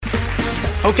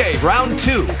Okay, round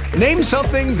two. Name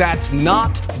something that's not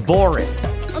boring.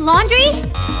 A laundry?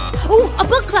 Ooh, a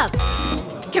book club.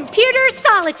 Computer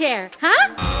solitaire,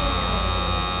 huh?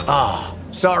 Ah,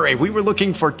 sorry, we were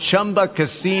looking for Chumba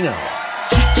Casino.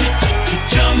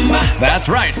 That's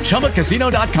right,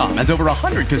 ChumbaCasino.com has over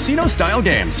 100 casino-style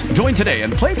games. Join today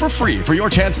and play for free for your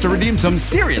chance to redeem some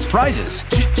serious prizes.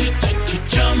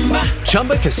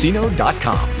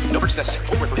 ChumbaCasino.com. No purchase necessary.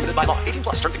 Void where prohibited by law. 18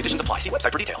 plus. Terms and conditions apply. See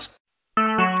website for details.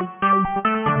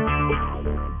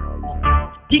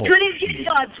 He couldn't get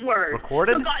God's word.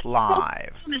 Recorded so God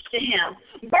live. Promised to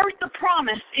him, birthed the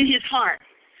promise in his heart.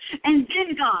 And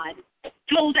then God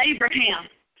told Abraham,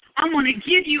 I'm going to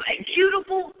give you a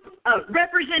beautiful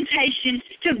representation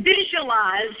to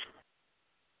visualize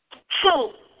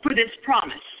hope for this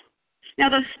promise. Now,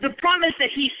 the promise that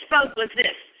he spoke was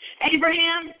this: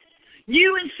 Abraham,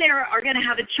 you and Sarah are going to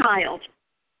have a child.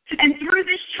 And through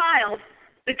this child,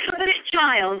 the covenant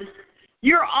child,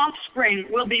 your offspring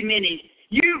will be many.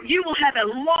 You will have a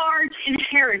large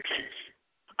inheritance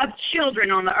of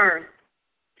children on the earth.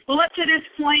 Well, up to this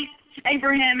point,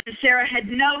 Abraham and Sarah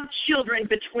had no children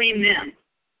between them.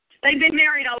 They'd been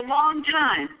married a long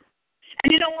time.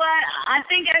 And you know what? I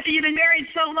think after you've been married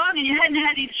so long and you hadn't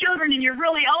had any children and you're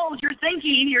really old, you're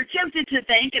tempted to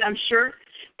think, and I'm sure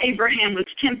Abraham was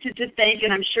tempted to think,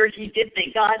 and I'm sure he did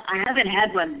think, God, I haven't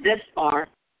had one this far.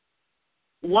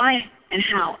 Why and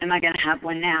how am I going to have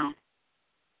one now?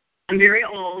 I'm very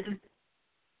old.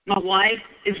 My wife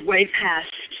is way past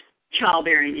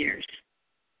childbearing years.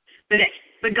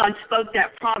 But God spoke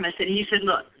that promise, and he said,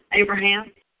 look,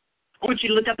 Abraham, I want you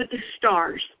to look up at the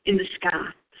stars in the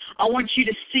sky. I want you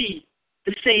to see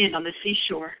the sand on the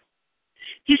seashore.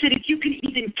 He said, if you can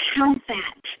even count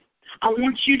that, I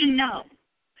want you to know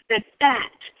that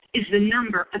that is the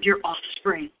number of your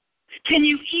offspring. Can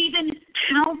you even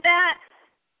count that?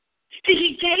 See,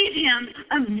 he gave him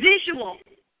a visual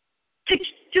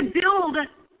to build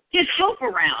his hope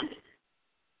around.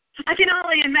 I can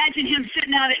only imagine him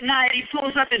sitting out at night. He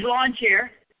pulls up his lawn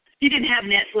chair. He didn't have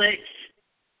Netflix.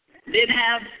 Didn't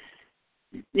have,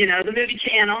 the movie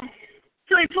channel.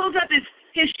 So he pulls up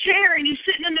his chair and he's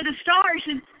sitting under the stars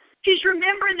and he's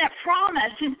remembering that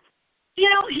promise. And, he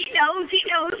knows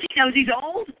he's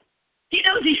old. He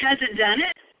knows he hasn't done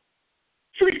it.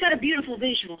 So he's got a beautiful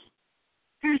visual.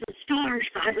 There's the stars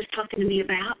God was talking to me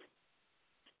about.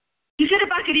 He said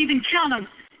if I could even count them,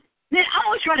 then I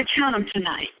want to try to count them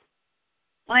tonight.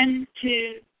 1,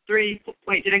 2, 3, 4.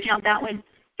 Wait, did I count that one?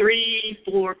 3,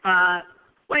 4, 5.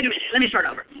 Wait a minute. Let me start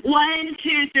over. 1,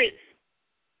 2, 3.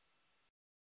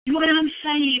 What I'm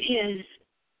saying is,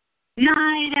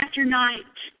 night after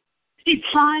night, he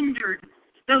pondered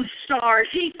those stars.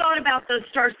 He thought about those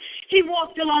stars. He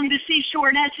walked along the seashore,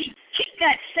 and as he kicked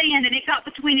that sand and it got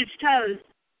between his toes,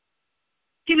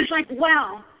 he was like,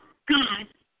 wow, God,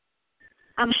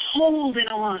 I'm holding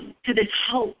on to this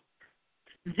hope.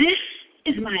 This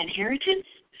is my inheritance.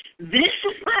 This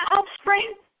is my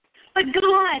offspring. But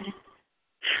God,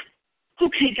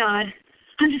 okay, God,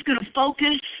 I'm just going to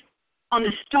focus on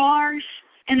the stars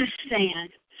and the sand.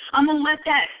 I'm going to let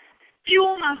that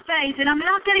fuel my faith, and I'm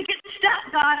not going to get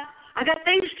stuck, God. I got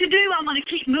things to do. I'm going to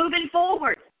keep moving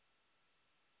forward.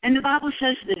 And the Bible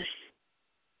says this,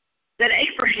 that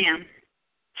Abraham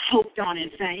hoped on in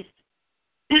faith.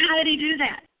 And how did he do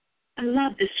that? I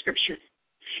love this scripture.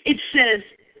 It says,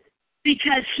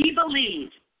 because he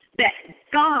believed that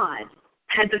God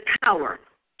had the power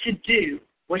to do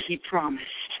what he promised.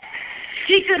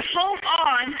 He could hold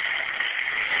on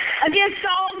against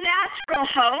all natural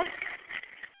hope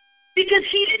because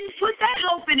he didn't put that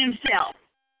hope in himself.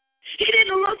 He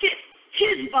didn't look at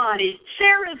his body,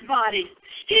 Sarah's body.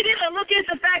 He didn't look at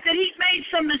the fact that he'd made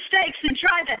some mistakes and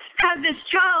tried to have this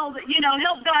child,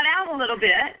 help God out a little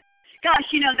bit. Gosh,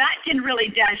 that can really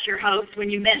dash your hopes when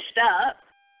you messed up.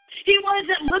 He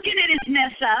wasn't looking at his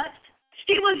mess up.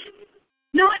 He was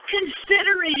not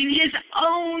considering his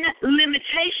own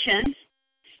limitations.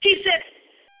 He said,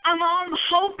 I'm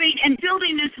hoping and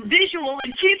building this visual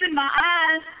and keeping my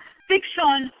eyes fixed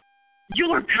on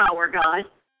your power, God.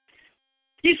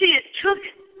 You see, it took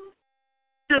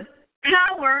the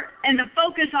power and the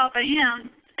focus off of him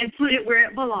and put it where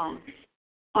it belongs,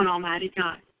 on Almighty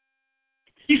God.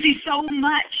 You see, so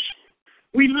much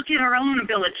we look at our own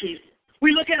abilities.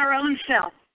 We look at our own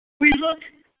self. We look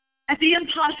at the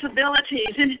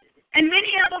impossibilities, and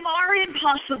many of them are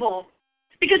impossible.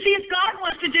 Because, see, if God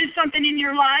wants to do something in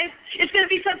your life, it's going to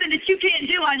be something that you can't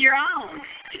do on your own.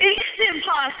 It's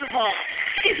impossible.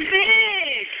 It's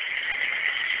big.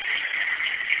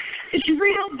 It's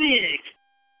real big.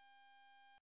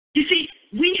 You see,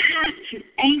 we have to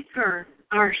anchor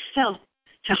ourselves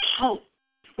to hope.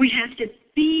 We have to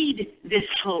feed this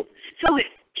hope so it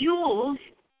fuels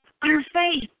our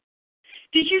faith.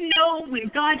 Did you know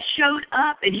when God showed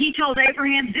up and he told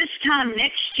Abraham, this time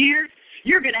next year,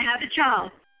 you're going to have a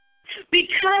child?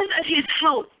 Because of his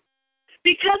hope,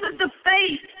 because of the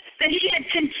faith that he had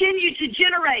continued to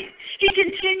generate, he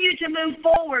continued to move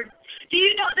forward. Do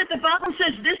you know that the Bible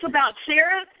says this about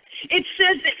Sarah? It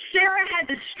says that Sarah had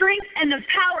the strength and the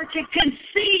power to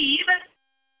conceive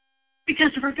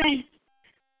because of her faith.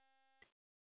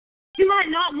 You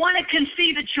might not want to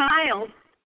conceive a child,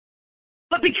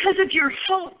 but because of your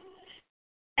hope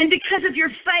and because of your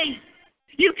faith,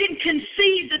 you can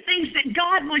conceive the things that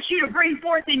God wants you to bring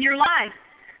forth in your life.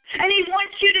 And he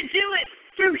wants you to do it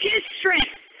through his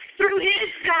strength, through his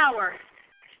power.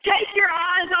 Take your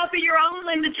eyes off of your own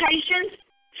limitations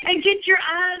and get your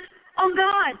eyes on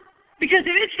God. Because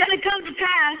if it's going to come to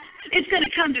pass, it's going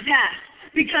to come to pass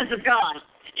because of God.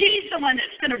 He's the one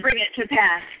that's going to bring it to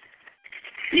pass.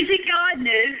 You see, God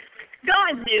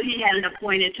knew he had an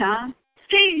appointed time.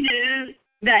 He knew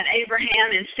that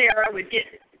Abraham and Sarah would get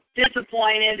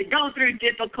disappointed, go through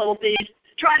difficulties,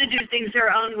 try to do things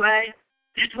their own way.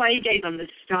 That's why he gave them the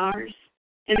stars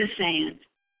and the sand.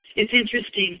 It's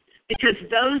interesting because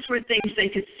those were things they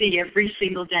could see every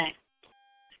single day.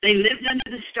 They lived under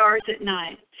the stars at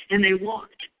night, and they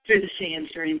walked through the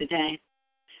sands during the day.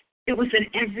 It was an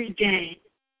everyday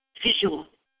visual.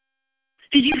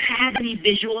 Do you have any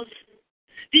visuals?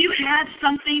 Do you have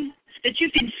something that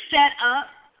you can set up,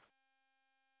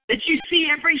 that you see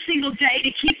every single day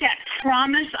to keep that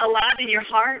promise alive in your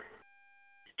heart?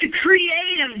 To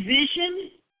create a vision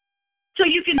so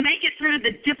you can make it through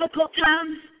the difficult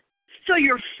times, so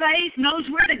your faith knows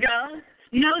where to go,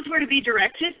 knows where to be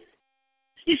directed?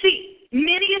 You see,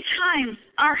 many a times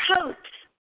our hopes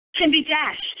can be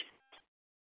dashed.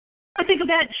 I think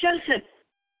about Joseph.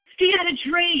 He had a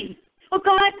dream, a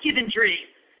God-given dream.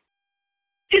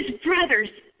 His brothers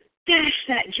dashed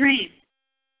that dream.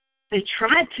 They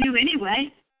tried to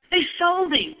anyway. They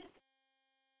sold him.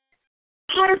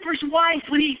 Potiphar's wife,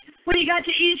 when he got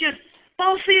to Egypt,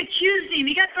 falsely accused him.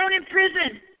 He got thrown in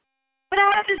prison. But I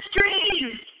have this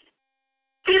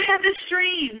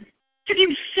dream. Took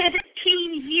him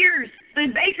 17 years. The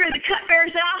baker of the cupbearer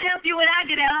said, I'll help you when I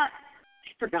get out.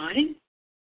 Forgot him.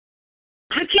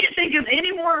 I can't think of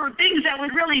any more things that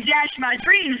would really dash my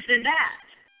dreams than that.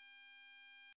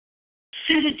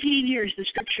 17 years, the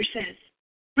scripture says.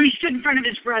 When he stood in front of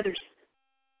his brothers,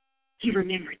 he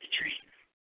remembered the dream.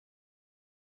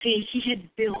 See, he had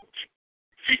built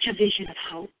such a vision of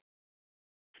hope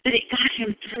that it got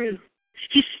him through.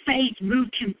 His faith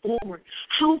moved him forward.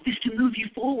 Hope is to move you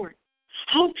forward.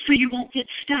 Hope so you won't get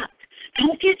stuck.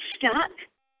 Don't get stuck.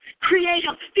 Create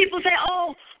hope. People say,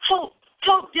 oh,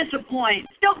 hope disappoints.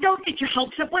 Don't get your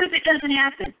hopes up. What if it doesn't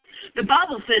happen? The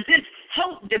Bible says this,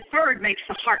 hope deferred makes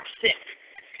the heart sick.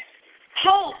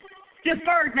 Hope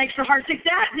deferred makes the heart sick.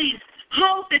 That means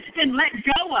hope that's been let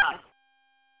go of.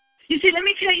 You see, let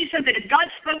me tell you something. If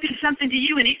God's spoken something to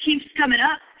you and it keeps coming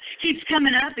up,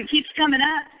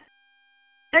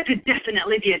 that could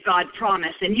definitely be a God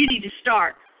promise. And you need to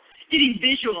start getting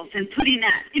visuals and putting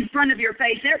that in front of your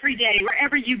face every day,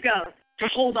 wherever you go, to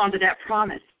hold on to that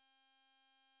promise.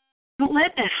 Don't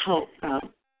let that hope go.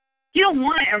 You don't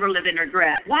want to ever live in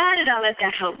regret. Why did I let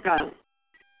that hope go?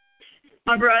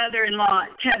 My brother-in-law,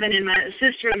 Kevin, and my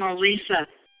sister-in-law, Lisa,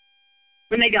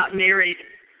 when they got married,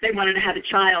 they wanted to have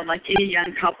a child like any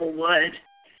young couple would.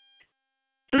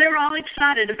 So they were all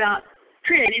excited about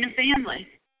creating a family.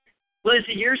 Well, as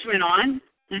the years went on,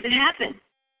 nothing happened.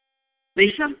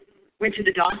 Lisa went to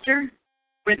the doctor,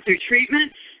 went through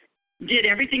treatments, did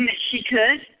everything that she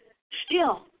could.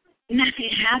 Still, nothing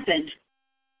happened.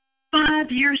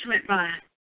 5 years went by.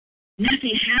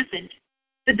 Nothing happened.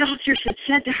 The doctors had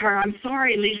said to her, I'm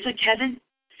sorry, Lisa, Kevin,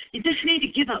 you just need to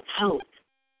give up hope.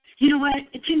 You know what?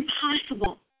 It's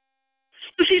impossible.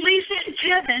 But see, Lisa and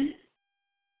Kevin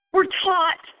were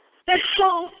taught that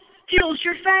hope fuels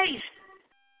your faith.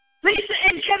 Lisa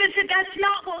and Kevin said, that's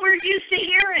not what we're used to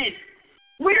hearing.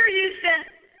 We're used to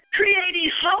creating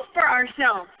hope for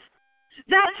ourselves.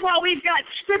 That's why we've got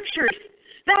scriptures.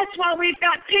 That's why we've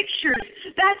got pictures.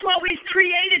 That's why we've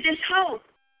created this hope.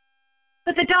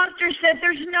 But the doctor said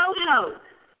there's no hope.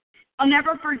 I'll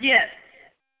never forget.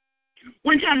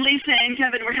 One time Lisa and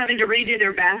Kevin were having to redo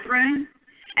their bathroom,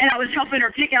 and I was helping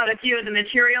her pick out a few of the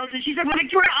materials, and she said, well,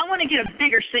 Victoria, I want to get a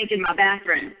bigger sink in my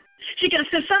bathroom. She goes,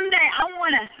 so someday I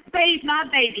want to bathe my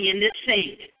baby in this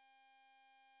sink.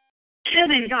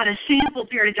 Kevin got a sample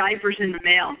pair of diapers in the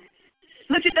mail.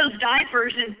 Looked at those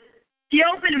diapers, and he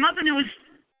opened them up, and there was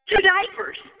 2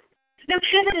 diapers. Now,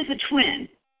 Kevin is a twin.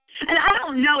 And I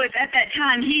don't know if at that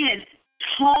time he had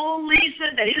told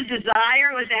Lisa that his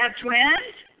desire was to have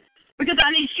twins. Because, I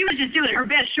mean, she was just doing her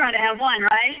best trying to have one,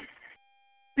 right?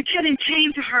 But Kevin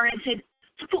came to her and said,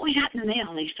 look what we got in the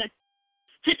mail, Lisa.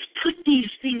 Let's put these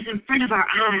things in front of our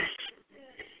eyes.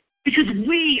 Because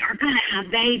we are going to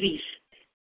have babies.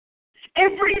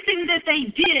 Everything that they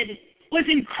did was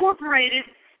incorporated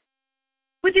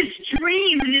with this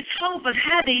dream and this hope of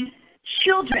having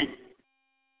children.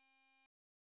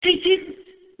 They didn't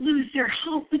lose their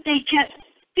hope, but they kept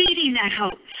feeding that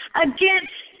hope.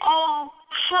 Against all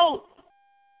hope.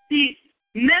 The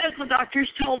medical doctors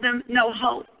told them no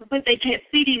hope, but they kept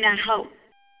feeding that hope.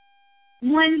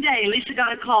 One day, Lisa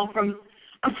got a call from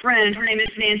a friend. Her name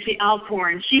is Nancy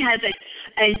Alcorn. She has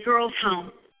a girls'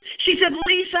 home. She said,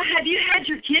 Lisa, have you had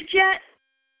your kids yet?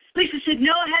 Lisa said,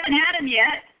 no, I haven't had them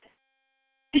yet.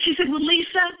 And she said, well,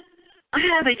 Lisa, I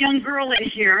have a young girl in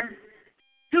here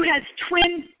who has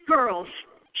twin girls.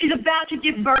 She's about to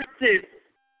give birth to.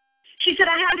 She said,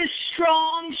 I have this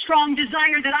strong, strong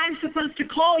desire that I'm supposed to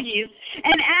call you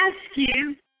and ask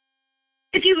you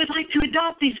if you would like to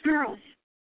adopt these girls.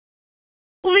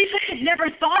 Well, Lisa had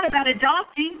never thought about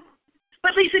adopting,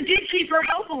 but Lisa did keep her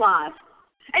hope alive.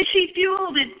 And she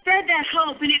fueled and fed that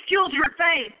hope, and it fueled her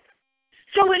faith.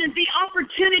 So when the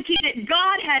opportunity that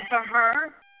God had for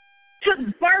her took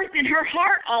birth in her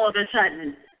heart all of a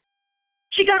sudden.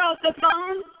 She got off the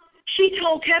phone. She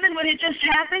told Kevin what had just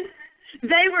happened.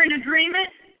 They were in agreement.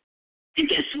 And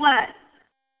guess what?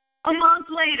 A month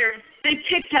later, they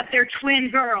picked up their twin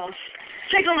girls.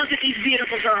 Take a look at these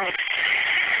beautiful girls.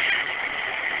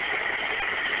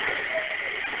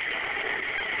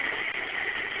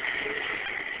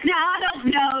 Now, I don't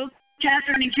know,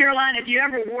 Catherine and Caroline, if you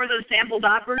ever wore those sample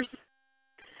diapers,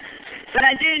 but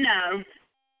I do know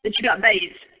that you got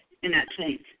bathed in that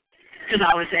sink because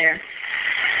I was there.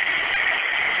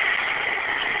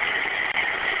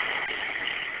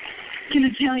 I'm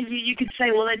going to tell you, you could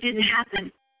say, well, it didn't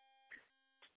happen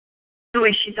the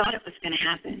way she thought it was going to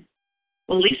happen.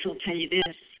 Well, Lisa will tell you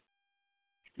this.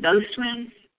 Those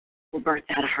twins were birthed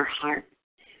out of her heart.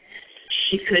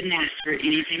 She couldn't ask for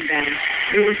anything better.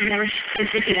 There was more that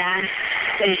she could ask,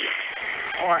 think,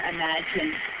 or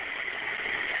imagine.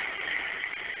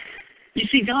 You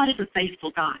see, God is a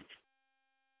faithful God.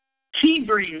 He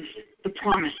brings the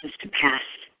promises to pass.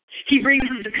 He brings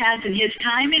them to pass in His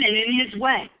timing and in His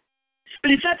way.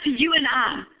 But it's up to you and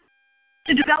I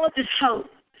to develop this hope,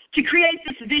 to create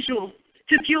this visual,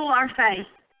 to fuel our faith.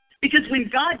 Because when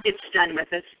God gets done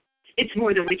with us, it's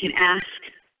more than we can ask,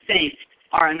 think,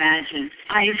 or imagine.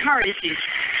 I encourage you,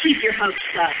 keep your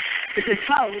hopes up, because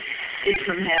hope is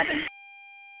from heaven.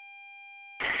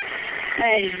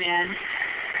 Amen.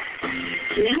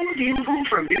 Now available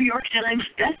from New York Times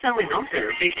bestselling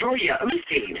author Victoria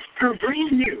Osteen, her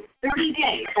brand new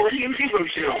 30-day audio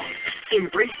devotional,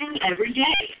 Embracing Every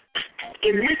Day.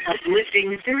 In this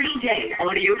uplifting 30-day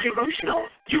audio devotional,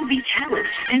 you'll be challenged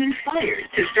and inspired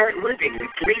to start living with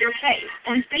greater faith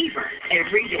and favor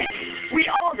every day. We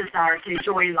all desire to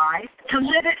enjoy life, to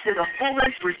live it to the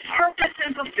fullest with purpose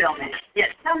and fulfillment. Yet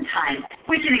sometimes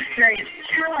we can experience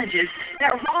challenges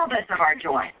that rob us of our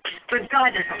joy. But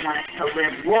God doesn't want us to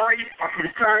live worried or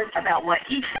concerned about what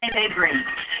each day may bring.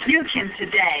 You can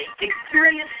today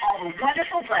experience all the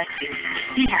wonderful blessings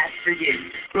He has for you.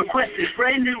 Request this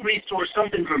brand new resource,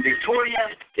 Something from Victoria.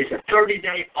 It's a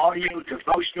 30-day audio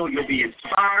devotional. You'll be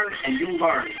inspired and you'll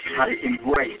learn how to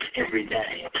embrace every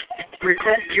day.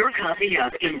 Request your copy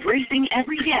of Embracing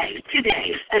Every Day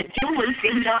today at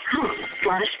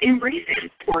joelosteen.com/embracing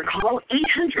or call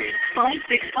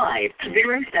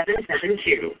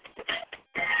 800-565-0772.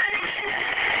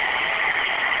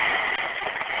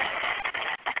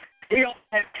 We all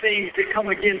have things that come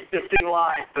against us in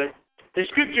life, but the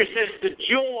Scripture says the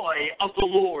joy of the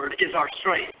Lord is our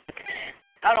strength.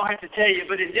 I don't have to tell you,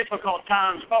 but in difficult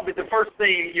times, probably the first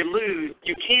thing you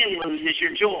can lose is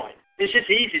your joy. It's just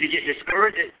easy to get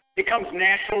discouraged. It comes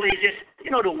naturally just,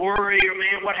 to worry, or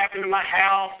man, what happened to my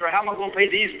house, or how am I going to pay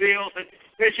these bills? And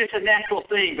it's just a natural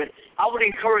thing. But I would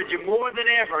encourage you more than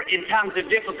ever in times of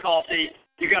difficulty,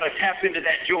 you got to tap into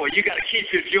that joy. You got to keep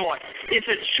your joy. It's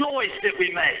a choice that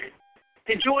we make.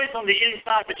 The joy is on the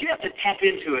inside, but you have to tap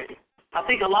into it. I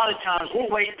think a lot of times we're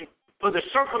waiting for the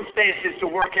circumstances to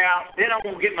work out. Then I'm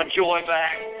going to get my joy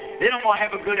back. Then I'm going to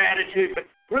have a good attitude. But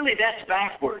really, that's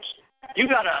backwards. You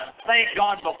got to thank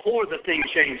God before the thing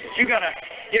changes. You got to,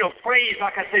 praise,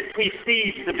 like I said,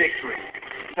 precedes the victory.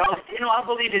 So, I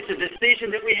believe it's a decision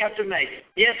that we have to make.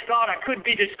 Yes, God, I could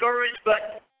be discouraged,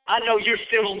 but I know you're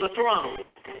still on the throne.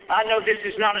 I know this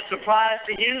is not a surprise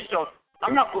to you, so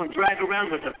I'm not going to drag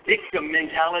around with a victim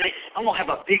mentality. I'm going to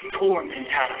have a victor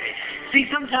mentality. See,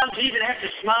 sometimes you even have to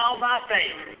smile by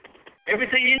faith.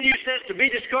 Everything in you says to be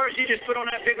discouraged, you just put on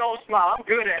that big old smile. I'm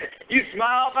good at it. You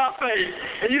smile by faith.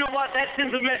 And you know what? That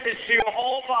sends a message to your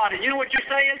whole body. You know what you're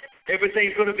saying?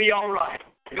 Everything's going to be all right.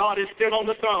 God is still on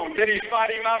the throne. That He's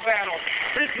fighting my battle.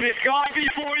 Listen, if God be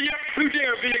for you, who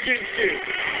dare be against you?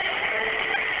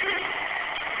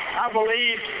 I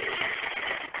believe,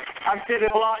 I've said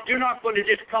it a lot, you're not going to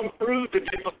just come through the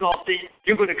difficulty.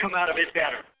 You're going to come out of it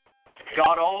better.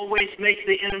 God always makes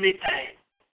the enemy pay.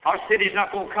 Our city's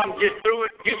not going to come just through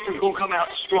it. Houston's going to come out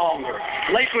stronger.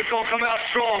 Lakewood's going to come out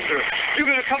stronger. You're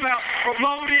going to come out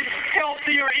promoted,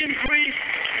 healthier, increased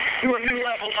to a new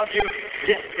level of your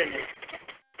destiny.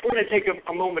 We're going to take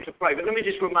a moment to pray, but let me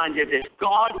just remind you of this.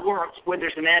 God works when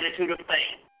there's an attitude of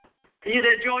faith. You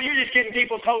said, Joel, you're just getting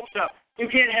people's hopes up. You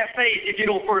can't have faith if you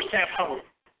don't first have hope.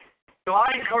 So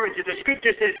I encourage you. The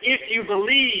Scripture says, if you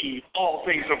believe, all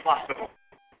things are possible.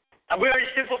 A very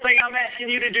simple thing I'm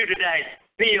asking you to do today.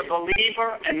 Be a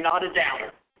believer and not a doubter.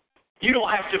 You don't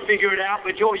have to figure it out,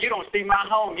 but Joel, you don't see my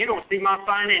home. You don't see my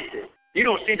finances. You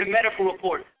don't see the medical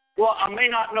report. Well, I may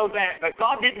not know that, but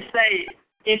God didn't say,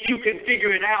 if you can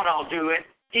figure it out, I'll do it.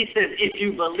 He says, if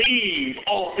you believe,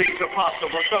 all things are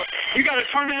possible. So you got to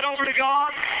turn that over to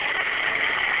God.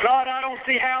 God, I don't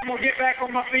see how I'm going to get back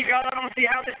on my feet. God, I don't see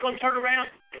how this is going to turn around.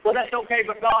 Well, that's okay,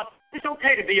 but God, it's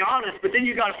okay to be honest, but then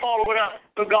you got to follow it up.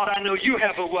 But God, I know you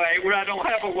have a way where I don't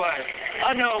have a way.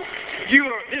 I know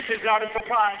this is not a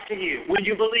surprise to you. When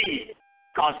you believe,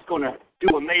 God's going to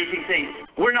do amazing things.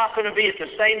 We're not going to be at the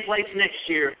same place next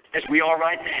year as we are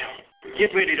right now.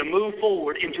 Get ready to move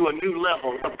forward into a new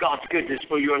level of God's goodness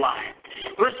for your life.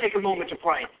 Let's take a moment to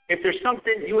pray. If there's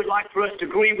something you would like for us to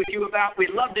agree with you about,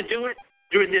 we'd love to do it.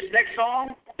 During this next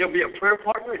song, there'll be a prayer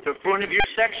partner at the front of your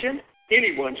section.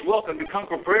 Anyone's welcome to come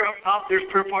for prayer up top. There's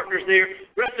prayer partners there.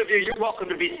 The rest of you, you're welcome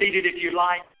to be seated if you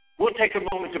like. We'll take a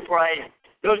moment to pray.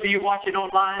 Those of you watching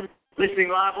online, listening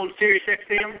live on Sirius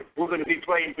XM, we're going to be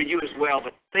praying for you as well.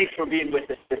 But thanks for being with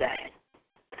us today.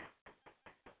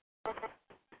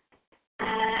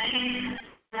 I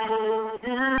know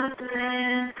the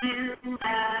plans you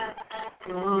have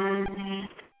for me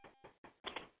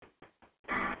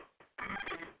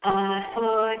are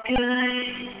for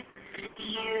good.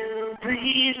 You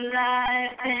breathe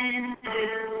life into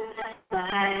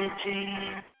my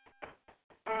dreams.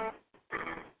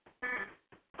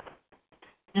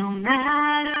 No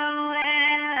matter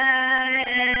where I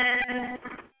am,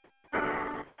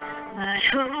 my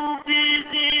hope is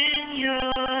in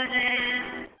your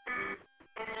hands.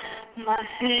 My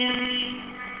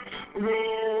faith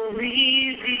will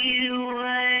reveal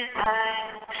what I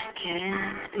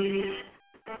can't see.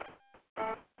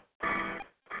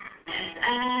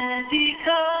 As He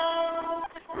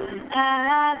goes, when I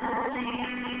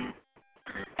believe,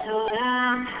 Lord,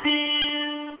 I'm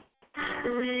filled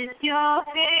with your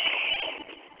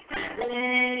faith.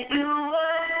 Let your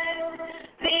word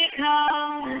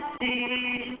become the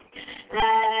seed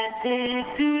that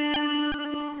takes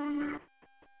root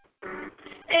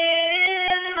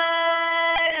in my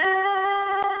life.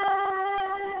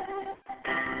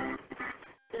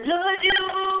 Lord, you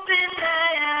open my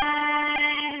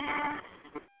eyes,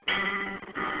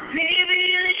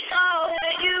 revealing all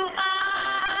that you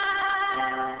are,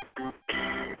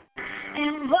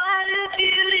 and what a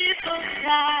beautiful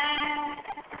sight.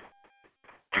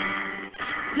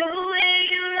 The way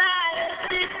you light up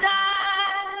this night.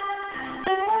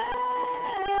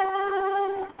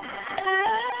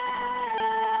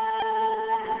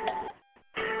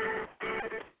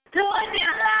 The way you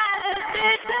light up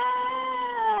this night.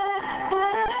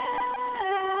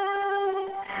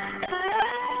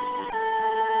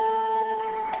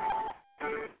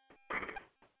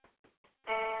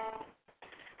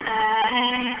 I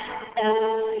know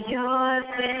you're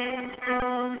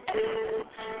faithful to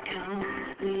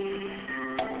complete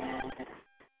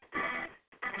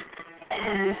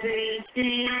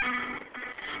everything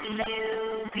you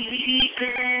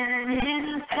began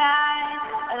inside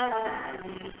of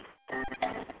me.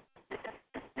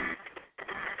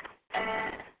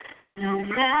 No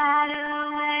matter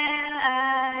where I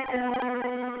go,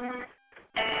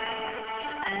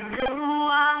 I know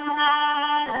I'm not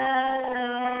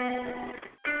alone.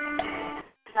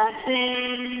 My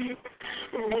faith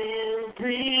will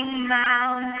bring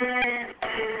mountains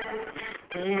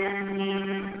to an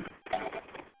end.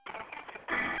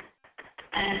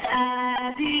 As I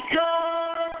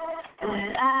become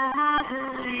what I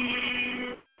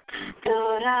believe,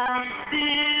 Lord, I'm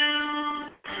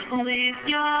filled with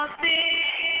your faith.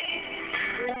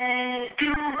 Let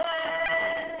your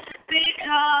word become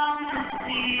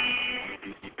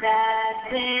peace that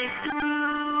takes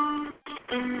root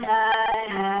in my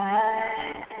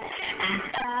heart. And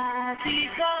I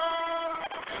become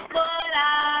what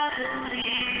I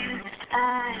believe. I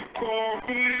step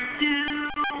into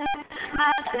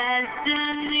my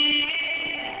destiny.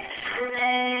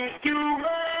 Let your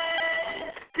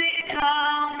words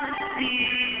become the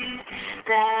seed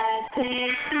that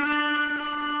takes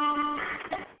root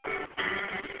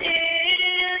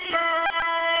in my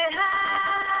heart.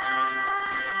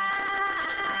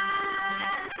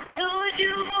 Lord,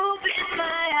 you open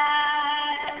my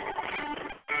eyes,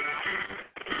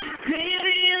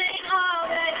 revealing all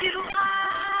that you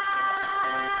are.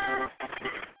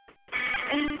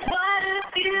 And what a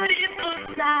beautiful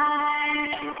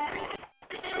sight,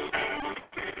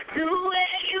 the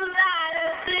way you light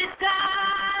up the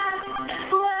dark.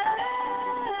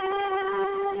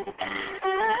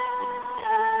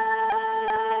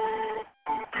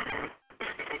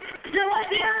 Lord,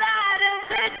 you light up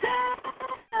the dark.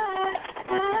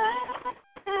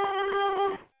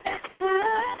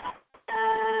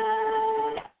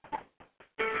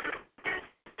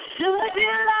 Lord,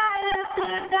 you light up the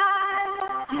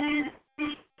dark.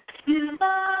 You love,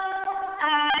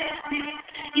 I see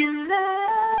you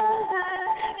love,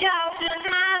 capture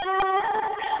my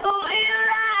heart. Oh, you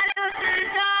light up the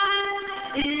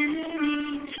dark in me.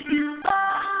 You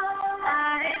love,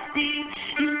 I see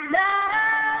you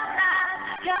love,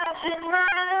 capture my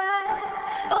heart.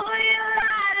 Oh, you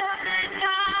light up the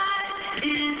dark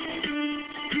in me.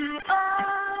 You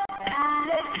love,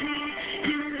 I see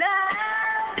you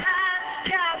love,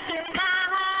 capture my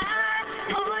heart.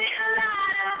 Oh, you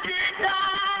light up the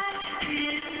dark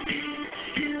in me.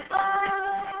 You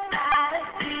love, I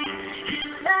see you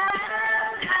love,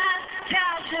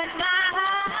 capture my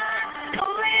heart.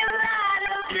 Oh, you light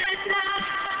up the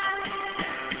dark.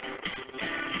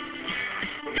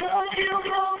 Lord, you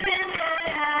open my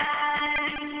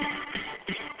eyes,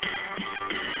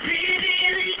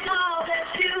 revealing all that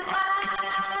you are.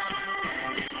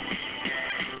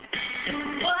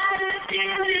 What a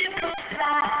beautiful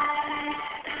sight,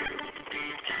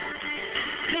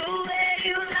 the way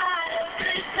you light up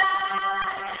the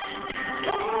dark.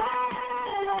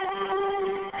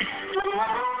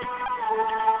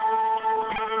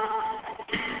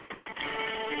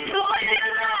 Lord, you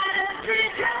light up the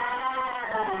dark.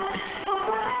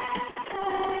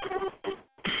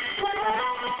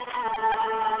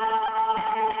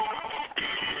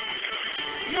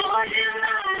 Lord, you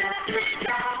light up the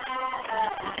dark.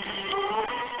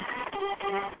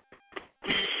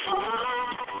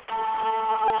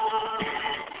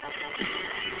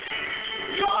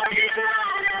 Lord, you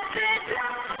light up the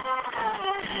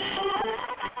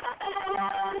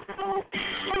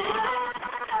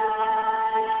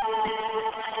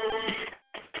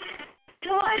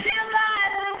Lord, you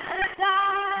light up the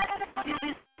dark.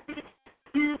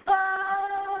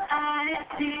 Oh, I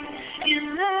see you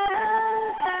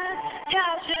love,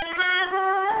 capture my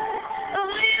heart.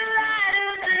 Oh, you light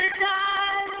up the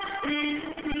dark.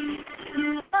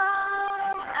 Oh,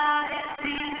 I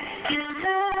see you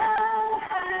love,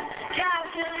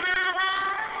 capture my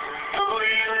heart. Oh,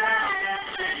 you light up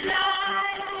the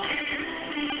dark.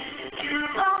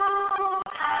 Oh,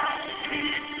 I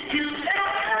see you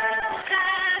love,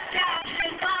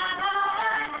 capture my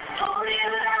heart. Oh, you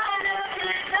light up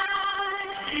the dark.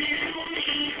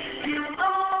 You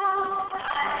oh, I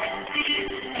see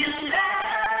you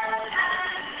love,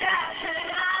 capture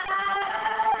my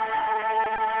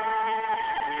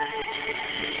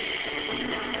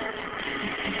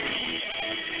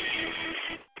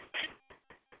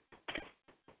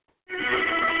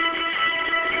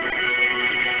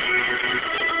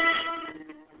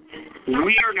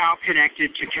We are now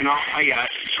connected to Kanal Hayat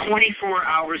 24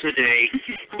 hours a day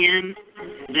in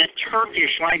the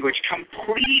Turkish language,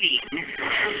 completing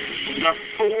the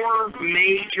 4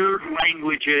 major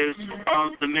languages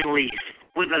of the Middle East.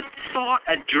 With a thought,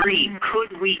 a dream,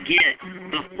 could we get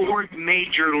the 4th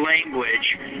major language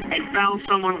and found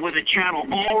someone with a channel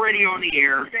already on the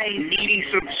air, needing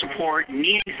some support,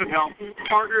 needing some help?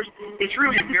 Partners, it's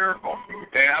really a miracle.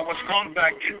 I was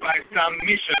contacted by some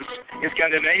missions in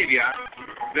Scandinavia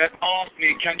that asked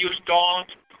me, can you start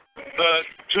a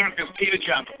Turkish TV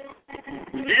channel?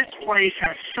 This place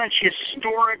has such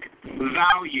historic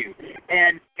value,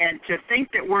 and to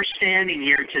think that we're standing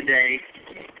here today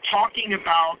talking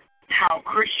about how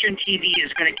Christian TV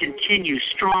is going to continue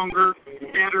stronger,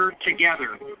 better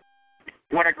together.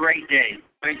 What a great day.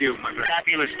 Thank you, my friend.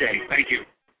 Fabulous day. Thank you.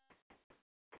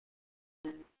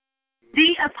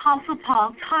 The Apostle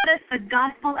Paul taught us the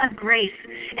gospel of grace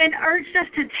and urged us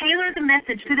to tailor the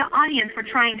message to the audience we're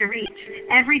trying to reach.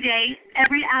 Every day,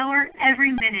 every hour,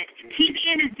 every minute,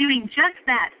 TBN is doing just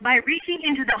that by reaching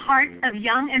into the hearts of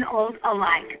young and old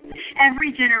alike.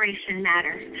 Every generation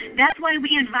matters. That's why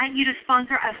we invite you to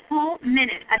sponsor a full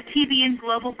minute of TBN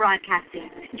Global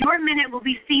Broadcasting. Your minute will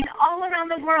be seen all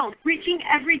around the world, reaching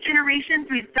every generation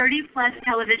through 30-plus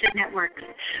television networks.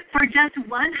 For just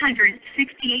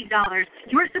 $168,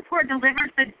 your support delivers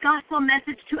the gospel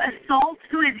message to a soul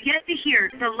who has yet to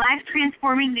hear the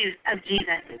life-transforming news of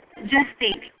Jesus. Just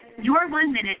think, your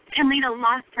 1 minute can lead a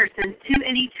lost person to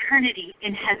an eternity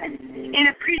in heaven.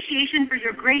 In appreciation for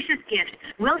your gracious gift,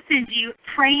 we'll send you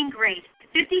Praying Grace,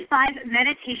 55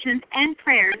 meditations and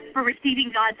prayers for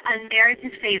receiving God's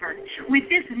unmerited favor. With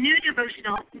this new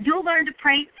devotional, you'll learn to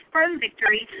pray from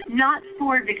victory, not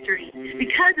for victory,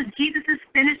 because of Jesus'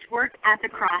 finished work at the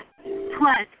cross.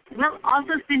 Plus, we'll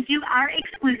also send you our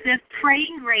exclusive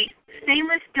Praying Grace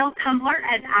stainless steel tumbler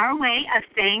as our way of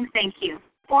saying thank you.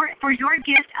 Or for your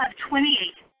gift of $28,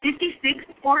 $56,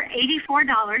 or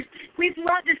 $84, we'd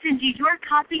love to send you your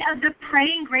copy of the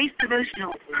Praying Grace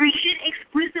devotional, created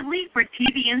exclusively for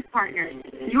TBN's partners.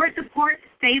 Your support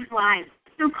saves lives.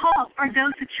 So call or go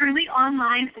securely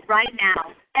online right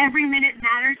now. Every minute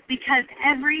matters because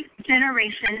every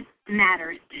generation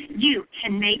matters. You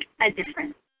can make a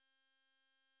difference.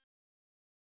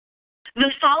 The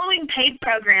following paid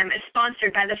program is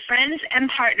sponsored by the friends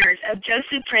and partners of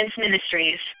Joseph Prince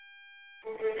Ministries.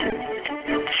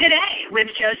 Today with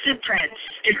Joseph Prince.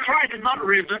 If Christ is not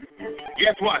risen,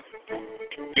 guess what?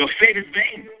 Your faith is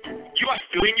vain. You are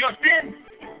still in your sin.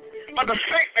 But the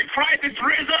fact that Christ is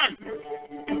risen,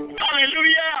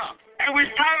 hallelujah, and we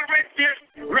celebrate this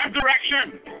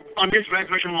resurrection on this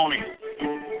resurrection morning,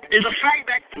 is the fact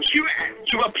that you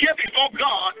appear before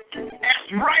God as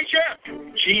righteous.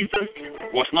 Jesus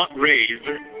was not raised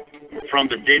from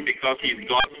the dead because he is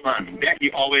God's son. That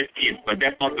he always is, but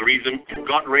that's not the reason.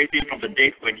 God raised him from the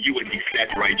dead when you were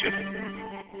declared righteous.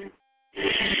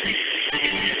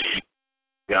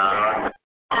 God.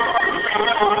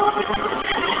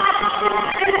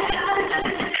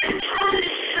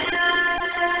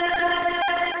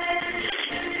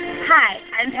 Hi,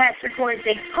 I'm Pastor Corey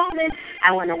Jakes Coleman.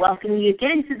 I want to welcome you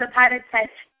again to the Potted Touch.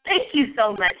 Thank you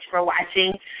so much for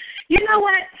watching. You know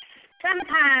what?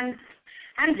 Sometimes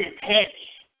I'm just heavy.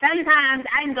 Sometimes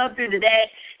I can go through the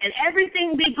day and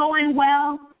everything be going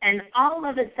well, and all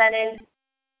of a sudden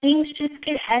things just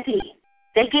get heavy.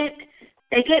 They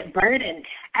get burdened.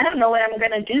 I don't know what I'm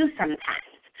going to do sometimes.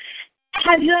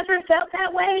 Have you ever felt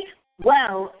that way?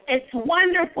 Well, it's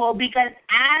wonderful because,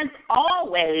 as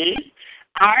always,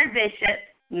 our bishop,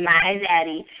 my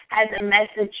daddy, has a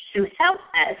message to help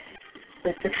us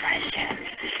with the pressure.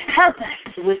 Help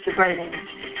us with the burden.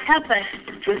 Help us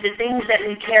with the things that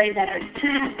we carry that are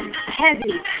too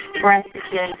heavy for us to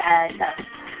carry by ourselves.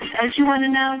 Don't you want to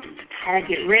know how to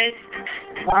get rid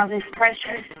of all this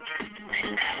pressure?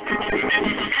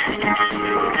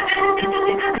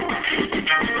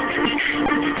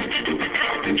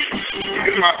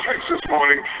 In my text this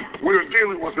morning, we are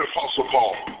dealing with the Apostle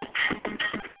Paul.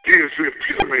 He is the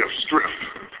epitome of strength.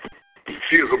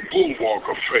 He is a bulwark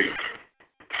of faith.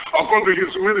 Up under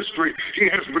his ministry, he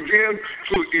has begun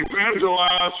to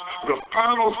evangelize the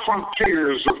final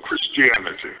frontiers of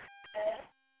Christianity.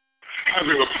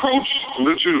 Having approached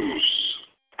the Jews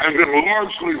and then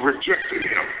largely rejected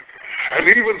him, and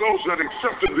even those that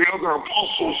accepted the other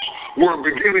apostles were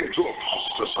beginning to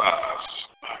apostatize,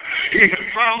 he had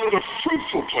found a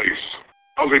fruitful place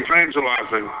of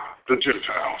evangelizing the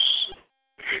Gentiles.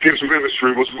 His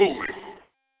ministry was booming,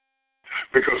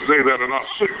 because they that are not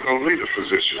sick don't need a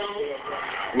physician.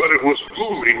 But it was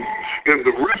booming in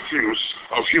the refuse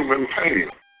of human pain.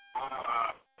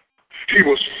 He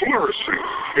was flourishing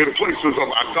in places of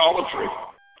idolatry,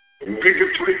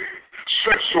 bigotry,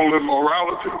 sexual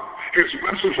immorality. His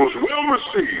message was well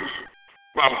received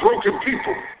by broken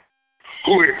people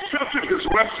who accepted his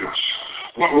message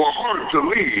but were hard to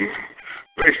lead.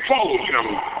 They followed him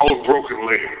on broken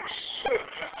legs.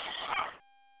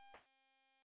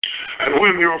 And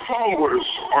when your followers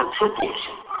are crippled,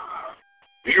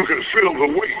 you can feel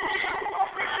the weight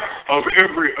of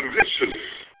every addition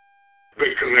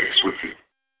that connects with you.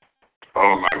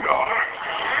 Oh, my God.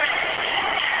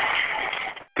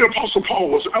 The Apostle Paul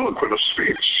was eloquent of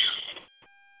speech.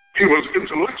 He was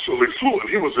intellectually fluent.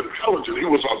 He was intelligent. He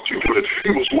was articulate.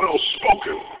 He was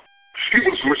well-spoken. He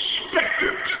was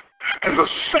respected as a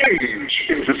sage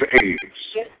in his age,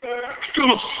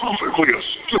 philosophically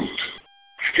astute.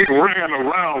 He ran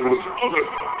around with other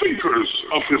thinkers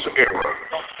of his era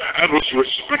and was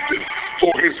respected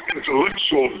for his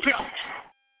intellectual depth.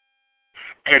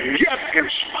 And yet, in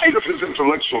spite of his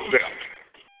intellectual depth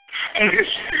and his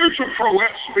spiritual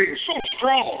prowess being so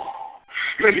strong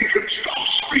that he could stop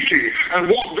speaking and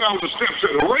walk down the steps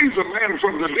and raise a man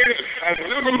from the dead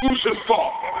and never lose his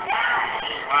thought.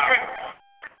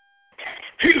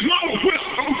 He's not a wimp.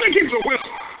 Don't think he's a wimp.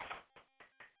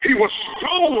 He was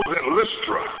stoned at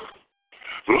Lystra,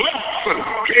 left for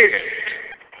dead.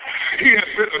 He had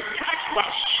been attacked by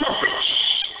serpents.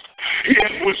 He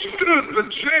had withstood the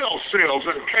jail cells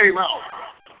and came out.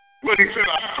 But he said,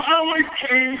 I finally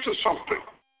came to something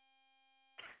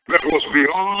that was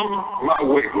beyond my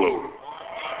weight load.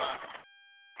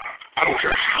 I don't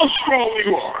care how strong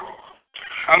you are.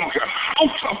 I don't care how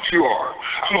tough you are.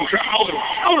 I don't care how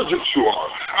intelligent you are.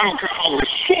 I don't care how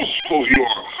resourceful you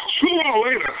are. Sooner or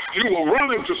later, you will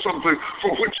run into something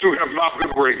for which you have not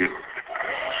been rated.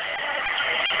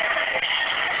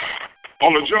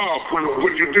 On the job,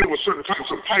 when you deal with certain types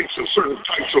of pipes and certain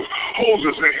types of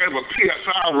hoses, they have a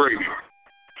PSI rating.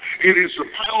 It is the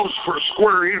pounds per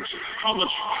square inch, how much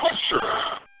pressure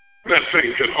that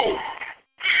thing can hold.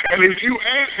 And if you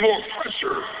add more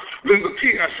pressure than the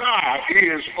PSI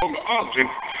is on the object,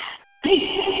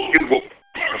 it will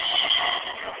burst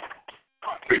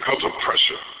because of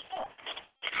pressure.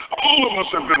 All of us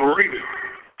have been rated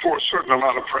for a certain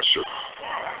amount of pressure.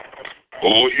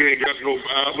 Oh, you ain't got no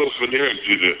Bible for that.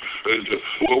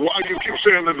 Well, why do you keep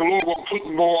saying that the Lord won't put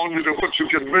more on you than what you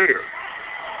can bear?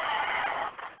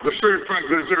 The very fact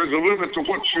that there is a limit to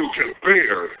what you can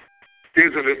bear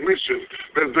is an admission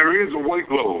that there is a weight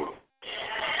load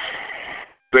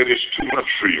that is too much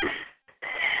for you.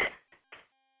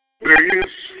 There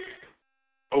is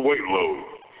a weight load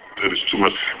that is too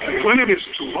much. And when it is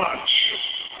too much,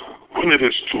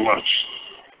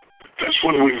 that's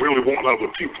when we really want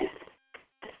other people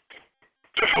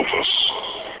to help us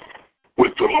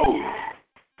with the load.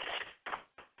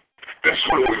 That's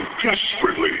when we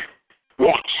desperately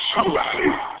want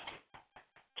somebody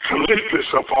to lift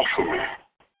this up off of me.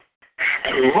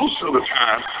 And most of the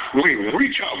time, we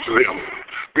reach out to them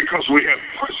because we have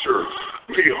pressure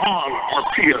beyond our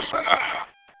PSI.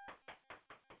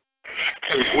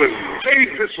 And when they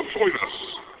disappoint us,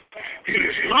 it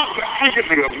is not the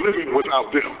agony of living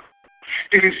without them.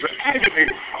 It is the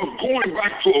agony of going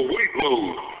back to a weight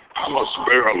load I must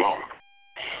bear alone.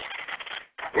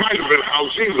 Might have been how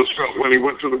Jesus felt when he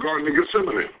went to the Garden of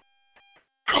Gethsemane.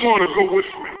 Come on and go with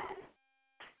me.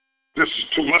 This is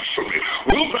too much for me.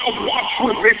 Wilt thou watch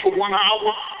with me for 1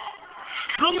 hour?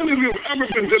 How many of you have ever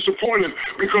been disappointed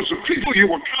because the people you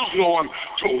were counting on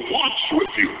to watch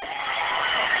with you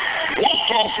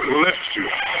walked off and left you,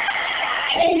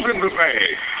 holding the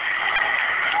bag?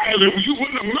 And if you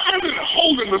wouldn't have minded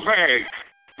holding the bag,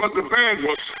 but the bag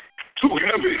was too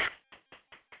heavy,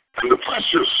 and the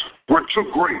pressures were too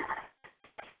great,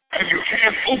 and you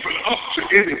can't open up to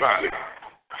anybody.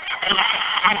 And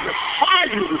I defy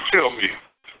you to tell me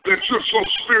that you're so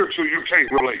spiritual you can't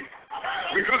relate.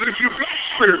 Because if you got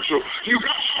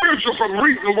spiritual from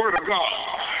reading the Word of God.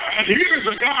 And here's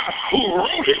a guy who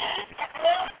wrote it.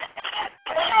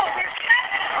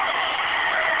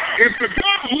 If the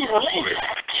guy who wrote it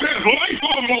says life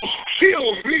almost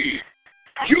killed me,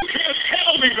 you can't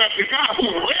tell me that the guy who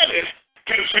read it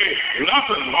can say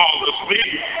nothing bothers me.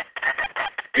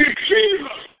 If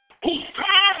Jesus, who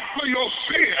died for your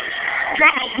sins,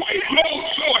 got a weight load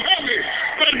so heavy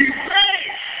that he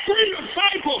begged 3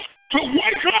 disciples to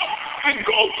wake up and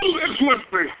go through this with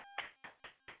me,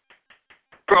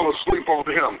 fell asleep on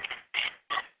him,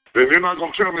 then you're not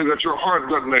going to tell me that your heart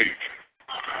doesn't ache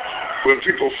when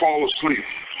people fall asleep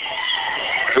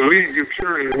and leave you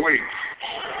carrying weight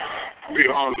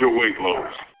beyond your weight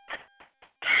load.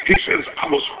 He says, I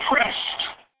was pressed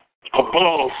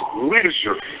above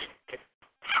measure.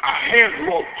 I had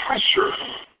more pressure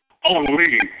on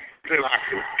me than I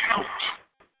could count.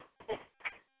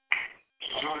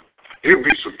 You'd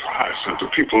be surprised at the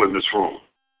people in this room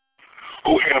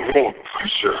who have more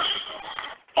pressure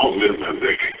on them than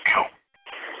they can count.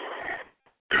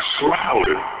 They're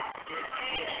smiling.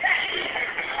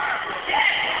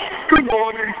 Good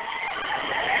morning.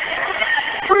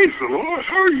 Praise the Lord.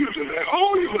 How are you today?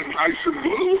 Oh, you look nice and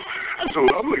blue. That's a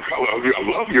lovely color. I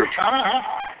love your tie.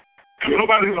 And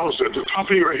nobody knows that the top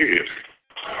of your head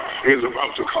is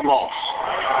about to come off.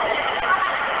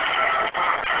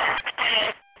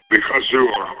 Because you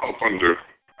are up under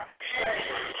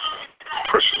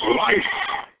pressure. Life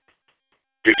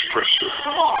is pressure.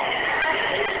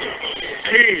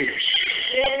 Age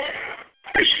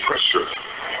is pressure.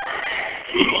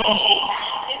 Love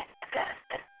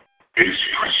is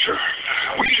pressure.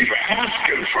 We keep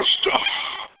asking for stuff.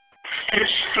 And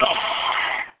stuff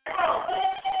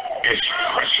is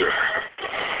pressure.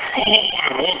 Oh, I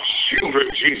want children,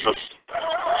 Jesus.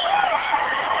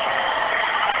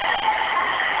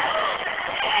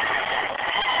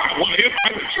 I want everybody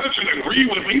in the church to agree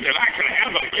with me that I can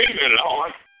have a baby,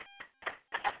 Lord.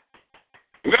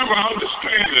 Never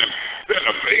understanding that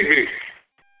a baby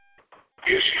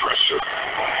is pressure. I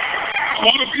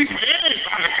want to be married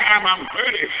by the time I'm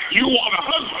 30. You want a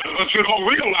husband, but you don't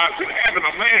realize that having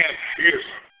a man is.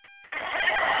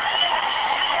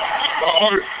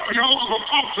 Y'all want to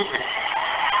talk to me?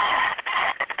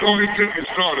 Don't even get me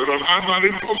started. I'm not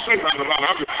even going to say nothing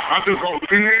about it. I'm just going to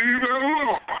leave it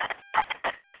alone.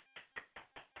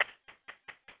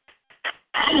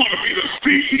 I want to be the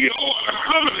CEO of the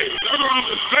company. Never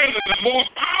understanding that more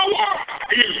power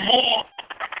is more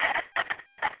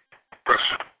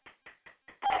pressure.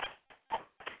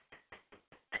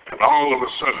 And all of a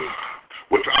sudden,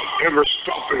 without ever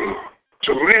stopping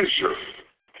to measure,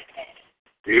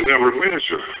 you never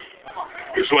measure.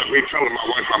 It's like me telling my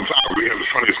wife I'm tired. We have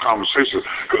the funniest conversation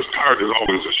because tired is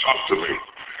always a shock to me.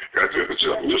 I'm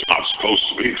just not supposed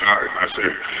to be tired. I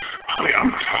said, honey,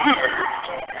 I'm tired.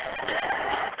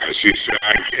 And she said,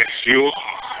 I guess you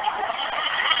are.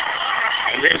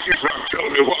 And then she started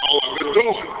telling me what all I've been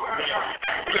doing.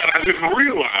 That I didn't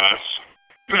realize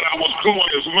that I was doing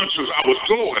as much as I was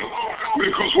doing,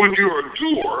 because when you're a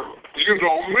doer, you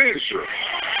don't measure.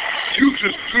 You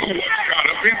just do what's got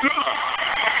to be done.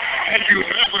 And you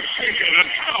never take into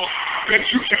account that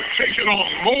you kept taking on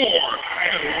more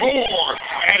and more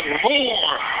and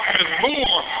more and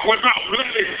more without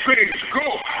letting things go.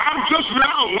 I'm just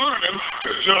now learning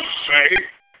to just say,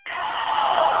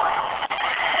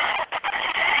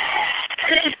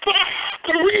 in fact,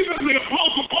 the reason the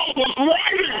Apostle Paul was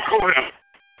writing Corinth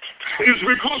is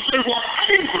because they were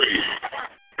angry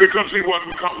because he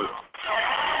wasn't coming.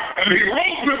 And he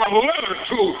wrote them a letter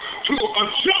to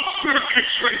adjust their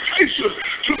expectations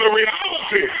to the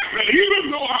reality that even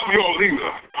though I'm your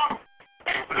leader,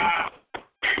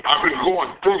 I've been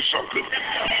going through something.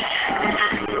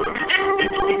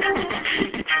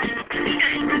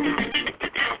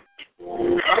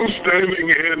 I'm standing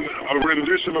in a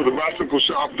rendition of the bicycle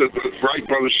shop that the Wright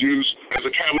brothers used as a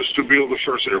catalyst to build the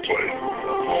first airplane.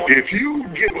 If you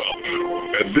give up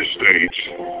at this stage,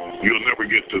 you'll never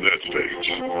get to that stage.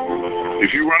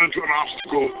 If you run into an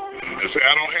obstacle and say,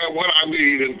 I don't have what I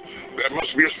need, and that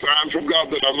must be a sign from God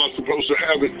that I'm not supposed to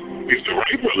have it. If the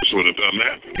Wright brothers would have done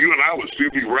that, you and I would still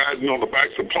be riding on the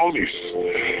backs of ponies.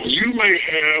 You may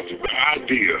have the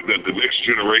idea that the next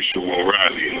generation will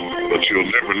ride in, but you'll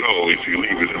never know if you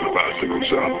leave it in the bicycle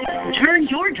shop. Turn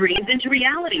your dreams into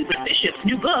reality with Bishop's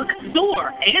new book,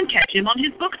 Soar, and catch him on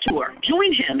his book tour.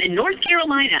 Join him in North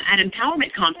Carolina at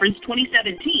Empowerment Conference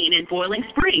 2017 in Boiling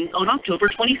Springs on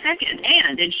October 22nd,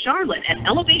 and in Charlotte at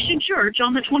Elevation Church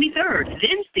on the 23rd.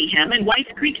 Then see him in Whites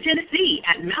Creek, Tennessee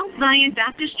at Mount Zion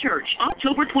Baptist Church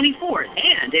October 24th,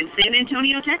 and in San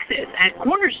Antonio, Texas at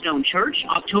Cornerstone Church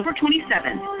October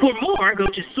 27th. For more, go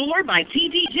to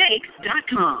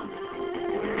soarbystdjakes.com.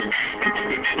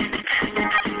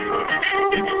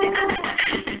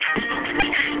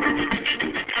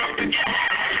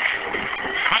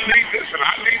 I need this and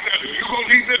I need that, and you're going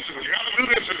to need this, and you got to do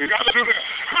this, and you got to do that.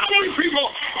 How many people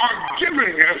are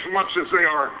giving as much as they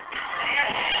are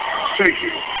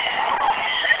taking?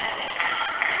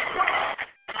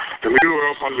 And you are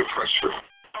up under pressure.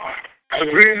 And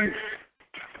then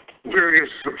there is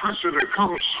the pressure that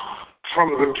comes from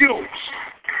the guilt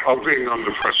of being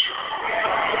under pressure.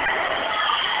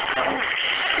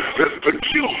 The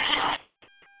guilt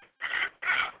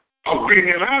of being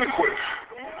inadequate,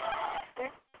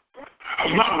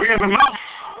 of not being enough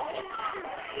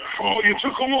for all you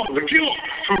took on, the guilt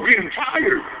from being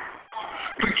tired,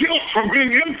 the guilt from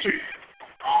being empty,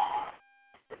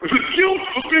 the guilt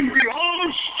of being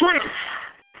beyond strength.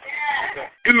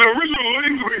 In the original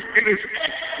language, it is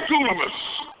ex-dunamis,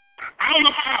 out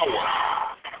of power.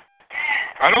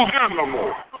 I don't have no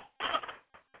more.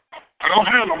 I don't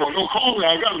have no more. Don't call me,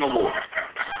 I got no more.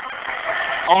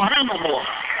 I don't have no more.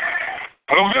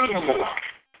 I don't have no more.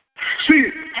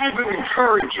 See, as an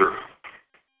encourager,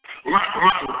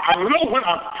 I know when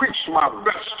I preach my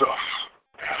best stuff.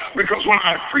 Because when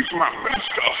I preach my best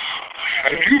stuff,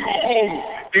 and you go home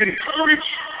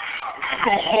encouraged, I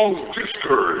go home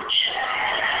discouraged.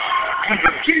 And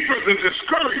the deeper the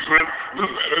discouragement, the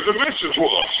better the message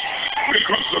was.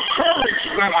 Because the courage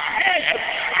that I had,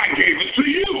 I gave it to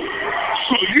you.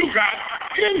 So you got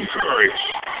encouraged.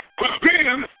 But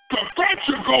then the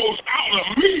pressure goes out of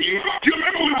me. You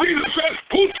remember when Jesus said,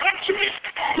 who touched me?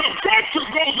 The pressure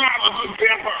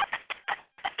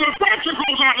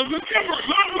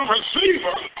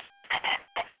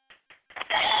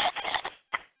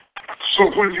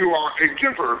But when you are a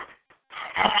giver,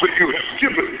 after you have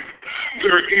given,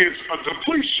 there is a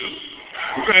depletion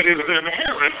that is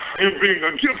inherent in being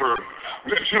a giver,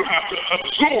 that you have to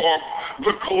absorb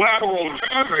the collateral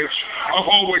damage of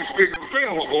always being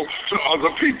available to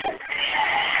other people.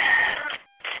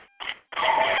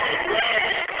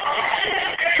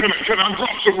 Can I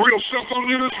drop some real stuff on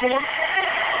you this morning?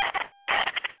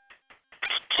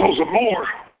 So the more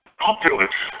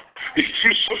opulent,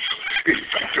 effusive,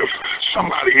 effective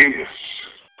somebody is,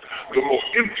 the more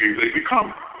empty they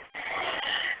become.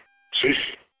 See?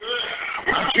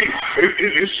 My Jeep,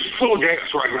 it's full of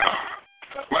gas right now.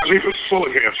 My Jeep is full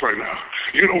of gas right now.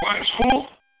 You know why it's full?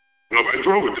 Nobody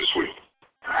drove it this week.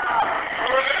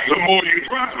 The more you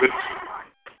drive it,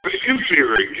 the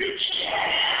emptier it gets.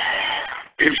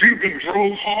 If you've been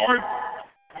drove hard,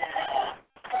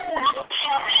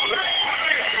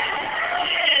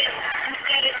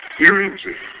 you're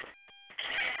empty.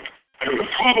 And the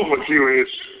problem with you is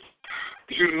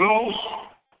you know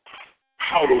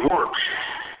how to work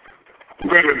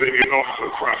better than you know how to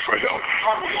cry for help.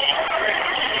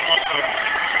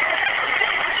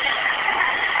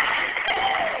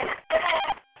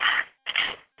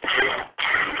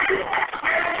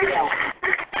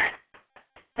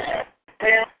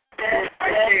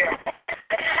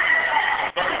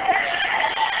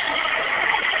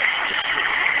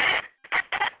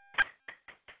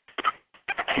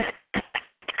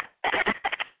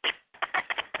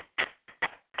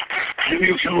 And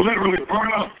you can literally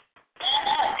burn up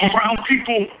around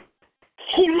people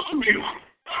who love you.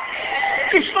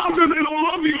 It's not that they don't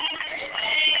love you.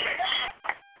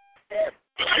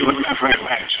 They would never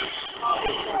imagine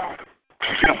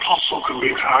that the apostle could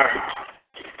be tired.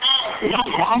 Not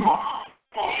Mama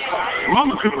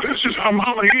could, this is how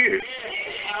Mama is.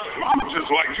 Mama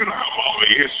just like, you know how Mama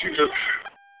is. She just,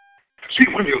 see,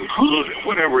 when you're good at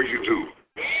whatever you do,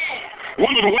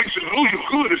 one of the ways to know you're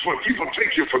good is when people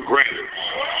take you for granted.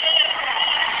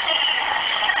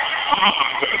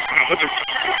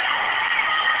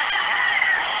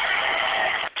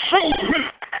 So when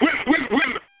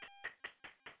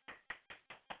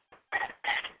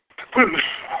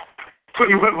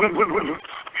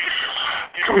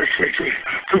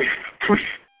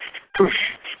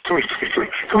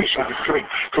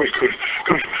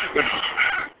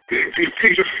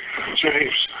Peter,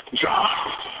 James, John,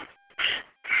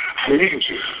 I need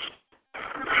you.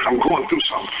 I'm going through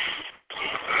something.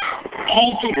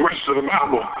 All through the rest of the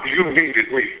Bible, you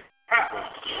needed me.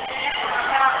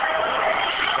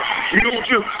 You know what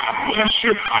you? I blessed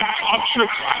you, I taught you, I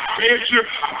fed you, I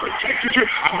protected you, I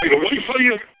made a way for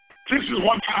you. This is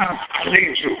one time I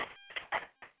need you.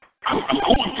 I'm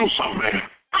going through something, man.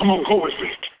 Come on, go with me.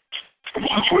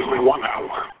 Watch with me 1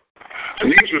 hour. I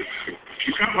need you.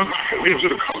 You got my back. I need you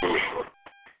to cover me.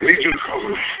 I need you to cover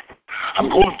me. I'm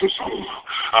going through something.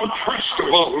 I'm pressed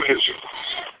above measure.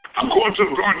 I'm going to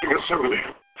the Garden of Gethsemane.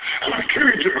 And I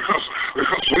carried you because we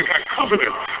got covenant.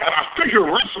 And I figure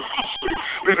reciprocity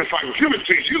that if I give it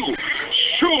to you,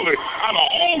 surely out of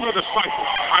all the disciples,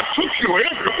 I took you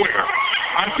everywhere.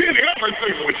 I did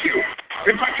everything with you.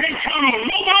 If I can't count on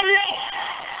nobody else,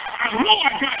 I know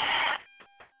I got it.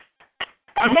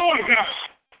 I know I got it.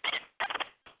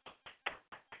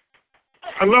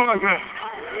 I know I got it.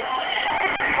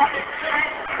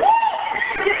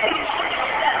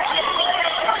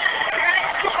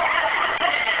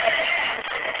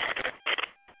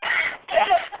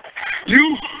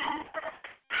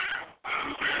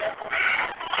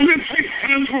 I didn't take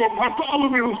Andrew or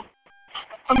Bartholomew,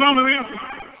 none of them.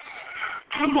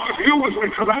 I brought you with me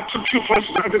because I took you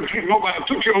places I didn't take nobody. I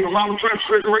took you on the Mount of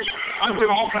Transfiguration. I did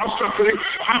all kinds of stuff today.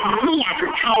 I knew I could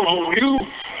count on you.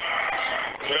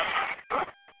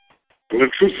 And the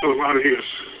truth of the matter is,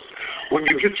 when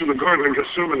you get to the Garden of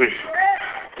Gethsemane,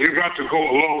 you got to go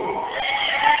alone.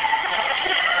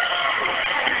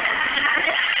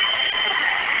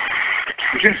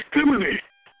 Gethsemane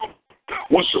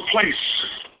was the place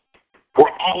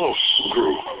where olives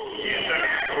grew.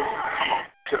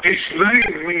 Its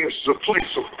name means the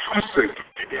place of pressing.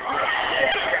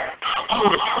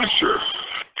 Under pressure,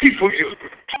 people you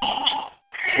thought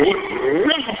would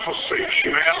never forsake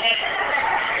you.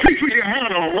 People you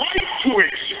had a right to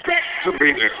expect to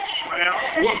be there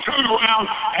will turn around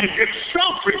and get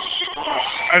selfish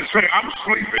and say, I'm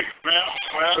sleeping.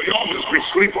 So y'all just be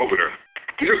asleep over there.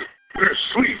 They're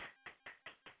asleep.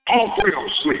 All three of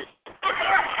them sleep.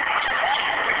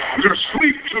 They're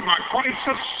asleep to my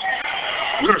crisis.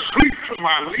 They're asleep to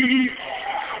my need.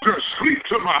 They're asleep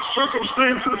to my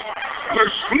circumstances. They're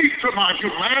asleep to my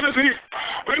humanity.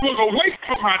 They was awake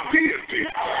for my deity,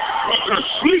 but they're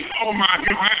asleep on my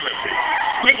humanity.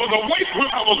 There was a wait when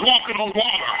I was walking on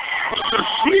water, but to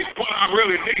sleep when I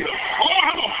really needed. Oh,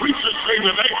 I'm a preacher say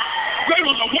today. There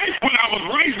was a wait when I was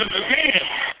raising the dead,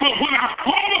 but when I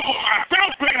called upon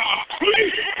myself, they are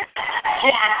asleep. So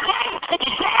I come to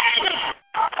the garden.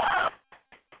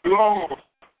 Lord.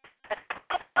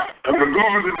 And the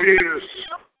garden is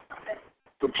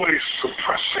the place of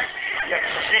pressing.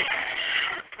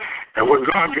 And when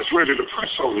God gets ready to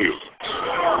press on you,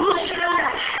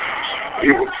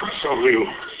 He will press on you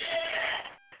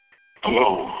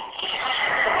alone.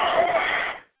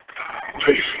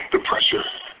 The pressure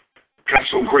got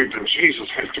so great that Jesus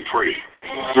had to pray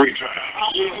 3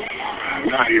 times.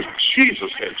 Now, if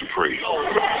Jesus had to pray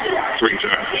 3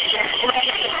 times,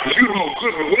 you know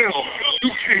good and well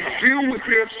you can't deal with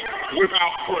this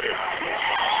without prayer.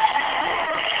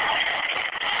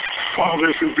 Father,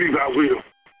 if it be thy will,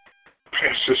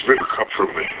 pass this bitter cup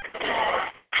from me.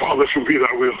 Father, if it be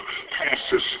thy will, pass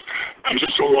this. I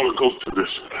just don't want to go through this.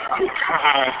 I'm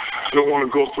tired. I don't want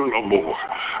to go through no more.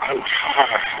 I'm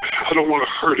tired. I don't want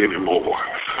to hurt anymore.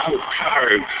 I'm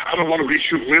tired. I don't want to be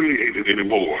humiliated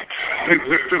anymore. They're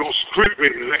going to strip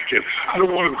me naked. I don't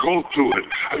want to go through it.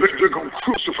 They're going to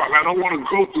crucify me. I don't want to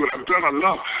go through it. I've done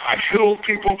enough. I heal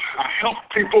people. I help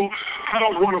people. I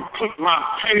don't want to put my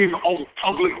pain on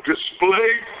public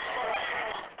display.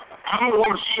 I don't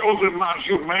want to show them my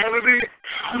humanity.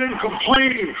 I didn't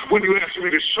complain when you asked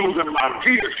me to show them my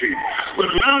deity.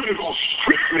 But now you're going to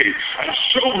strip me and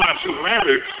show my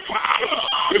humanity. Father,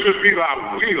 if it be thy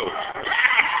will.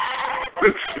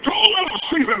 Don't let them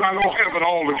see that I don't have it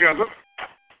all together.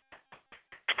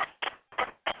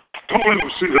 Don't let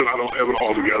them see that I don't have it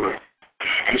all together.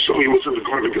 And so he was in the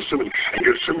Garden of Gethsemane. And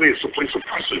Gethsemane is the place of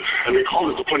pressing. And they call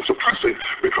it the place of pressing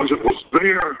because it was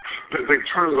there that they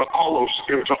turned the olives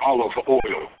into olive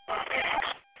oil.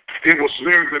 It was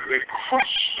there that they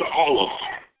crushed the olive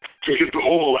to get the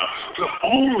oil out. The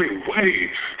only way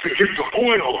to get the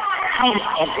oil out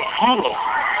of the olive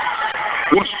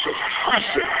was to press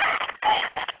it.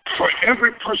 For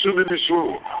every person in this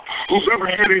room who's ever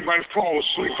had anybody fall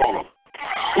asleep on them,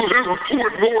 who's ever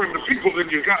poured more into people than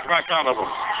you got back out of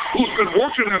them, who's been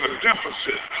working at a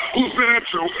deficit, who's been at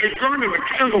your burning the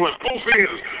candle at both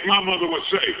ends, my mother would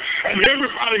say, and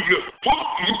everybody you thought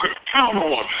you could count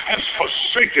on has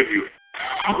forsaken you.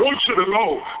 I want you to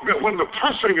know that when the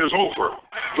pressing is over,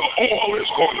 the oil is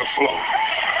going to flow.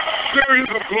 There is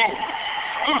a glow.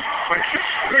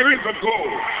 There is a glow.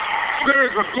 There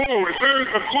is a glory, there is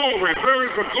a glory, there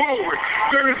is a glory,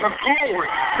 there is a glory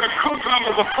that comes out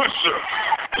of the pressure.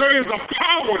 There is a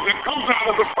power that comes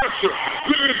out of the pressure.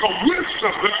 There is a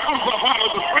wisdom that comes up out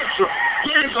of the pressure.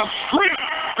 There is a strength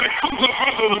that comes up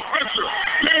out of the pressure.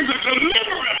 There is a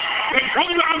deliverance that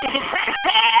comes out of the pressure.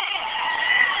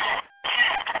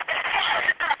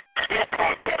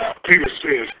 Peter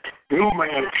says, no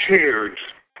man cared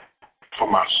for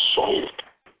my soul.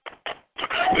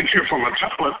 They care for my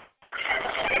talent.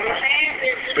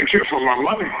 They care for my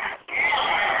money.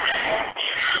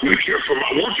 They care for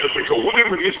my work ethic or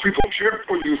whatever it is people care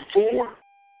for you for.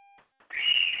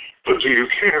 But do you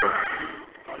care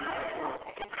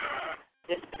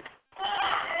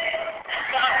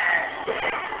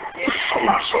for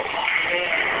my soul?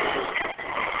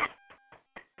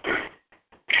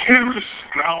 Carest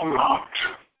thou not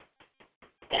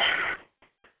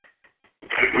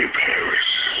that we perish?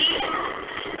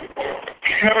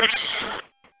 Carest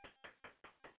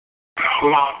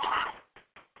lot,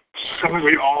 sending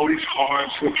me all these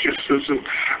hearts and kisses and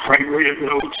writing me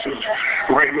notes and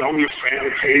writing on your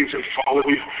fan page and following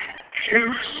you.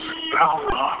 Carest thou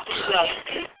not?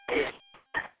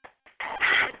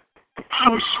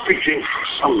 I'm speaking for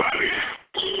somebody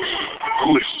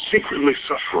who is secretly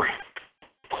suffering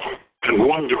and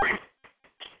wondering,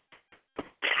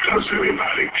 does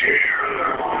anybody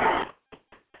care?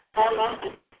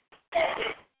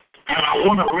 And I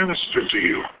want to minister to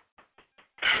you.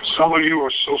 Some of you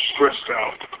are so stressed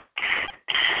out,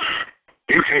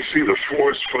 you can't see the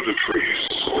forest for the trees.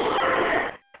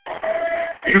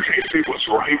 You can't see what's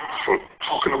right for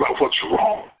talking about what's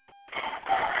wrong.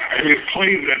 And you've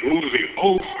played that movie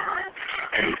over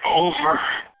and over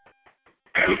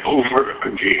and over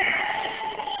again.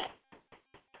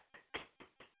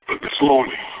 But this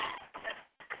morning,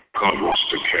 God wants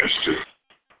to cast it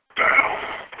down.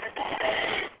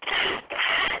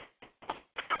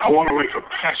 I want to make a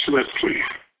passionate plea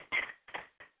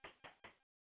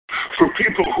for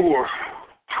people who are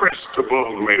pressed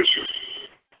above measure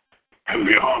and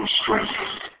beyond strength.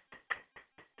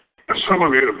 And some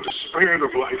of you have despaired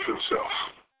of life itself.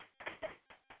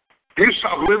 You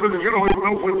stop living and you don't even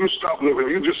know when you stop living.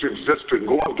 You just exist and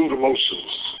going through the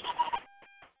motions.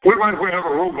 We might well have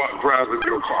a robot driving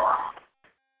your car.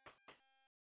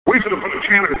 We could have put a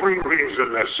can of green beans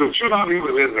in that soup. You're not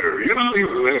even in there. You're not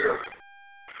even there.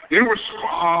 You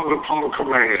respond upon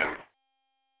command.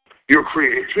 Your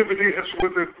creativity has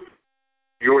withered.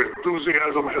 Your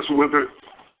enthusiasm has withered.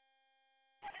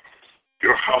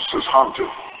 Your house is haunted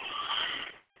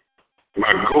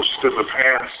by ghosts in the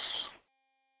past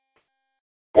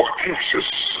or anxious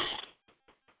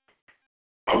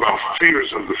about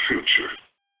fears of the future.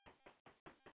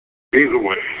 Either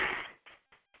way,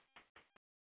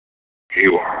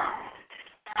 you are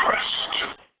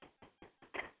pressed.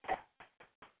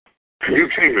 And you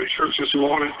came to church this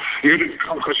morning. You didn't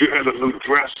come because you had a new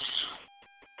dress.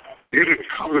 You didn't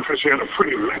come because you had a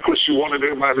pretty necklace you wanted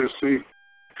everybody to see.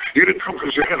 You didn't come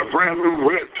because you had a brand new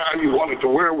red tie you wanted to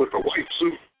wear with a white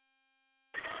suit.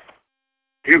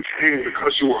 You came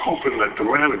because you were hoping that the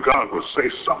man of God would say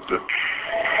something.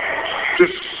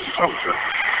 Just something.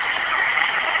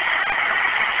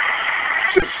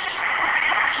 Just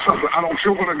something. I don't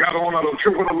care what I got on. I don't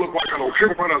care what I look like. I don't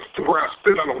care where I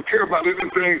sit. I don't care about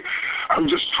anything. I'm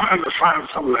just trying to find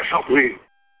something to help me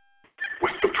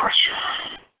with the pressure.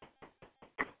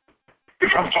 If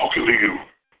I'm talking to you,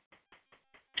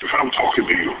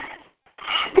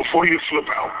 before you flip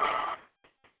out,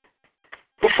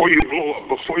 before you blow up,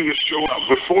 before you show up,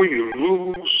 before you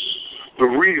lose the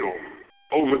real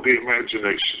over the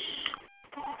imagination,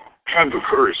 have the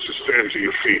courage to stand to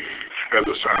your feet. As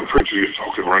a sound preacher, you're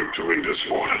talking right to me this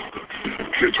morning.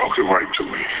 You're talking right to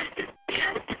me.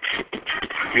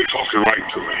 You're talking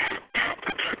right to me.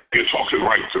 You're talking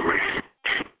right to me.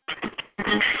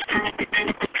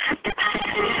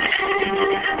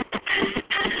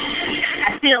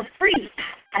 I feel free.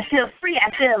 I feel free.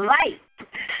 I feel light.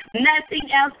 Nothing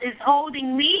else is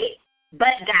holding me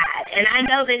but God. And I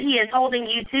know that He is holding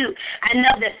you too. I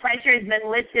know that pressure has been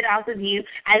lifted off of you.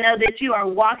 I know that you are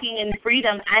walking in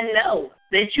freedom. I know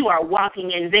that you are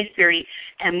walking in victory.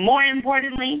 And more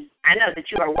importantly, I know that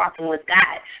you are walking with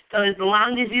God. So as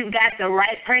long as you've got the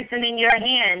right person in your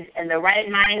hands and the right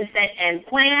mindset and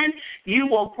plan, you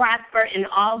will prosper in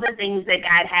all the things that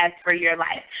God has for your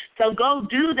life. So go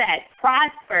do that.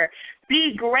 Prosper.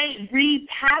 Be great, be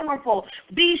powerful,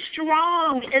 be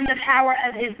strong in the power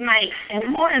of His might.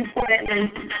 And more importantly,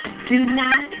 do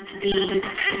not be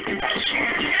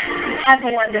pressured. Have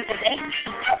a wonderful day.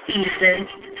 Peace.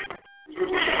 Do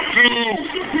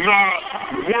not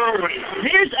worry.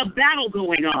 There's a battle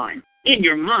going on in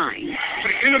your mind.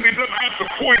 The enemy doesn't have to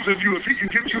poison you. If he can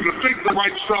get you to think the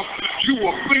right stuff, you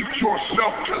will think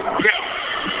yourself to death.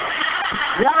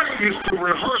 Worrying is to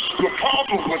rehearse the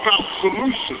problem without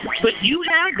solution. But you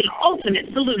have the ultimate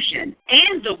solution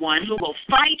and the one who will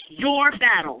fight your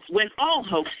battles when all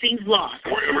hope seems lost.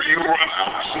 Wherever you run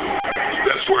out,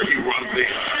 that's where He runs in.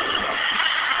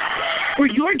 For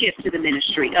your gift to the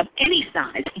ministry of any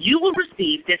size, you will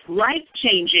receive this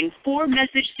life-changing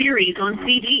 4-message series on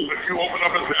CD. If you open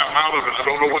up and say, I'm out of it, I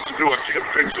don't know what to do, I can't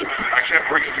fix it, I can't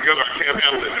bring it together, I can't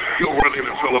handle it, you'll run in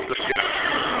and fill up the gap.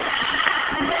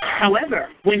 However,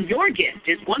 when your gift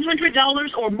is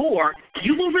 $100 or more,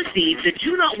 you will receive the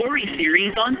Do Not Worry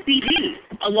series on CD,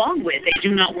 along with a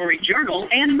Do Not Worry journal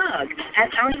and mug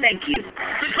as our thank you.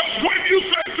 Because when you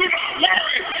say do not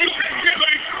worry, you can get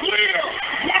a clear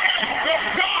word of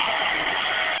God.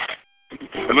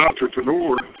 An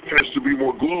entrepreneur has to be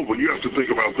more global. You have to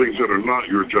think about things that are not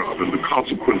your job and the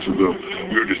consequences of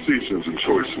your decisions and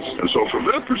choices. And so from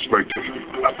that perspective,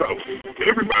 I thought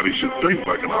everybody should think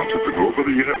like an entrepreneur,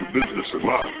 whether you have a business or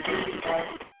not.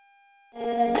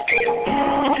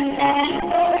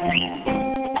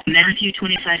 Matthew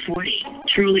 25:40.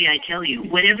 Truly I tell you,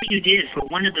 whatever you did for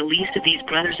one of the least of these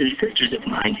brothers and sisters of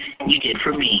mine, you did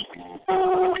for me.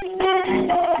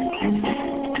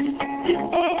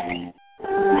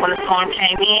 When the storm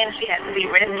came in, she had to be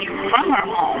rescued from her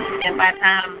home. And by the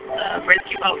time the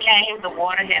rescue boat came, the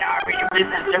water had already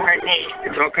risen to her neck.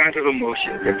 It's all kinds of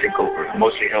emotions that take over,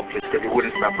 mostly helpless because it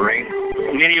wouldn't stop rain.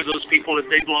 Many of those people, if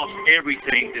they've lost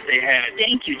everything that they had.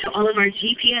 Thank you to all of our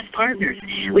GPS partners.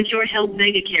 With your help,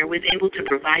 MegaCare was able to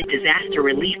provide disaster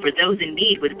relief for those in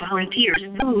need with volunteers,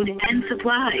 food, and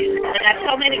supplies. I got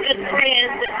so many good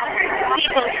friends and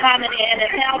people coming in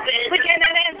and helping. We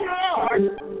cannot answer more.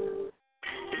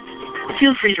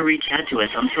 Feel free to reach out to us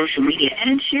on social media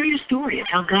and share your story of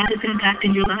how God is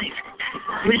impacting your life.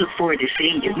 We look forward to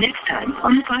seeing you next time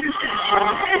on the Potter's Test.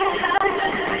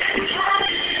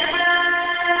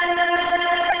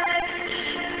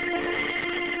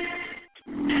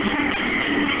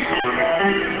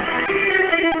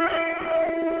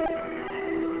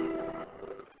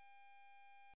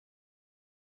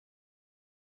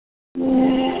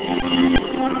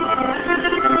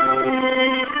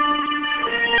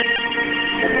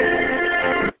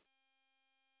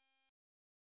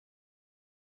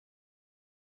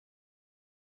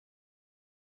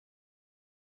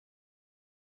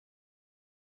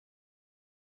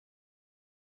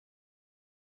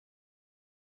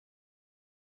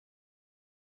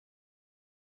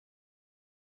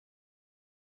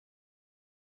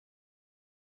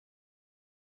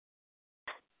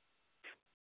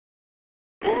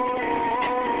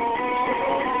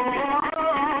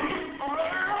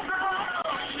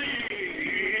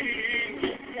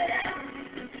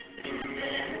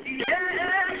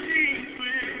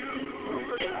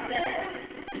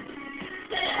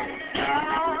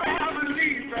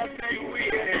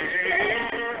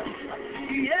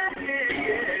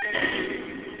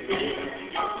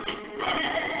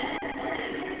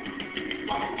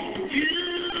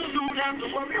 have to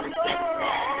worry about.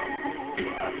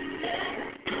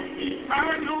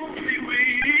 I know He will.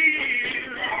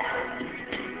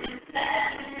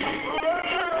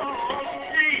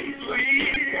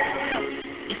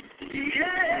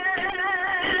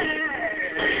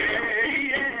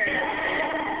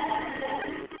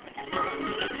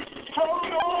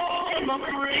 Hold on, my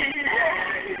friend.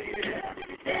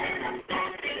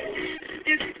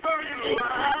 It's burning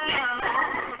wild.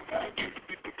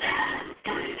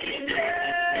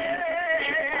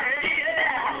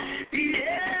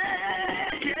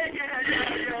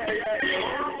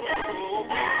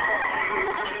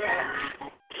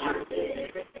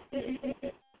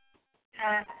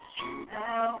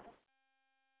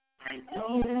 I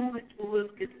know it will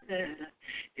get better.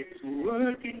 It's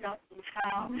working out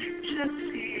somehow. Just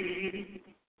see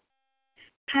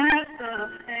past the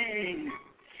pain.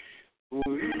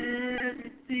 For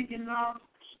everything you lost,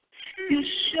 you're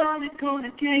surely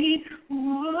gonna gain.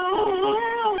 Whoa.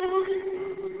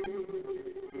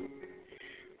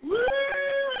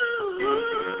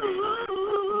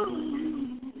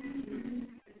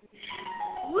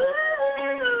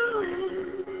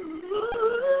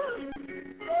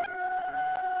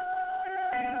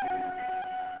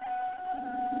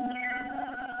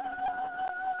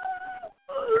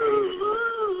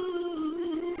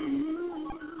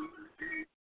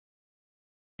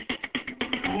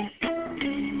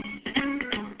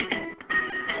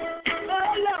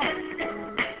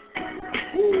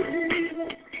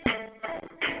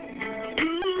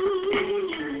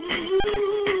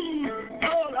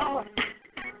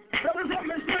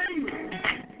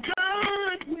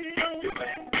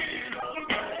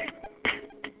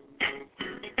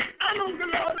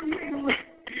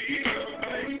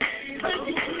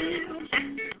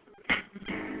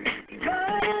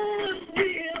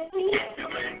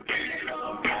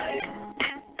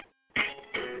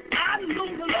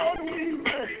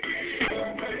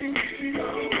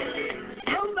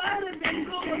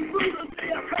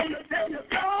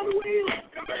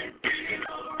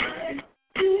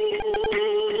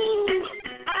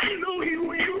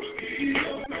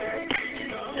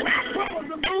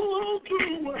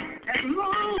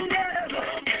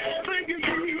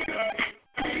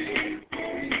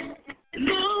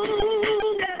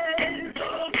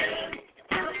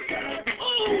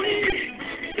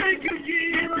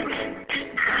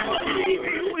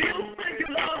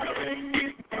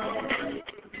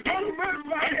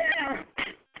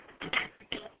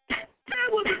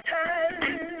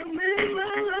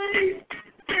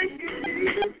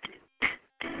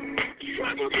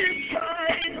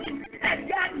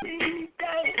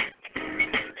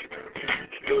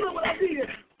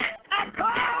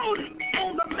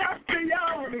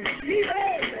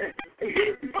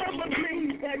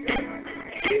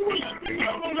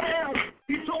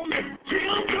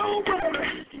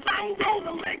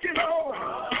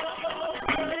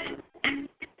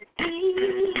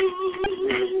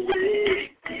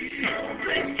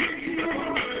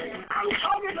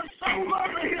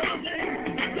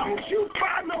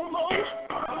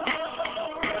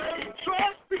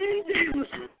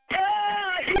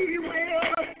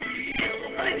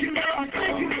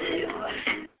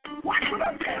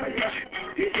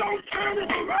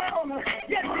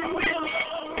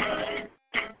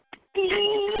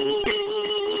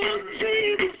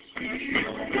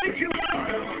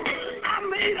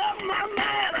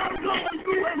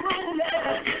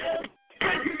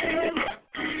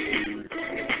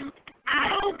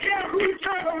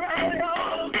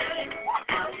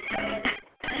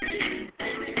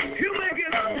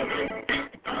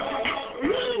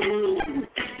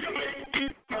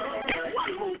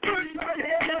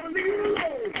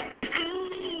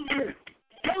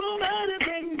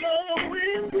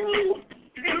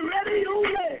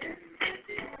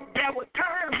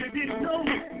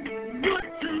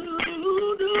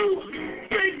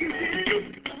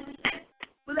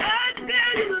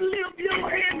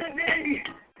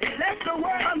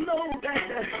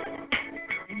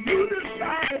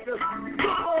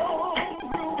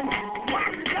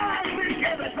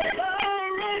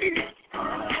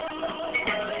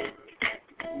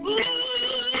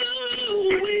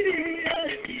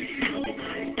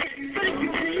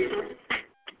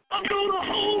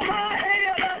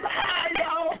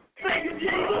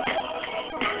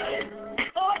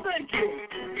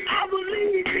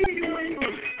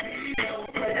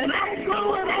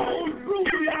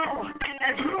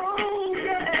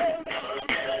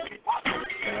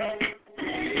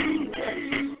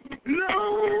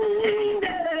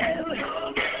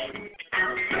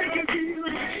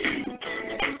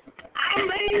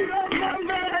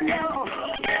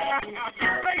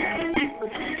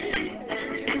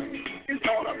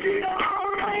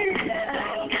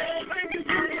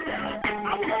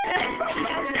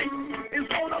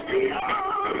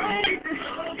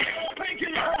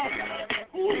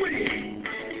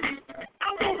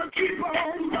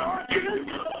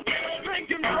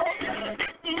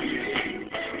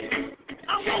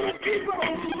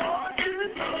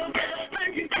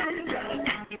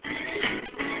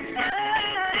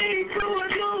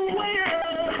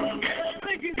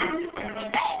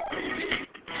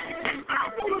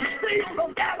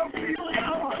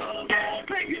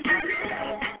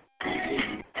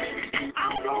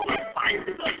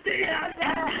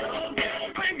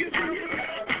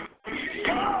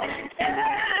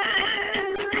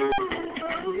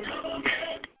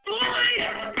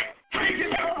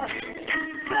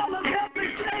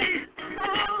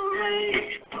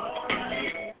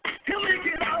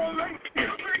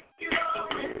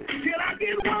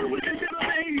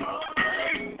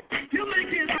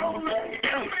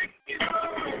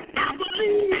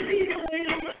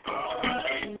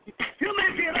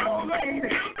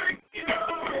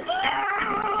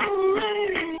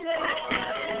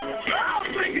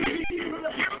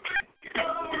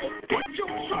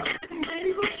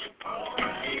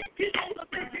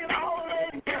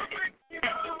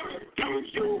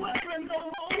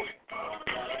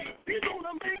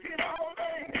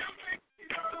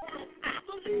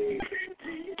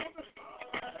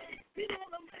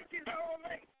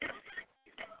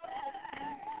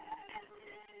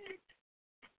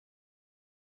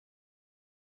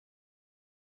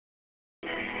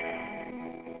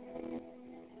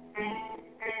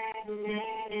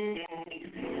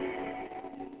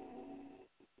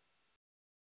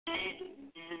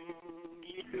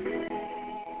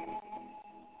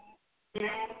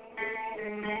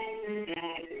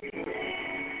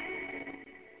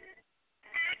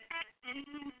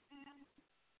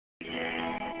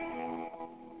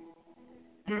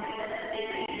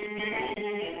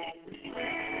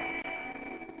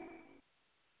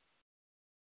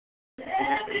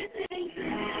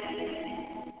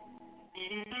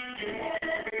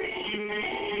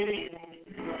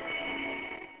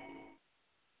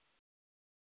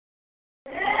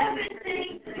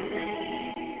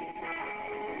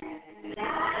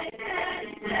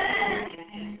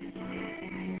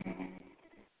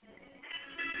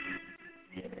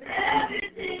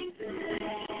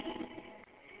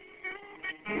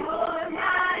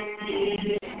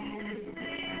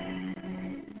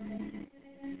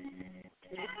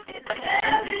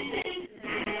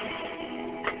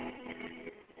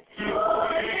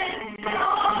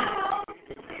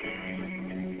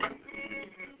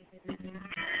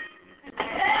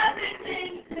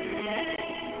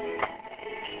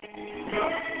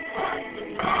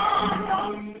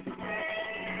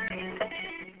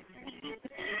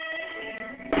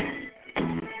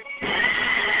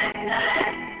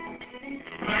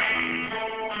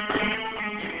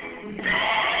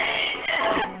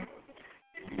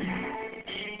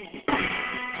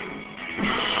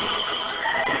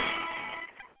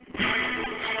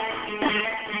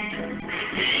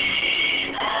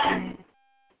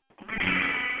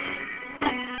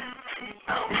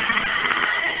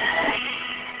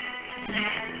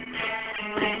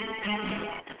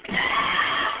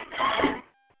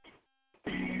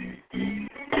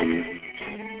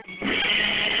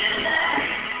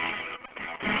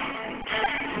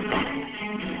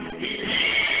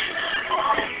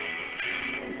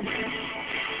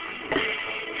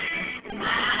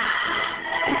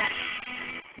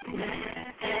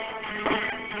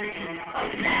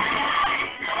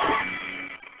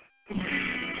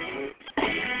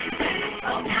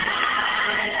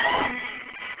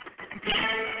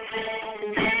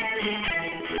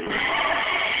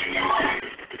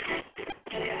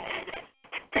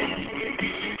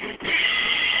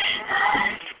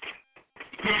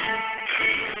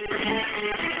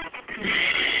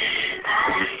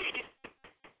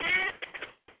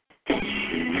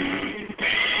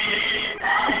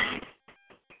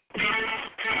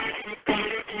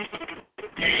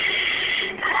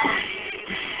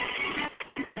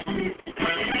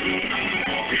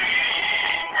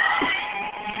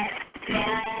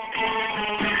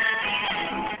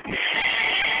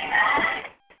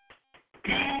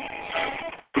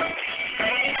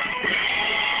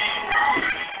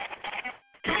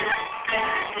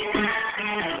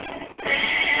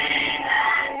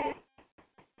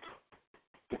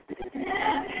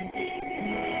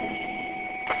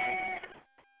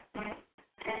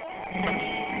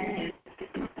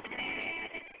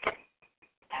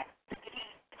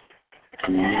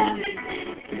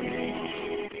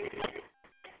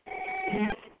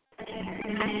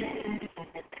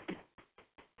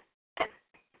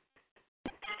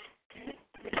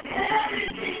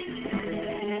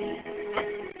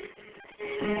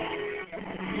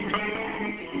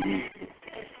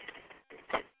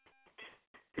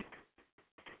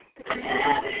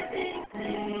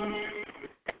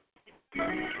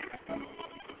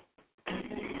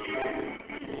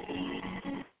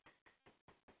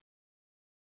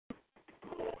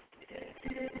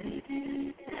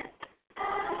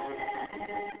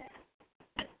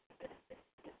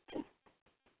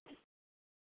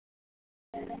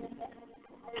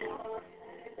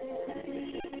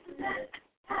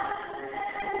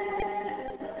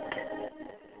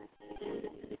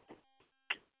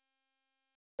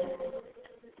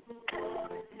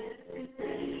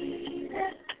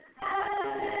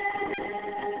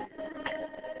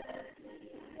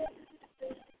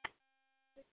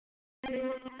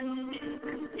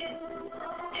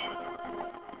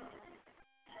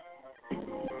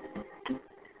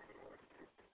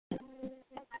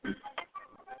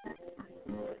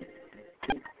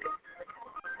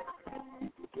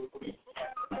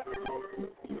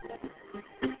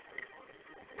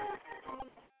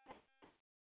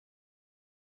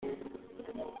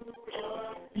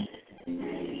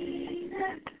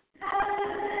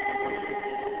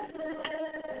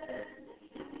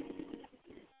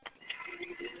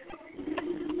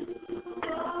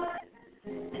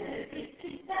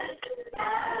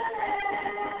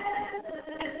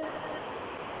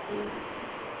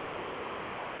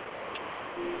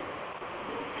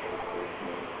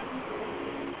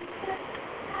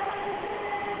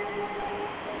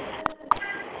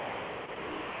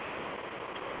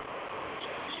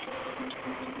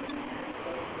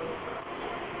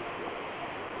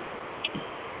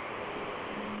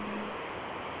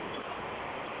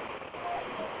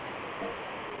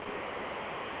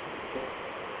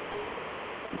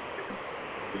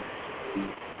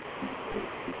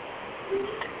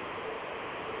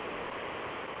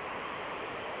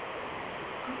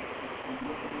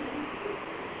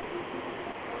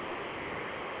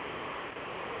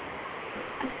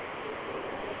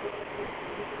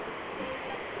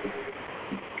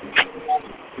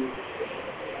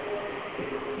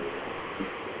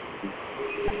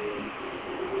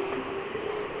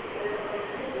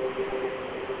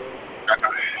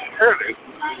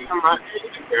 I'm not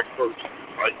sitting there first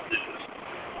like this.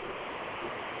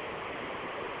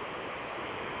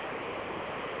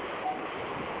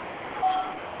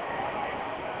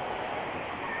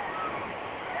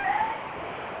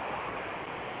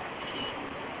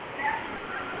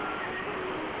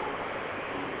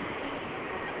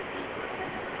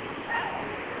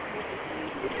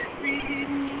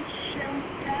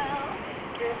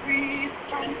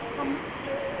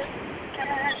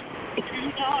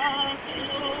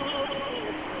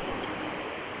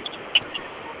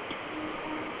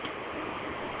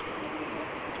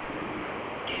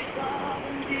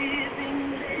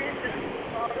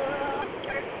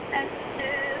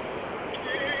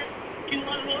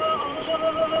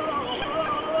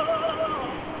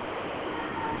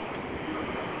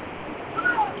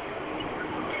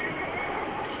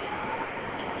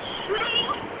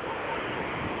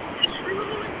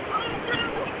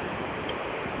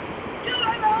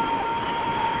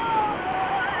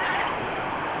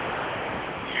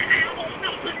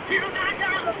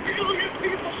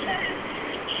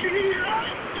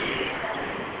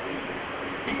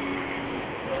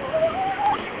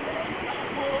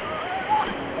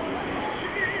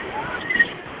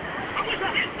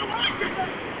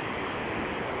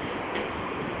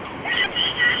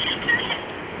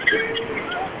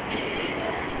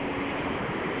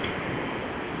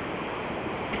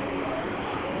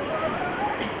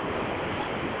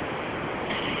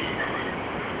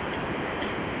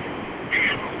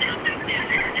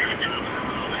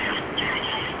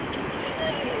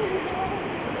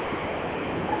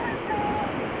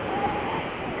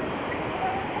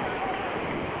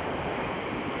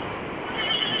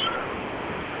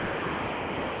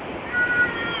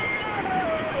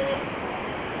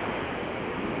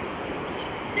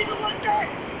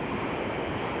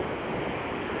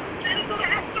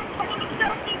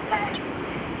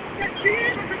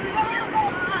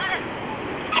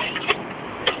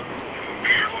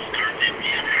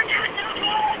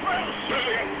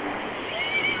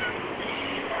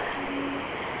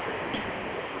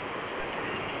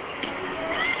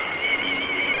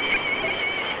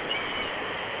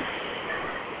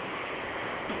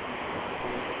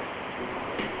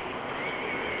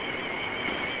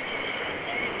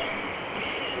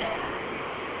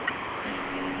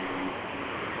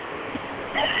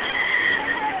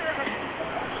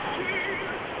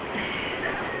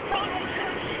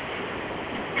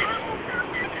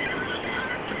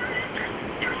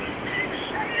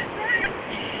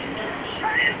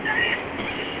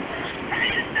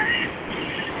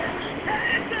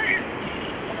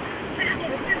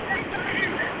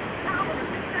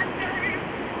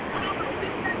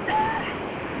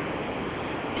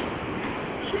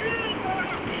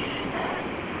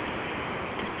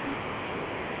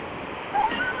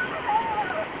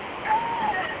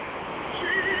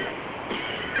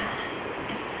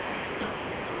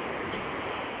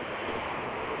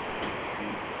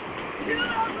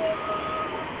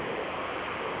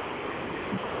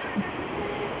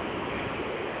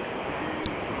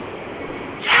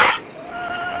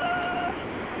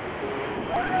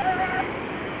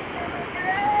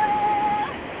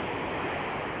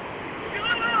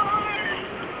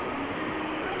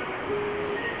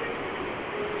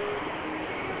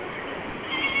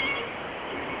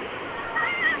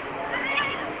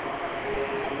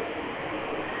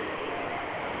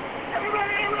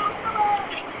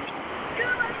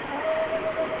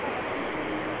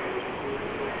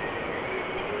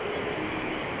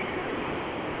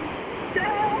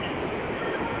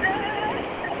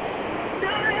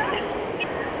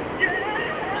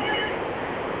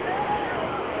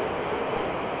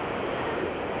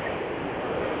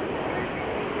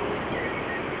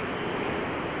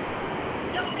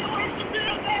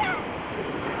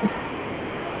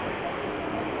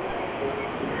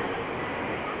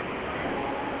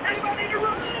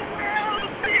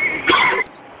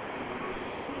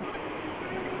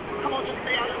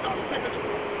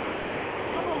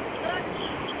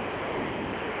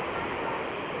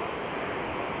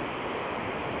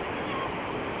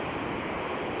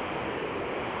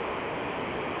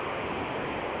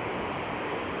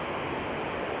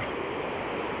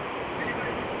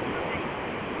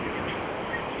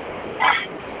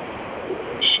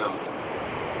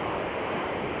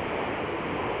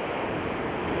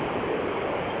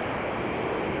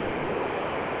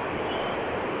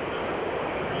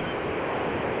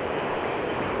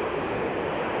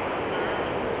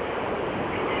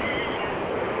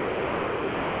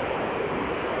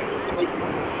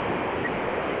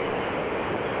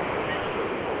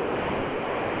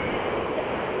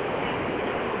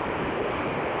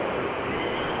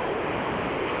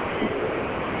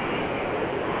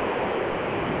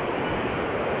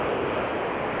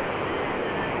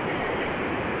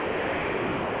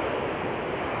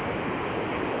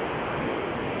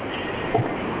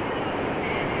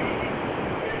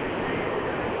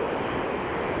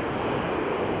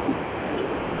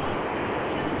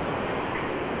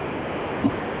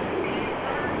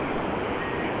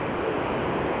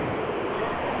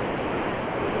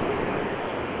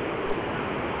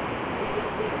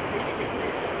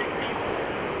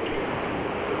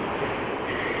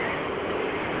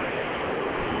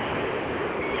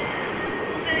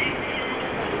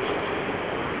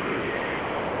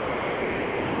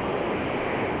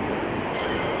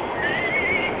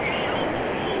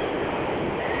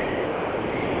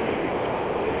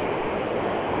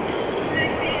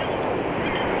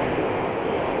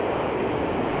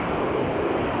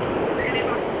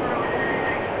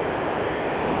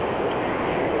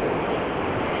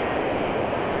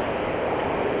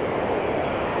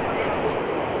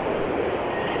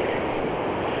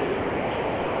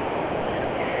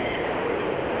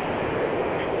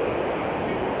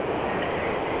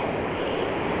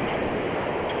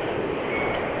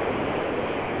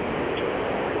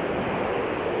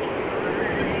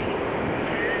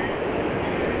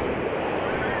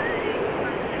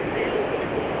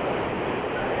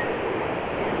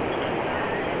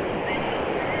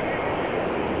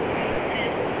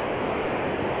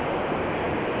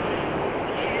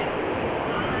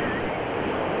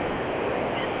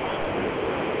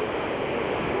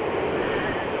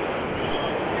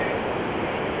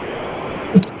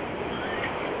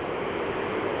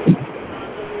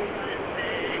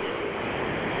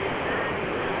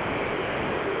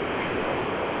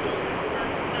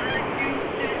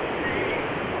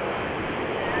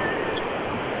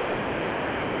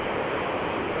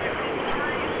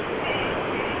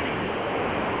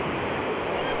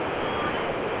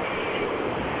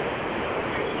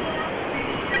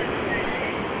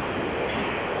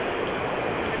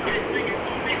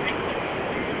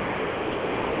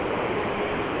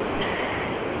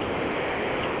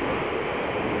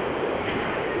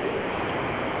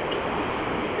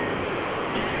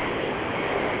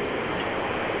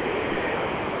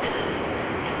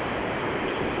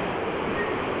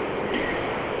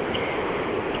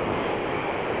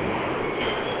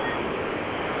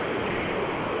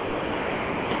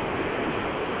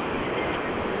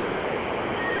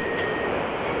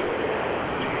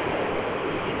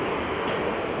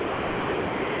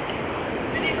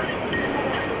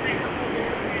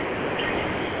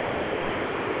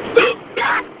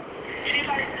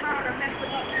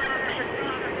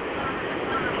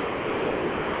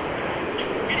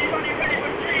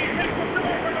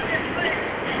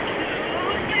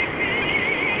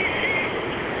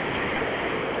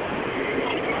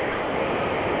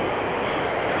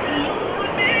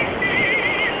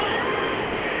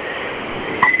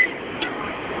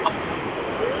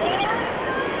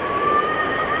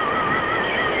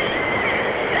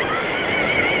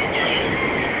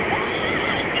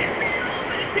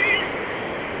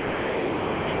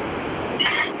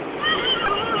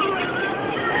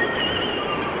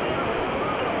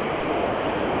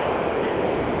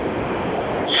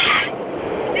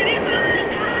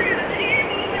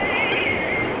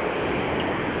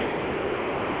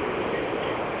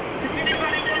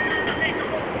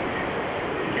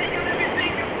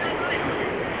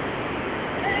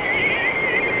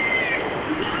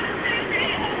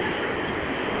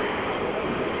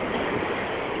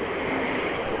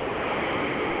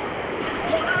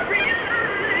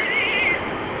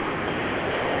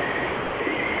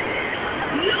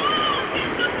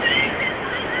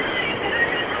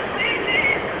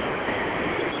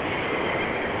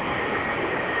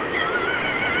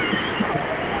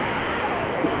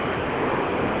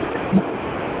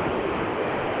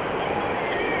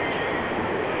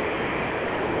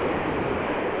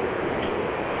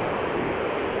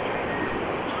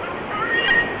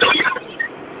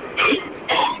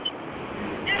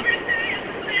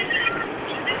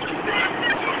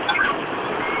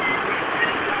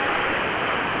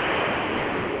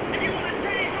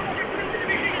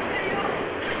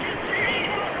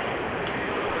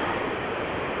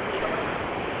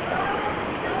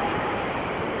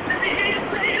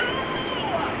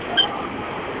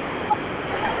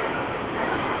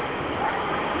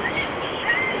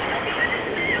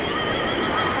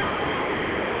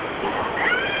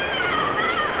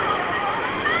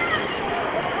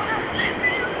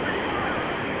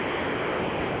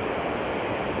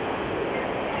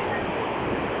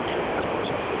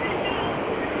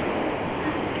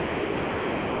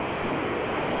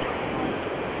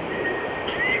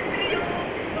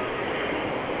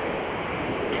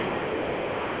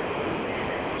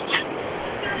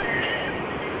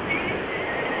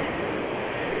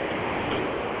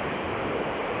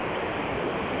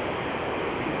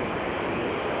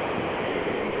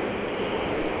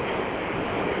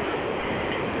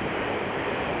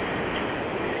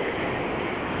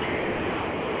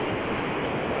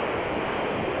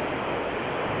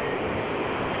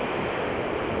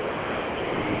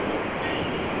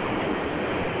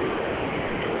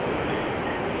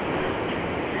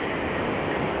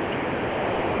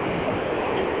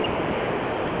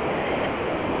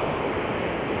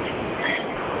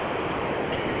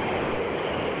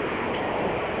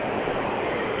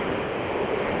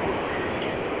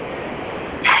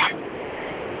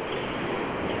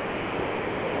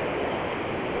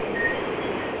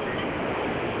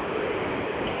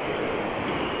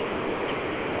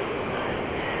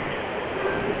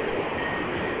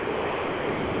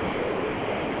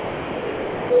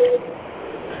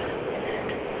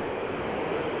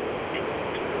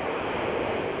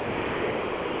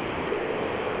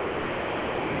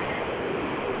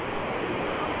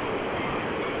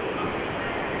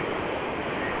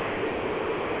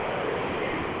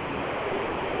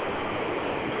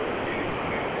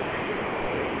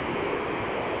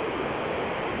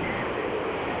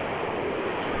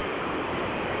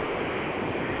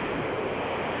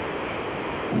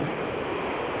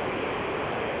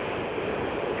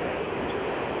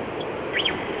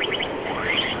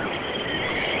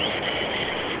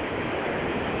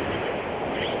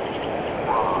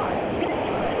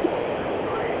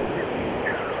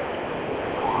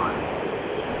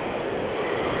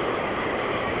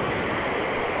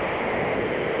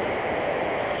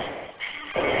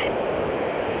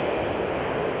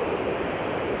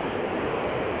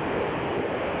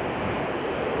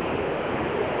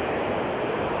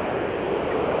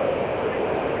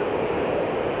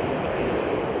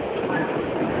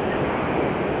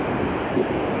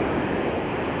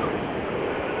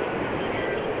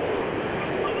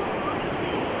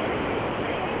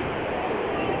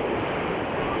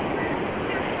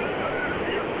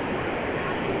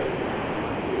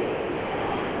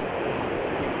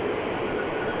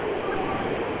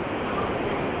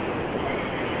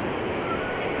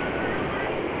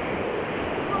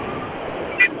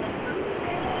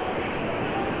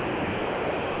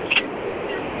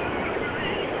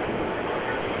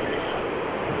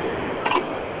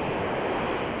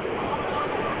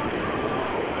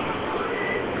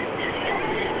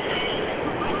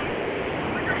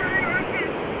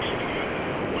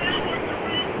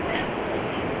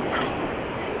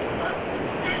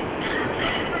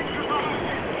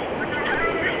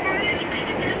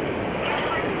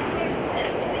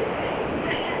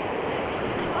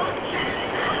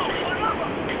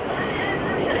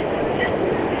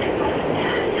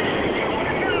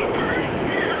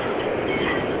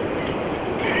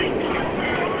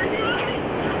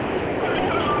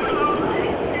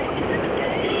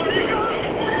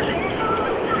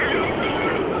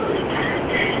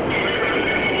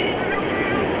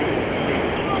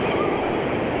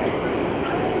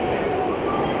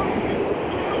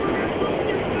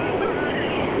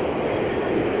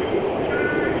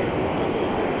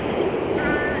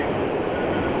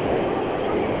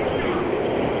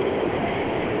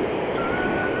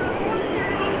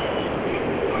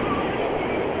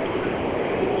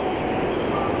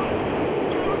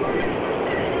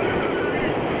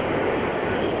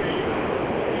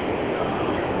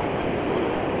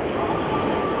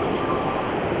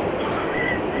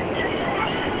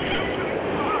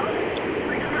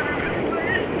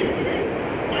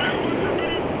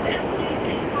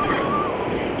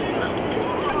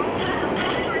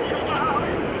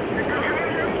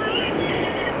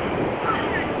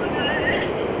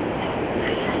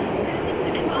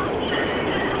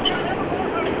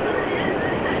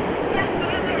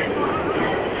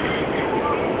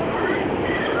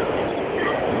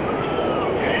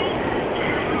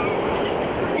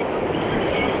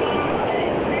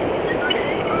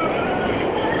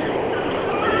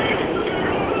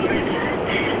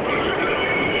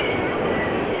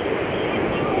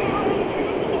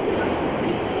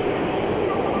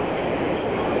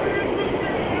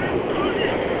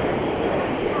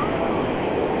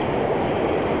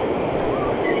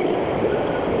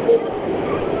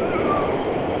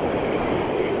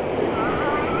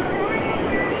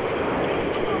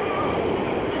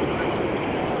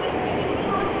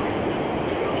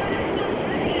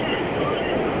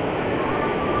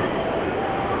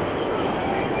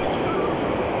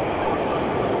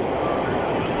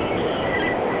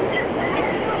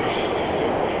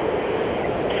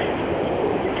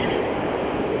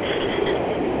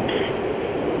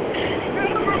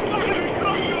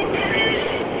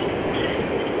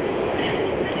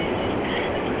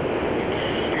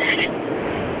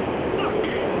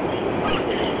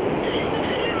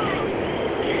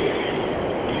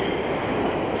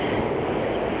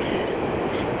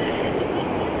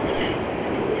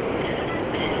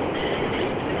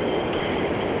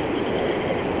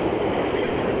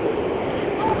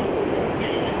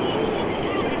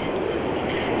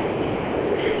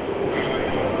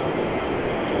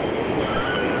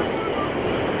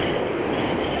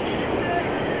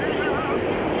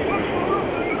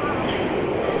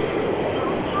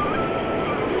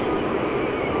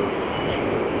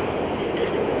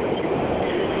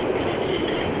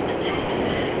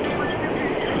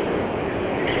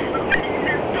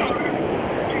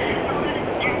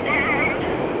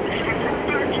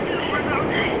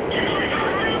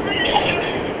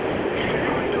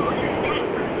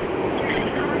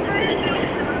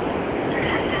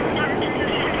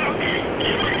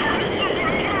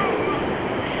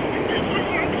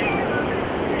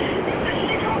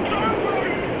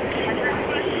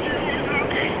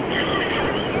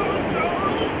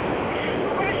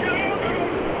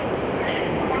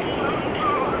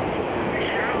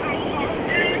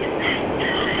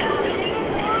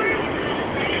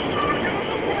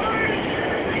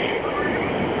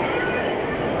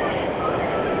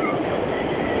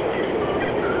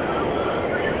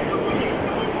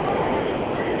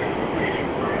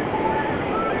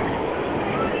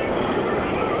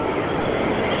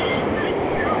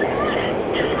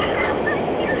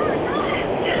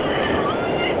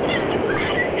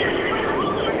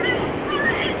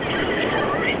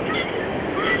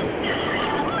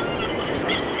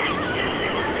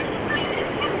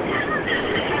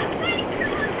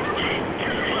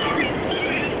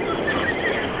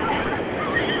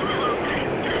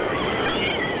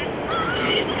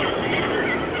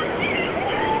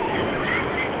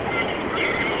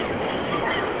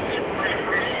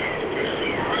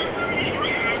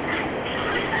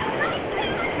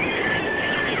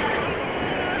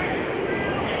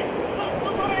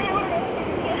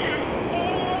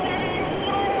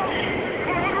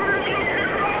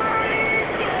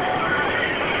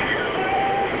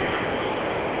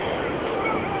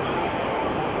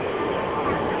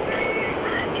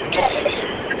 Good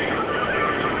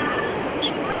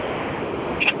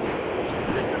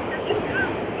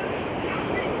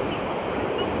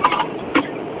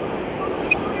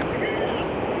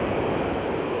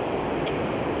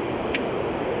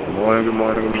morning.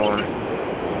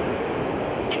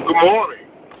 Good morning.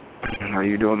 How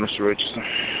you doing, Mr. Richardson?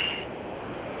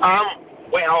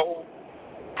 Well,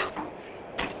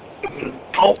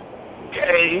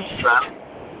 okay.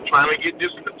 Trying to get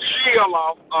this chill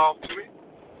off me.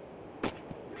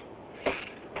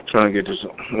 Trying to get this,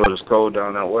 it's cold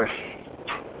down that way.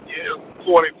 Yeah,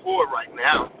 44 right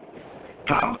now.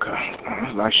 Oh, okay.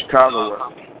 It's like Chicago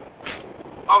weather.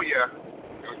 Oh, yeah.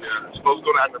 It's supposed to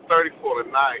go down to 34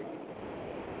 tonight.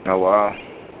 Oh, wow.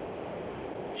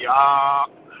 Yeah.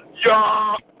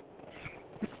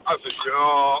 I said,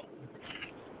 yeah.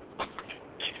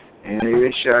 And it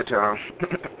is shot town.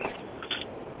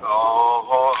 I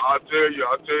tell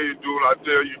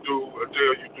you, dude.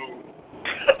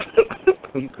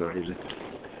 You crazy.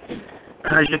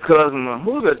 How's your cousin?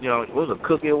 Who was that, was a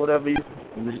cookie or whatever you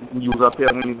was up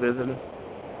here when you visited?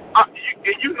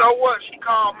 You know what? She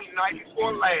called me night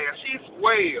before last. She's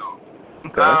well.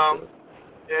 Okay.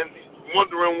 And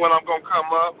wondering when I'm going to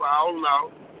come up. I don't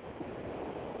know.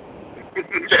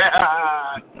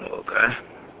 Okay.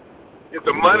 If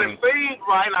the money seems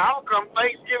right, I'll come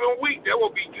Thanksgiving week. That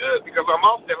will be good because I'm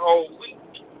off that whole week.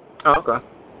 Oh, okay.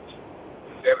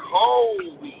 That whole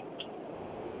week.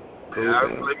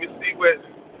 Cool. Let me see what.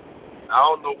 I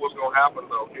don't know what's going to happen,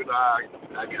 though. You know, I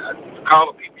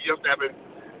called the people yesterday. I've been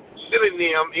sending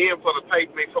them in for the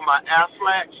paper for my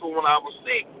Aflac for when I was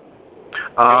sick.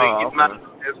 And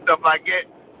stuff like that.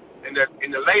 And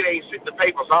the lady ain't sent the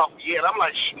papers off yet. I'm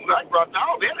like, shoot, I brought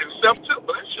all that and stuff too,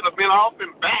 but that should have been off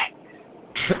and back.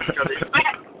 Because it's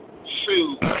back.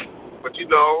 Shoot. But you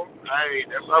know, hey,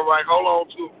 that's all right. Hold on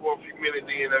to it for a few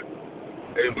minutes then and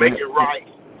make it right.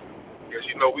 Because,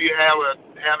 you know, we have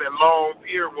that long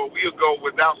period where we'll go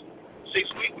without 6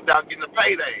 weeks without getting a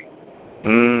payday.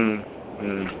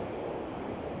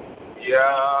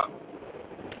 Yeah.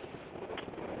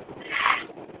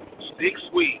 6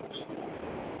 weeks.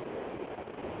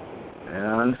 Yeah,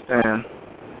 I understand.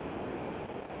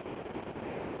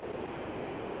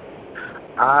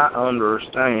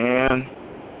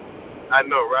 I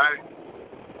know, right?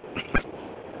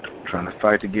 Trying to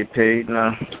fight to get paid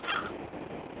now.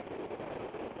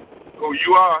 Who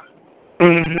you are?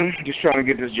 Just trying to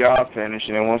get this job finished,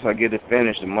 and then once I get it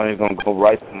finished, the money's going to go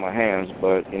right through my hands,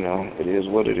 but, you know, it is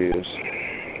what it is.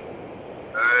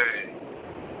 Hey.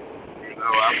 You know,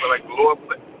 I feel like the Lord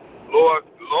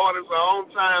is our own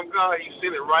time God. He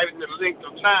sent it right in the length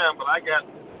of time, but I got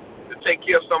to take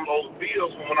care of some of those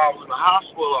bills from when I was in the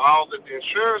hospital, all that the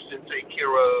insurance didn't take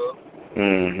care of.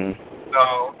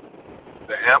 So,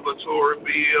 the ambulatory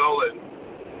bill and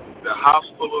the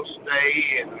hospital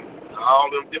stay and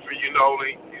all them different, you know,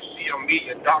 you see a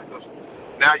million doctors.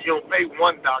 Now you don't pay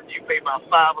one doctor, you pay about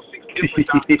 5 or 6 different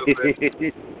doctors.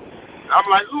 I'm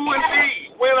like, who is he?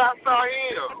 When I saw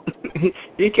him.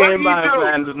 He came by and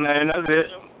signed his name, that's it.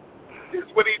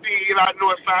 That's what he did. I know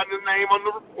I signed his name on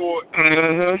the report. Get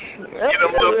him a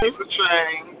little piece of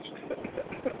change.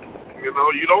 You know,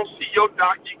 you don't see your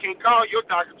doctor. You can't call your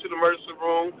doctor to the emergency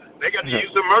room. They got to use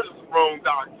the emergency room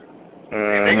doctor.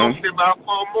 And they going to send about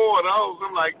 4 more of those.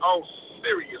 I'm like, oh,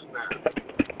 serious now.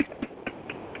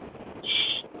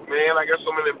 Man, I got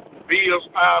so many bills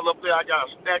piled up there. I got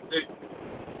to stack it.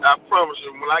 I promise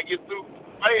you, when I get through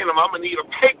paying them, I'm going to need a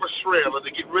paper shredder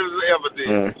to get rid of the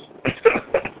evidence.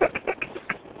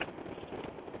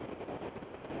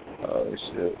 Oh,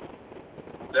 shit.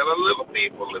 There are little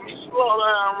people. Let me slow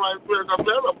down right quick. I'm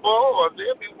better bored.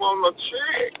 They'll be wanting a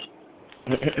check.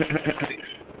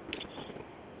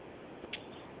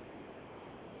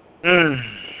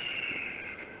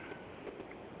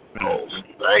 Oh,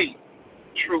 state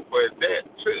trooper at that,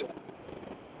 too.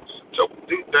 Choke the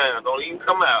dude down. Don't even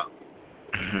come out.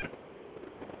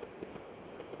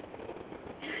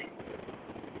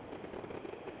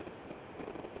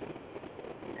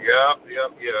 Yep.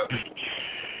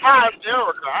 How's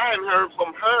Erica? I hadn't heard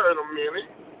from her in a minute.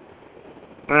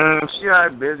 She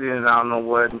got busy, and I don't know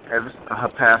what. Her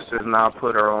pastors now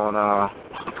put her on a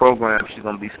program. She's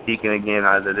going to be speaking again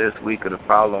either this week or the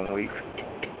following week.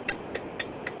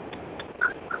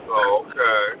 Oh,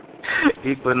 okay.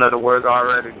 He put another work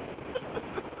already.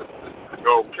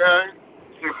 Okay.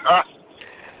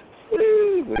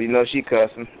 But you know she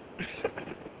cussing.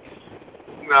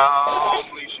 No, I don't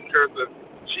believe she cursed.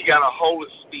 She got a holy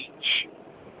speech.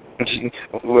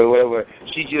 Whatever.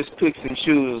 She just picks and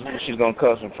chooses who she's gonna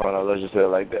cuss in front of. Let's just say it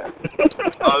like that.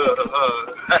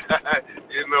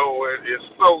 You know, it's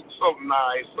so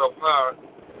nice of her.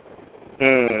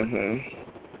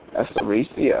 That's the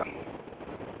reason, yeah.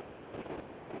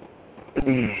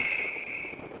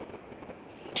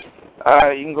 All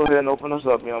right, you can go ahead and open us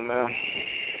up, young man.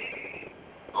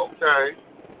 Okay.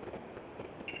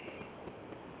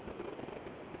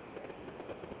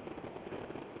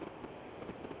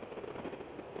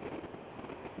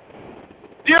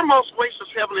 Dear most gracious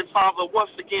Heavenly Father,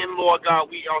 once again, Lord God,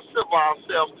 we assemble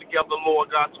ourselves together, Lord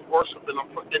God, to worship and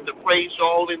to praise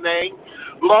your holy name.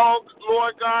 Lord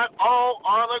God, all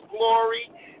honor, glory,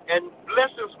 and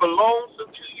blessings belongs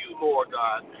unto you, Lord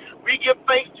God. We give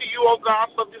thanks to you, O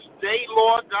God, for this day,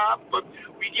 Lord God. But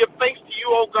we give thanks to you,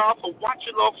 O God, for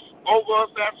watching over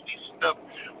us as we slept.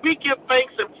 We give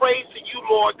thanks and praise to you,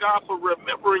 Lord God, for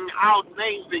remembering our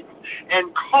names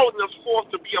and calling us forth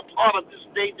to be a part of this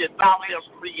day that thou hast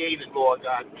created, Lord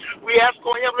God. We ask,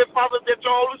 oh Heavenly Father, that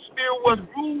your Holy Spirit would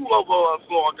rule over us,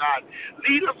 Lord God.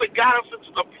 Lead us and guide us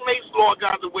into the place, Lord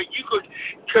God, where you could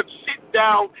sit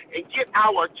down and get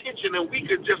our attention and we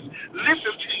could just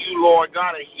listen to you, Lord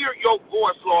God, and hear your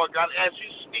voice, Lord God, as you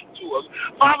speak to us.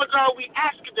 Father God, we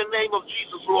ask in the name of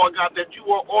Jesus, Lord God, that you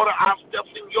will order our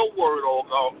steps in your word, oh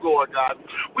God, Lord God.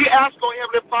 We ask, oh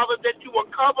Heavenly Father, that you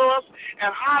will cover us and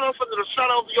hide us under the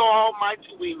shadow of your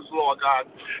almighty wings, Lord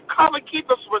God. Cover, keep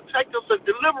us, protect us, and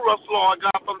deliver us, Lord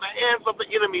God, from the hands of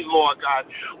the enemy, Lord God.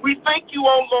 We thank you,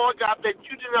 oh Lord God, that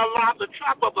you didn't allow the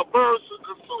trap of the birds to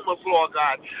consume us, Lord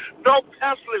God. No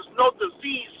pestilence, no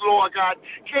disease, Lord God,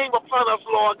 came upon us,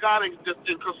 Lord God, and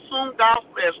consumed our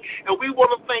flesh. And we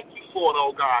want to thank you for it,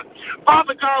 oh God.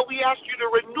 Father God, we ask you to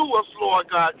renew us, Lord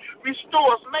God.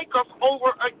 Restore us, make us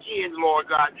over again, Lord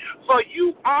God. For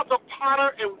you are the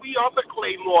potter and we are the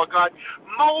clay, Lord God.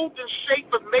 Mold and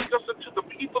shape and make us into the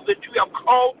people that you have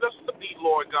called us to be,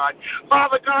 Lord God.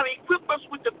 Father God, equip us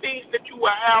with the things that you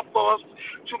will have for us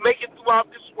to make it throughout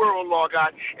this world, Lord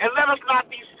God. And let us not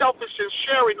be selfish in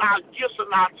sharing our gifts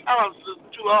and our talents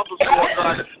to others, Lord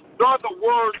God. Nor the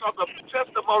words of the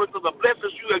testimonies of the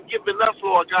blessings you have given us,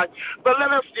 Lord God. But let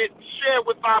us share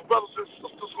with our brothers and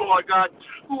sisters, Lord God,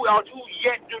 who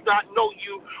yet do not know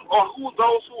you, or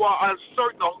those who are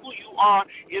uncertain of who you are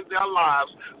in their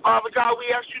lives. Father God, we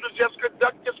ask you to just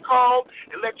conduct this call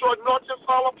and let your anointing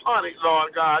fall upon it,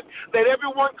 Lord God. Let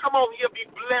everyone come on here be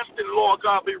blessed and, Lord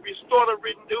God, be restored and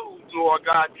renewed, Lord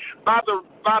God, by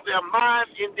their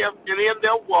minds and in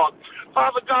their walk.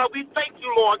 Father God, we thank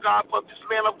you, Lord God, for this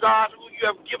man of God who you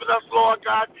have given us, Lord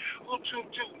God, who to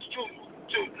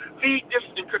lead this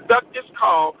and conduct this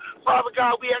call. Father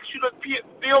God, we ask you to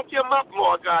build him up,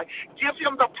 Lord God. Give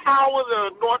him the power,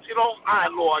 the anointing on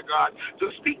high, Lord God, to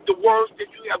speak the words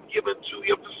that you have given to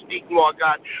him to speak, Lord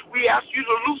God. We ask you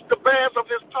to loose the bands of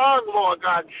his tongue, Lord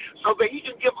God, so that he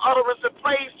can give utterance and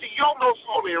praise to your most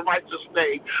holy and righteous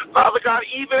name. Father God,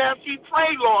 even as he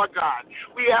prayed, Lord God,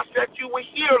 we ask that you will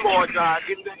hear, Lord God,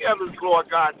 in the heavens, Lord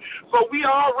God. For we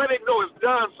already know it's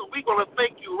done, so we're going to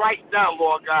thank you right now,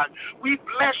 Lord God. We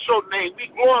bless your name. We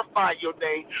glorify your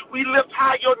name. We lift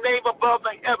high your name above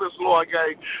the heavens, Lord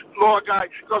God,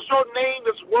 because your name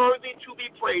is worthy to be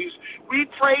praised. We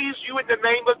praise you in the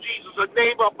name of Jesus, a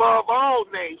name above all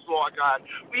names, Lord God.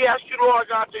 We ask you, Lord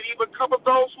God, to even cover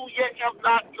those who yet have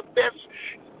not confessed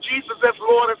Jesus as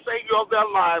Lord and Savior of their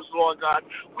lives, Lord God.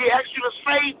 We ask you to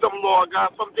save them, Lord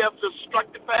God, from their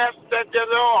destructive past that they're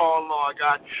on, Lord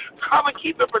God. Come and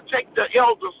keep and protect the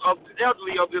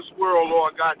elderly of this world,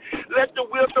 Lord God. Let the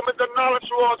wisdom and the knowledge,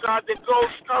 Lord God, that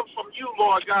comes from you,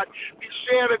 Lord God, be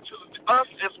shared into us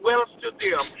as well as to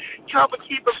them. Come and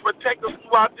keep us, protect us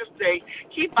throughout this day.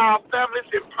 Keep our families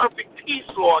in perfect peace,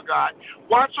 Lord God.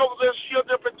 Watch over their shield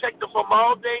and protect them from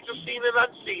all danger seen and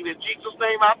unseen. In Jesus'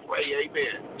 name I pray,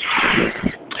 amen.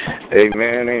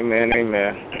 Amen, amen,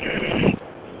 amen.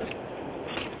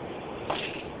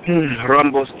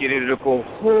 Rumble skitty-dickle.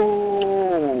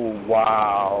 Oh,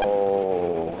 wow.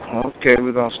 Okay,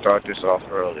 we're going to start this off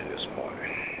early this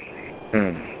morning.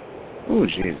 Oh,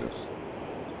 Jesus.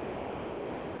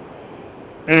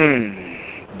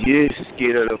 Yes,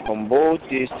 skitty combo,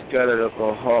 this skitty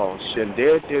ho,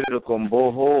 shanded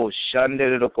combo ho,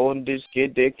 shanded on this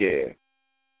skitty.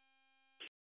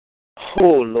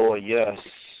 Oh, Lord, yes.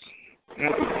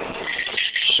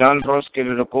 Shandros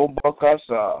skitty combo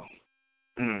casa.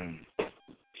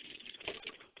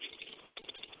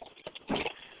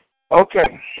 Okay.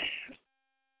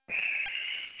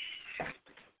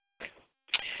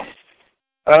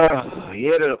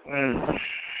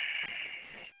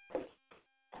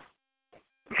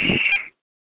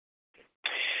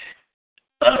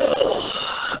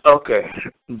 Okay.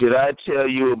 Did I tell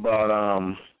you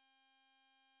about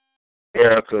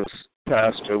Erica's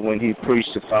pastor when he preached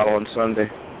the following Sunday?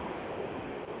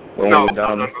 No.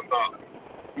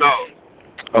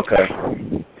 Okay.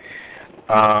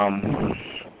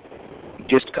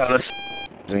 Just kind of.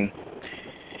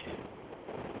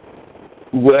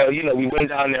 Well, we went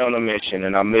down there on a mission,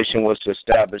 and our mission was to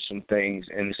establish some things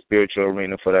in the spiritual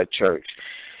arena for that church.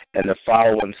 And the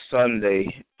following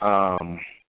Sunday,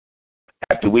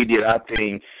 after we did our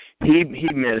thing, he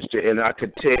ministered, and I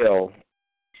could tell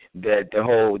that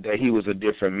that he was a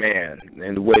different man,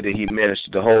 and the way that he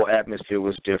ministered, the whole atmosphere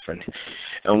was different.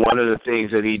 And one of the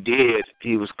things that he did,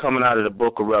 he was coming out of the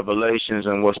book of Revelations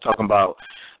and was talking about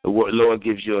the Lord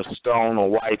gives you a stone, a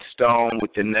white stone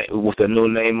with a new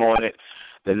name on it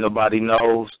that nobody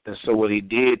knows. And so what he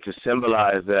did to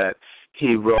symbolize that,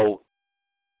 he wrote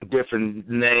different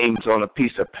names on a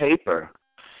piece of paper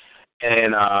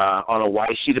and on a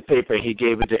white sheet of paper, and he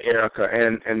gave it to Erica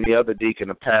and the other deacon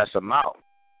to pass them out.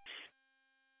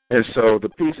 And so the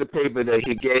piece of paper that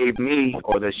he gave me,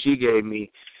 or that she gave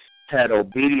me, had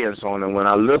obedience on it. When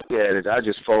I looked at it, I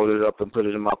just folded it up and put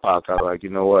it in my pocket. I was like, you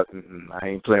know what? I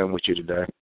ain't playing with you today.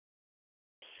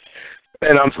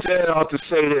 And I'm saying all to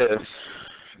say this.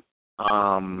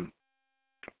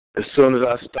 As soon as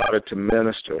I started to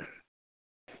minister,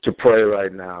 to pray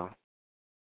right now,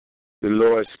 the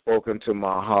Lord spoke into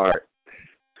my heart.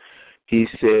 He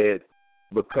said,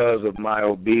 because of my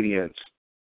obedience,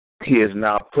 He has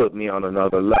now put me on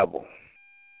another level.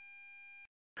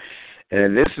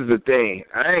 And this is the thing.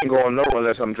 I ain't going nowhere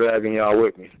unless I'm dragging y'all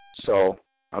with me. So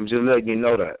I'm just letting you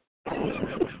know that.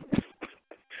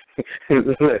 So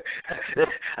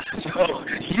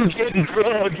you getting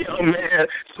drugged, young man.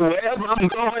 So wherever I'm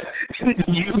going,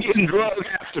 you getting drugged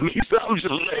after me. So I'm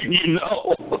just letting you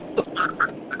know.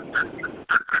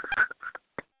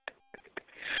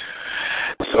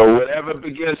 So whatever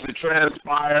begins to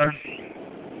transpire,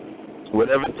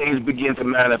 whatever things begin to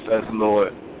manifest,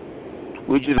 Lord,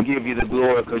 we just give you the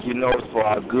glory because you know it's for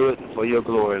our good and for your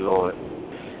glory, Lord.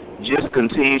 Just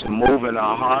continue to move in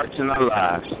our hearts and our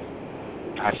lives,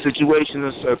 our situation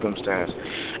and circumstance,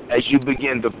 as you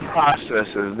begin the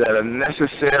processes that are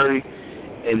necessary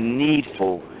and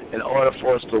needful in order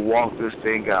for us to walk this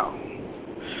thing out.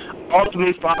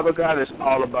 Ultimately, Father God, it's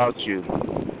all about you.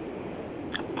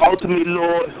 Ultimately,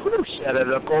 Lord, we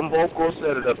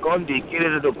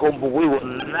will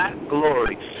not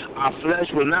glory. Our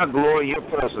flesh will not glory in your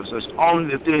presence. It's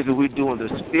only the things that we do in the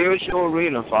spiritual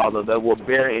arena, Father, that will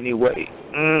bear any weight.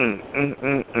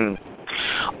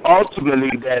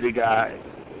 Ultimately, Daddy God,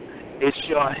 it's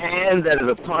your hand that is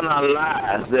upon our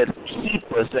lives, that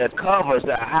keeps us, that covers,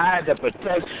 that hides, that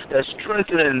protects, that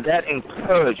strengthens, and that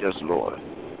encourages us, Lord.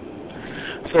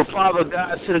 So, Father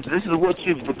God, since this is what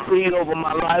you've decreed over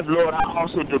my life, Lord, I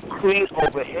also decree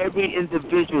over every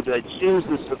individual that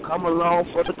chooses to come along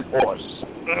for the course.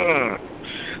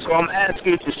 So I'm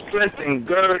asking you to strengthen,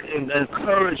 gird, and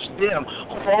encourage them.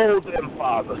 Hold them,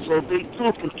 Father, so they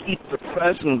too can keep the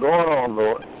pressing going on,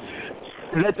 Lord.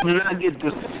 Let them not get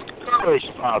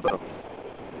discouraged, Father,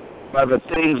 by the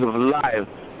things of life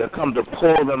that come to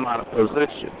pull them out of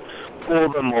position,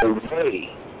 pull them away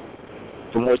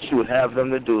from what you would have them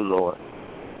to do, Lord.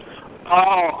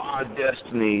 All our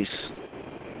destinies,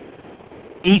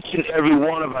 each and every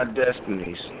one of our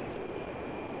destinies,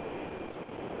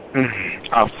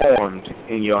 are formed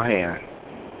in your hand.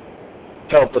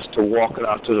 Help us to walk it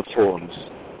out to the fullness.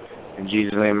 In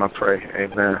Jesus' name I pray.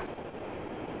 Amen.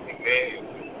 Amen.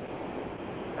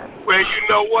 Well, you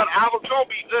know what? I was going to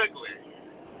be ugly.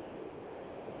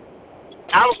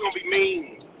 I was going to be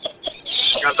mean.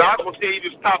 Because I was going to tell you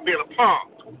to stop being a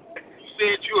punk. You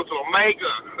said you was an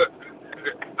omega.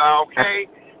 Okay?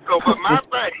 So, but my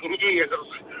thing is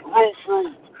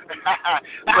roof.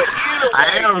 But anyway.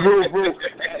 I am roof.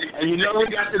 And you know we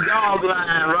got the dog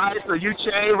line, right? So you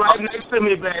chain right next to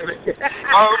me, baby.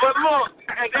 But look,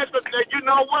 and you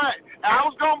know what? I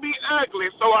was going to be ugly,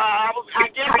 so I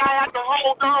guess I had to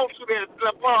hold on to that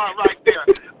part right there.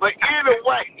 But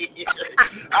anyway,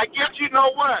 I guess you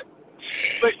know what?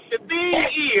 But the thing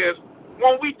is,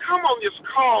 when we come on this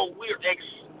call, we're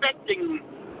expecting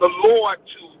the Lord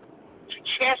to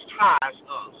chastise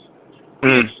us.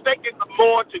 We're expecting the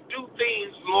Lord to do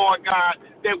things, Lord God,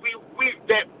 that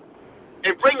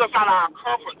and bring us out of our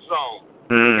comfort zone.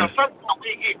 Because sometimes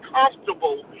we get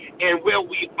comfortable in where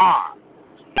we are.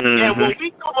 And when we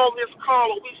come on this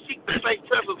call and we seek the safe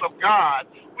presence of God,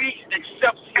 we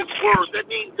accept His word. That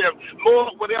means that,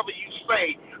 Lord, whatever you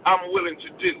say, I'm willing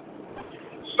to do.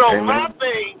 So my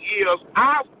thing is,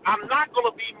 I'm not going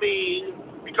to be mean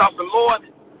because the Lord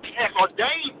has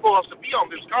ordained for us to be on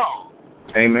this call.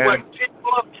 Amen. What, 10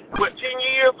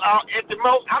 years at the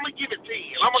most? I'm going to give it 10.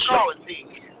 I'm going to call it 10.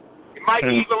 It might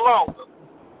be even longer.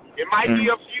 It might be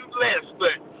a few less,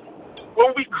 but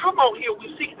when we come on here,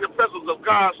 we seek the presence of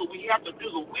God, so we have to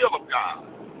do the will of God.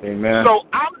 Amen. So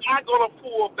I'm not going to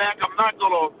pull back. I'm not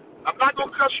going to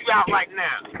cuss you out right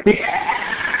now.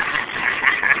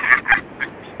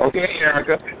 Okay,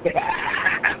 Erica.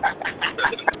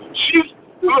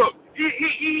 Look, he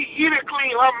didn't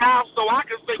clean her mouth, so I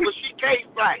can say, well, she can't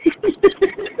fight.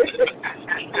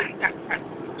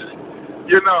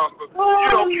 Peter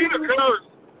curse.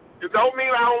 It don't mean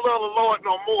I don't love the Lord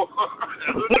no more.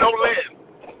 Don't let it.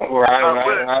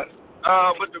 Right.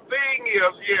 But the thing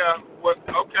is,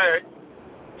 okay,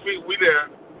 we there.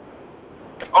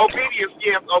 Obedience,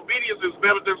 yes, obedience is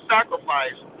better than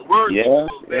sacrifice. The word is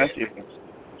that.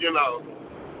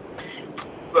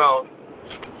 So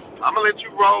I'm gonna let you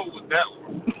roll with that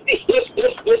one.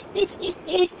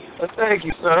 Well, thank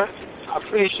you, sir. I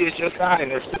appreciate your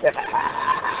kindness.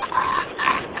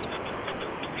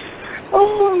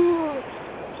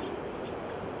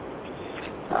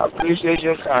 I appreciate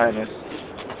your kindness.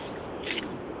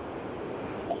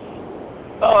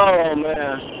 Oh,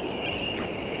 man.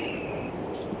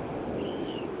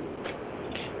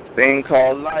 Thing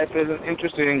called life is an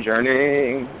interesting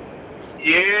journey.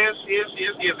 Yes.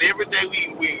 Every day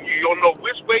you don't know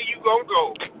which way you gonna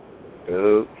go.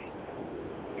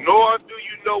 Nor do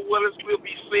you know what else will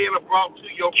be said or brought to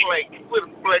your plate. Put a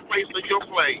place on your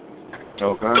plate.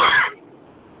 Okay.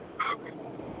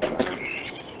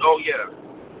 Oh yeah.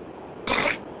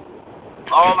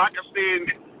 All I can say,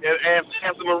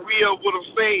 as Maria would have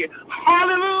said,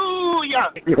 hallelujah.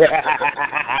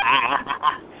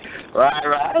 Right.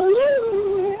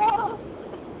 Hallelujah.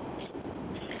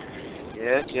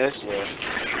 Yes.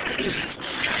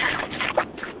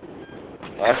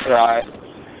 That's right.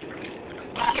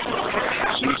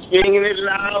 She's singing it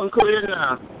loud and clear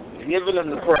now. Giving him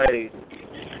the praise.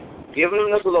 Giving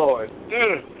him the glory.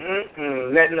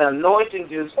 Letting the anointing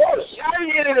just shine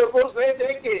in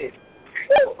it.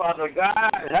 Oh, Father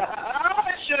God.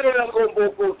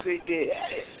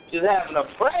 Just having a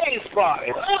praise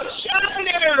party. Shine in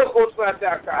it. Oh,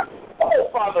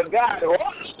 Father God.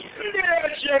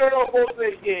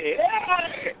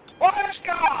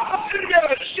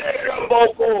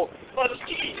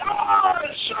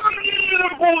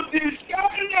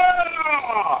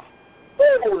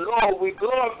 Oh, Lord, we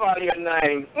glorify your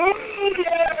name.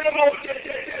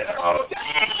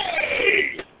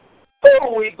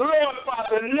 Oh, we glorify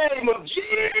the name of Jesus.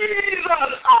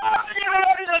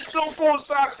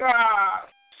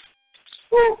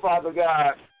 Oh, Father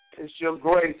God, it's your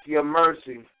grace, your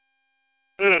mercy.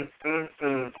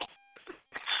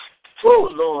 Oh,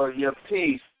 Lord, your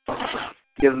peace,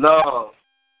 your love.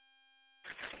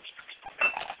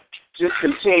 Just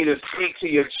continue to speak to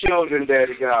your children,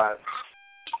 Daddy God.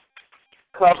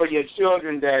 Cover your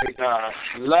children, Daddy God.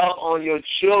 Love on your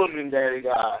children, Daddy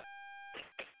God.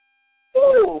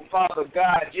 Oh, Father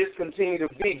God, just continue to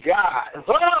be God.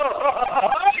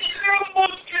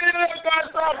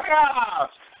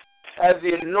 As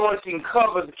the anointing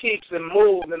covers, keeps, and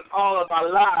moves in all of our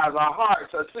lives, our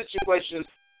hearts, our situations,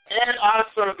 and our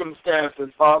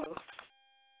circumstances, Father.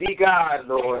 Be God,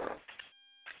 Lord.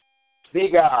 Be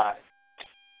God.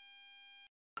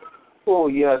 Oh,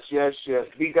 yes.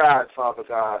 Be God, Father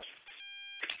God.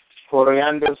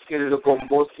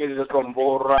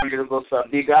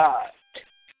 Be God.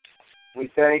 We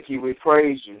thank you. We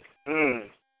praise you.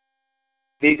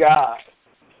 Be God.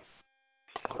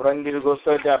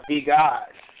 Be God.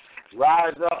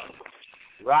 Rise up.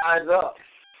 Rise up.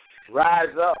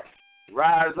 Rise up.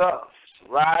 Rise up.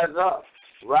 Rise up.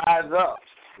 Rise up.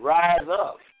 Rise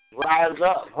up. Rise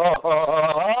up.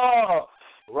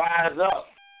 Rise up. Rise up.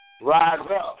 Rise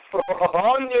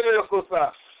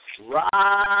up. Rise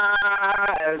up.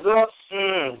 Rise up.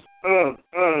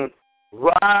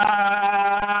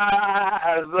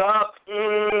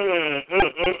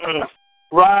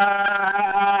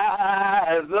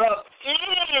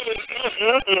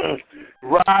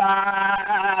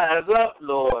 Rise up,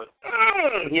 Lord.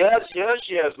 Yes,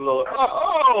 Lord.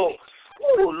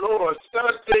 Oh, Lord,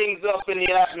 stir things up in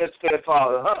the atmosphere,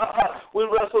 Father. We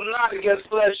wrestle not against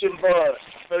flesh and blood,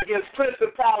 but against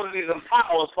principalities and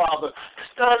powers, Father.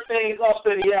 Stir things up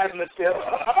in the atmosphere.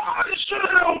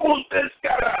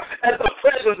 As the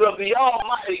presence of the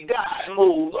Almighty God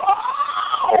moves.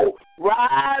 Oh,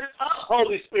 rise up,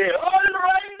 Holy Spirit.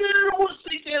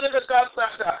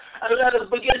 And let us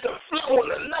begin to flow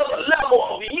on another level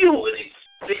of you and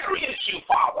experience you,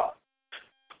 Father.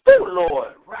 Oh,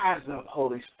 Lord, rise up,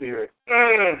 Holy Spirit.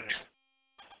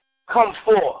 come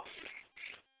forth.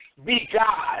 Be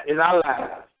God in our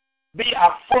lives. Be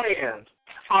our friend,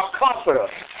 our comforter,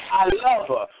 our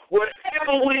lover.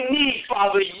 Whatever we need,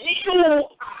 Father, you,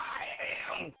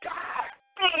 I am God.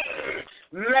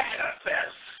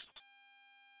 Manifest.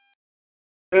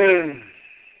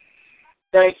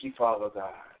 Thank you, Father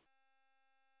God.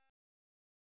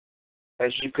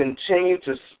 As you continue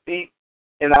to speak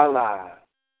in our lives.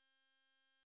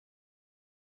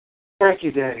 Thank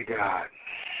you, Daddy God.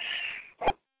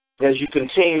 As you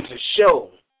continue to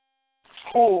show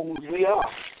who we are.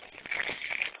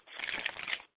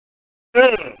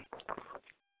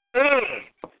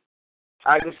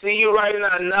 I can see you right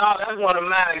now. No, that's one of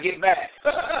mine. Get back.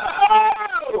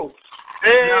 Oh!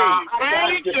 Hey,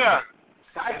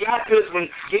 I got this one.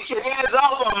 Get your hands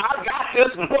off of him. I got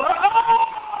this one.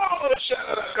 Oh, shut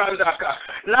up.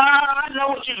 Nah, I know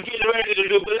what you're getting ready to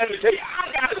do, but let me tell you,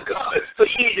 I got it covered. So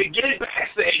you need to get back,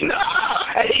 say,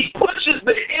 nah. And he pushes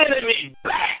the enemy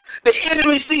back. The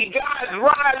enemy see God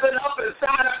rising up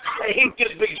inside of him, and he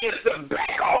just begins to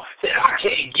back off. Said, I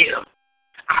can't get him.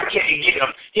 I can't get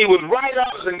him. He was right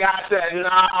up, and God said,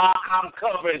 nah, I'm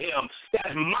covering him.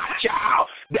 That's my child.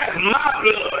 That's my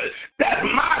blood. That's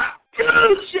my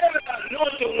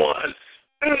anointed one.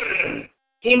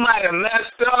 He might have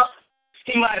messed up.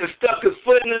 He might have stuck his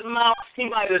foot in his mouth. He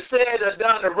might have said or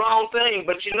done the wrong thing.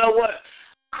 But you know what?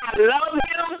 I love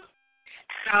him.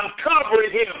 I'm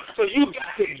covering him. So you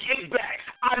got to get back.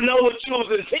 I know what you was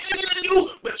intending to do,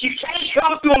 but you can't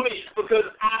come through me because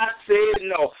I said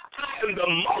no. I am the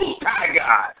Most High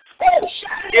God. Oh,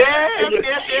 shut up.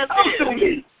 Yes. Come through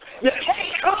me. You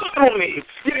can't come through me.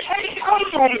 You can't come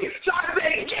through me. So I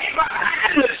said, get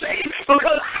behind the scene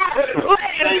because I have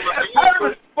planned a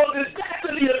purpose for this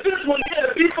destiny of this one here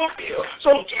to be fulfilled. So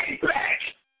get back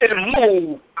and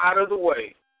move out of the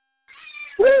way.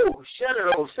 Woo! Shut it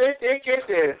off. Sit there, get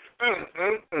there.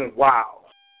 Wow.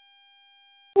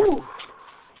 Woo.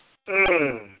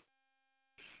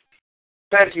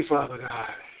 Thank you, Father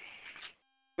God.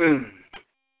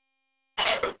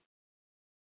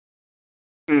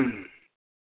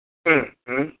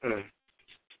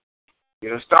 You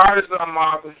done started something,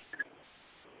 Martha.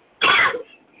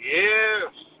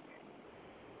 Yes.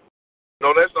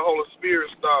 No, that's the Holy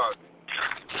Spirit starting.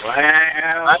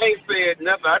 Wow. I ain't said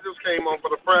nothing. I just came on for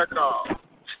the prayer call.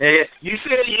 Yeah, you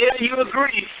said, yeah, you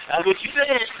agree. That's what you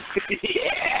said.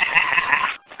 Yeah.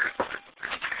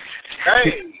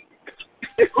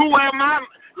 Hey, who am I?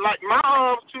 Like, my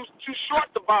arm's too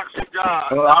short to box with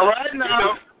God. Well, all right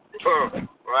now.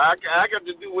 Well, I got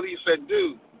to do what he said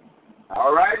do.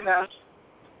 All right now.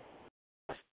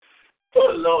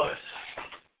 Oh, Lord.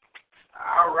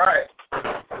 All right.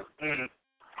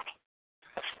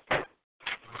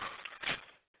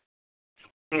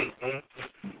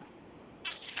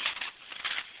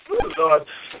 Oh, Lord.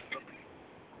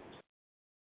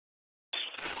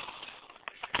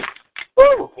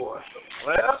 Oh, boy.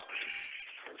 Well,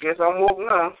 guess I'm woke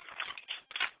now.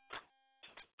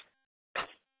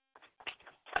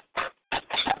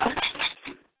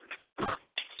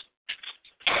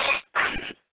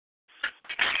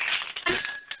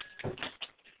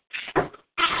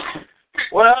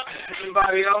 Well,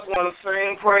 anybody else want to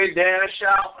sing, pray, dance,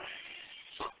 shout?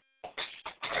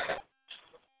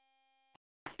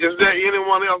 Is there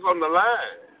anyone else on the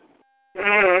line?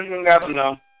 You never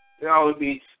know. They always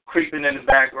be creeping in the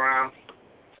background.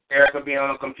 Erica be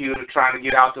on the computer trying to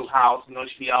get out the house. You know,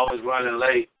 she be always running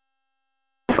late.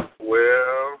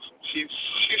 Well, she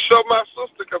showed my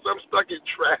sister because I'm stuck in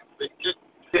traffic.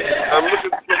 I'm looking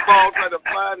for the phone trying to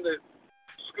find the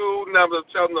school number,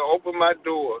 telling them to open my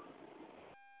door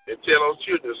and tell those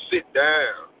children to sit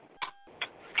down.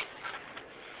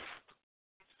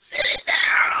 Sit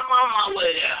down. I'm on my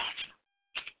way there.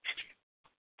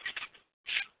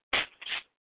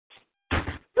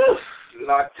 Whew,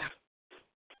 Lord.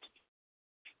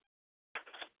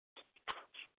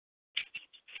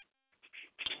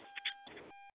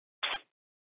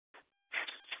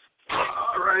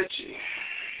 All right,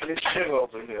 let's check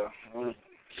over here.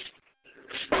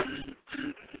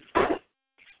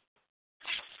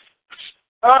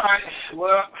 All right,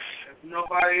 well, if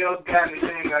nobody else got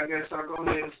anything, I guess I'll go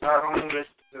ahead and start on this.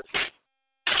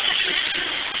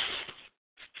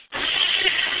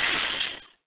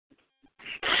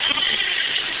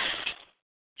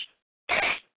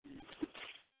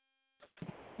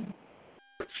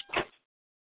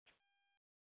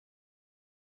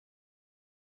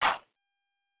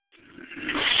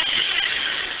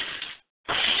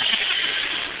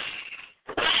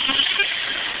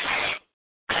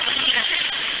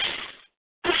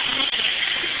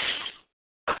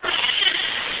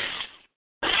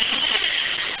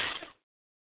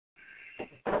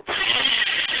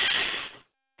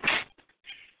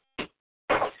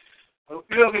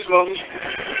 You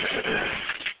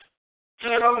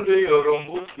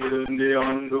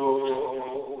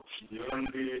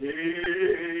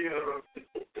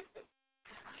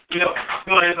know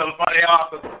something funny,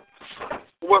 Arthur?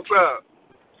 What's up?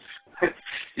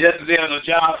 Yesterday on the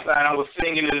job site, I was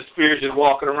singing in the spirit, just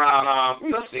walking around,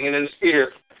 singing in the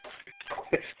spirit.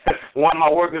 One of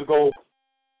my workers go,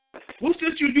 "What's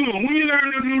that you doing? When you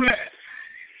learn to do that?"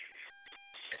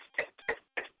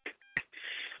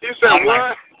 You said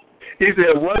what? He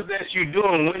said, "What's that you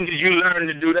doing? When did you learn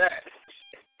to do that?"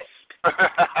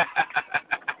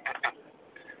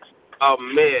 Oh,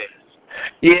 man.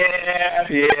 Yeah,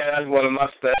 that's one of my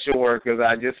special workers.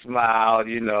 I just smiled,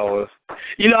 you know.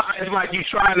 It's like you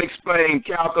try and explain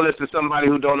calculus to somebody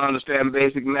who don't understand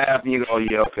basic math, and you go,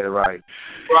 yeah, okay, right.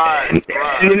 Right. And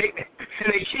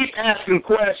they keep asking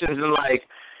questions, and like,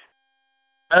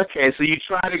 okay, so you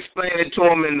try to explain it to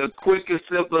them in the quickest,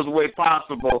 simplest way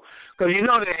possible, because you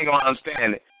know they ain't going to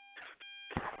understand it.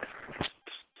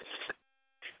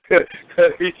 He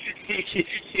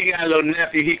got a little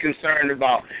nephew he concerned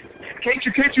about. Can't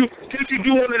you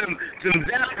do one of them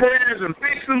zap prayers and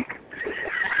fix them?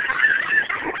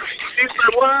 He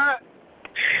said what?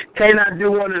 Can't I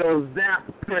do one of those zap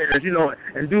prayers,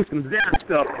 and do some zap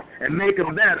stuff and make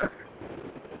them better?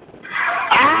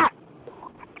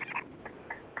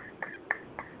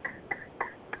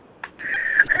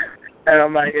 And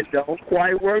I'm like, it don't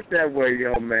quite work that way,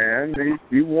 young man.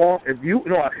 If you want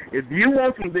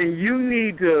something, you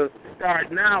need to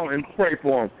start now and pray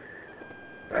for him.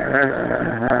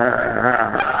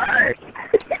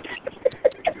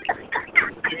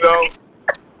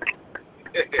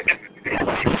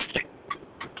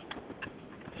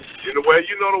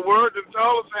 The word that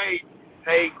told us,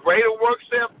 hey, greater works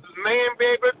than man be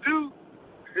able to do.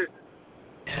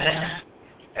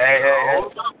 Hey.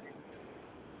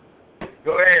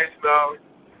 Go ahead. So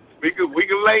we can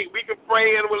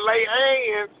pray and we lay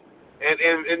hands, and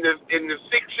the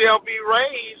sick shall be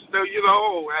raised. So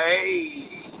hey,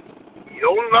 you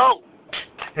don't know.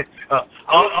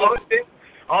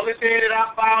 Only thing that I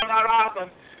found out often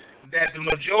that the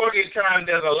majority of the time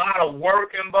there's a lot of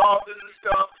work involved in this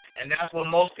stuff, and that's when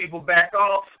most people back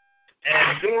off.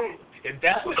 And dude, if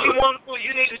that's what you want to do,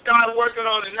 you need to start working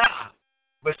on it now.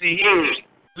 But see,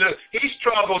 he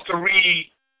struggles to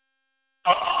read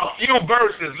a few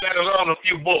verses, let alone a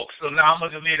few books. So now I'm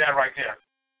going to leave that right there.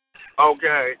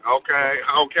 Okay.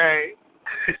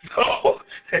 So,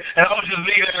 and I'm going to just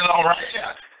leave it alone right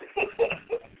there.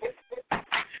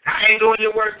 I ain't doing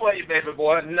your work for you, baby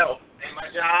boy. No. Ain't my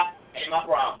job, ain't my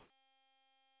problem.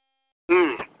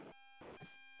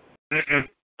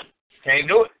 Can't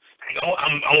do it.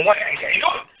 I'm white. I can't do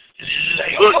it.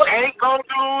 Look, ain't gonna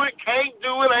do it, can't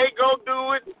do it, ain't gonna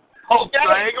do it. Okay. So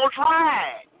I ain't gonna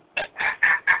try. I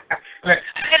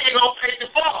ain't gonna pay the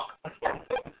fuck.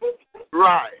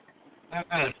 Right.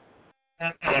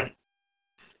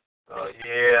 Oh,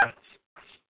 yeah.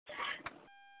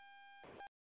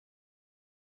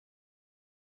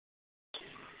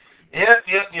 Yep,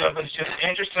 but it's just an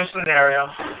interesting scenario.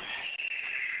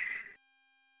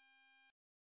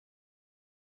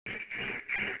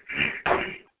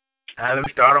 Let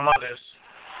me start on my list.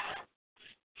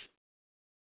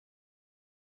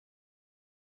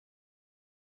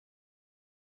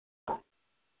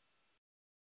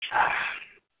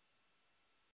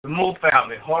 The Move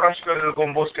family. Do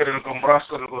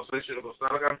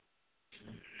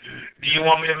you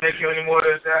want me to make you any more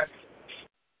of that?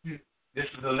 This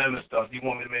is the limit stuff. Do you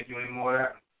want me to make you any more of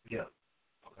that? Yeah.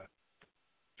 Okay.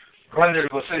 Run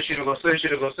go session.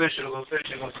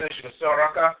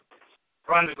 Saraka.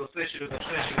 Run go session.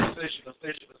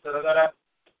 Saragara.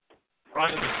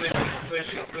 Run go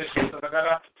session.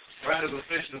 Saragara. Run go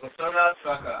session.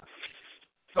 Saraka.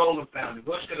 Solar family.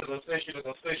 Bush go session.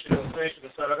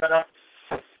 Saragara.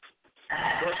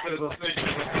 Bush go session.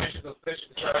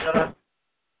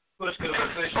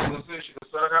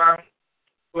 Saragara.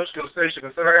 Bush go session.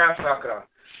 Saragara.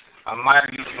 I might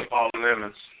have used up all the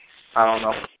lemons. I don't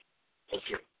know.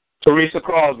 Okay. Teresa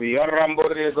Crosby. Run.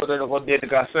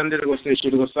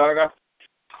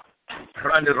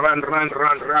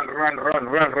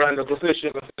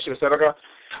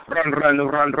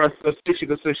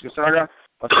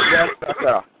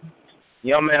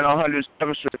 Young man on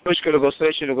 107th Street. Push to go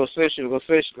station. Push to go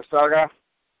station.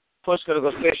 Push to go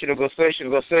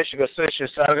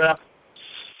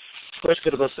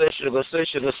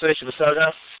station,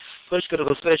 Saga. Push to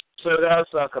go station,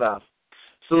 Sakra.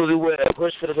 Susie Webb.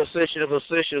 Push to go station,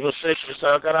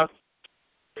 Saga.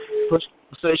 Push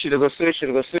to go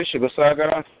station,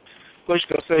 Saga. Push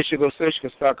to go station,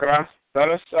 Sakra.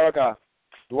 Saga.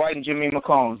 Dwight and Jimmy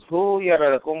McCombs. Who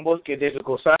yara combo que de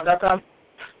Gosaka?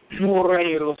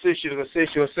 Murray Rosishu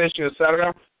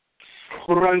Sarga.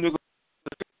 Run the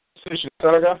Gosishu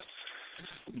Sarga.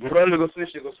 Run the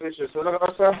Gosishu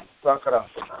Sarga. Sakara.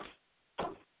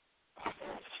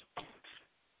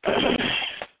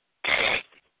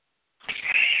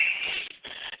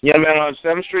 Young man on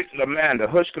 7th Street, Lamanda.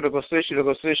 Hushka the Gosishu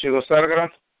Sarga.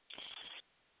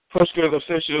 Hushka the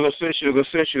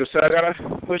Gosishu Sarga.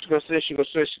 Hushka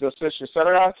Gosishu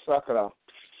Sarga. Sakara.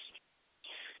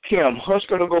 Kim,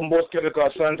 Hushka the Gomboska the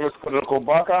Cassandra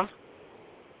Kobaka.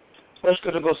 Hushka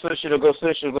the Gosishu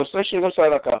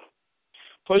Sarga.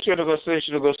 Hushka the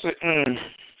Gosishu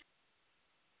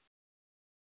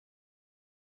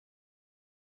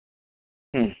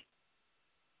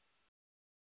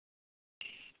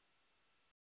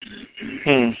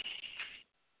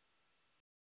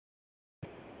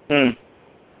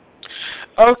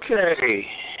Okay.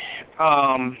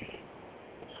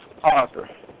 Arthur.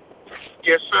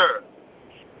 Yes, sir.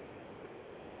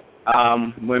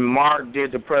 When Mark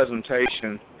did the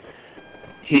presentation,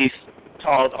 he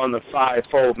taught on the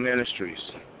fivefold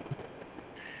ministries.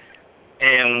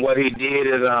 And what he did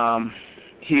is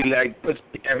he put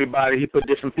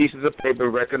different pieces of paper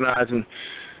recognizing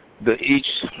each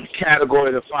category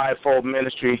of the fivefold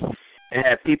ministry and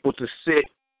had people to sit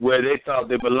where they thought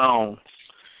they belonged.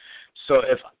 So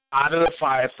if out of the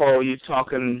fivefold you're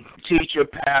talking teacher,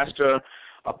 pastor,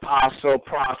 apostle,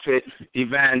 prophet,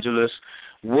 evangelist,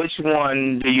 which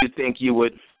one do you think you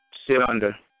would sit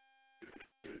under?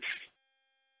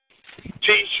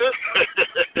 Teacher.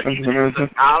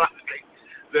 That's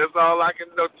all I can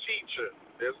know. Teacher.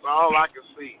 That's all I can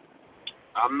see.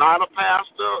 I'm not a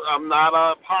pastor. I'm not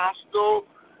an apostle.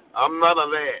 I'm none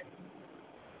of that.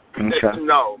 Okay.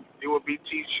 No, it would be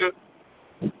teacher.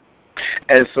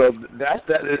 And so that's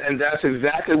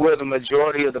exactly where the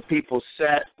majority of the people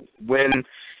sat when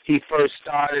he first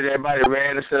started. Everybody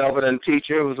ran and sat over and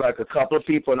teacher. It was like a couple of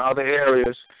people in other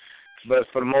areas, but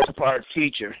for the most part,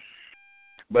 teacher.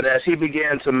 But as he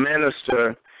began to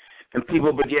minister and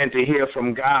people began to hear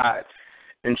from God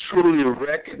and truly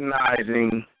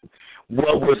recognizing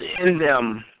what was in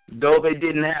them, though they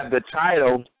didn't have the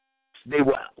title, they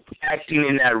were acting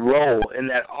in that role, in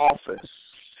that office.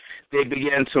 They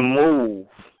began to move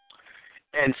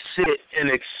and sit and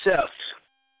accept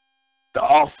the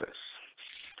office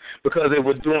because they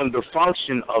were doing the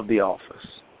function of the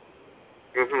office.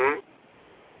 Mm-hmm.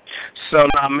 So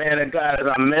now, man of God, as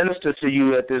I minister to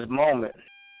you at this moment,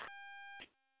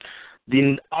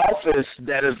 the office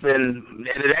that has been, and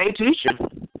it ain't teaching.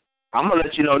 I'm gonna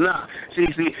let you know now. See,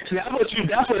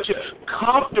 that's what you're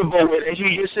comfortable with. And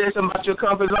you just said something about your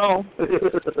comfort zone.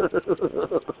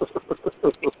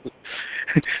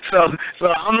 So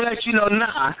I'm gonna let you know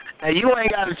now. And you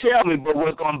ain't gotta tell me, but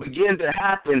what's gonna begin to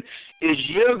happen is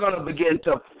you're gonna begin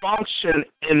to function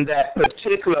in that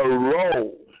particular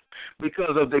role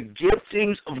because of the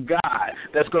giftings of God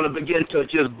that's going to begin to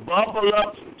just bubble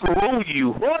up through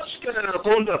you.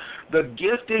 The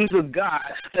giftings of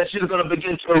God that's just going to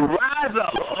begin to rise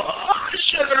up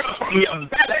from your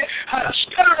belly,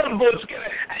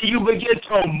 and you begin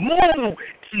to move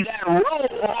in that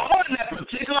role or in that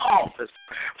particular office.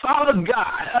 Father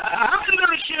God, I'm going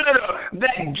to share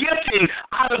that gifting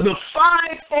out of the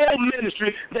fivefold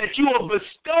ministry that you are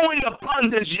bestowing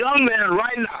upon this young man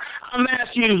right now. I'm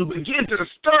asking you to begin to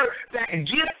stir that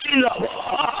gifting up,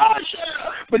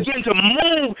 begin to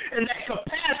move in that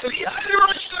capacity.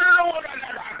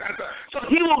 So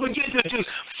he will begin to just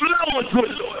flow into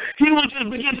it, Lord. He will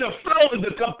just begin to flow in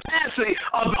the capacity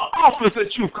of the office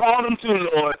that you've called him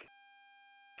to, Lord.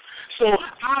 So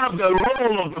out of the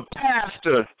role of the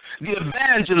pastor, the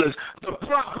evangelist, the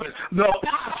prophet, the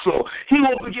apostle, he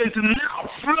will begin to now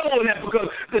flow in that because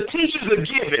the teachers are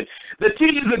given. The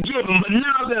teachers are given, but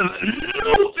now there's a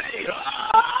new thing.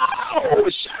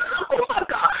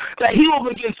 That he will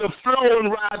begin to flow and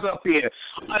rise up here.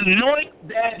 Anoint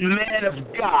that man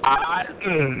of God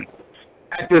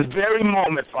at this very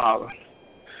moment, Father,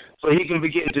 so he can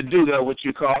begin to do that what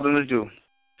you called him to do.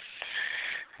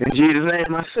 In Jesus'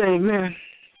 name I say amen.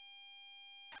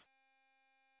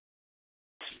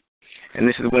 And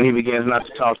this is when he begins not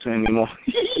to talk to him anymore.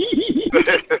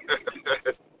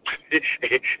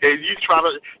 And you try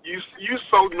to, you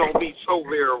so know me so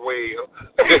very well.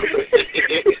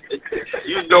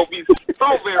 You know me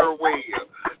so very well.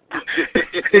 I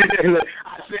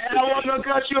said I wasn't going to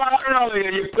cut you out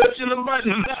earlier. You're pushing the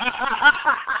button.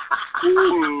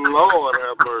 Ooh, Lord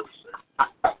have mercy.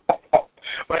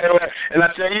 But anyway, and I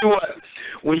tell you what,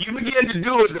 when you begin to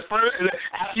do it,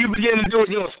 after you begin to do it,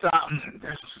 you'll stop.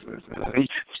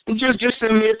 Just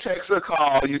send me a text or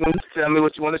call. You can tell me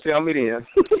what you want to tell me then.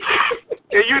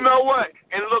 And you know what?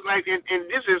 And look, like, and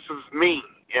this is me.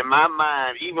 In my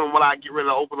mind, even when I get ready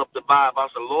to open up the Bible, I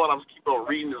said, Lord, I'm going to keep on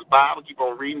reading this Bible,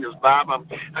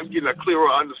 I'm getting a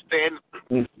clearer understanding,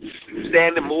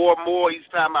 understanding more and more each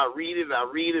time I read it, I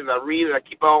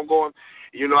keep on going,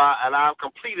 you know, and I've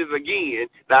completed it again.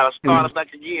 Now I started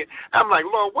back again. I'm like,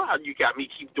 Lord, why you got me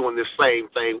keep doing this same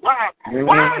thing? Why you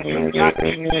got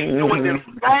me keep doing this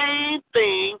same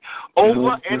thing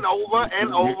over and over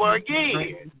and over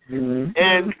again?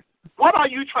 And what are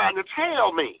you trying to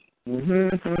tell me? It ain't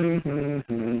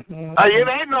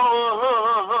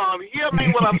no hear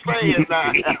me what I'm saying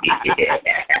now.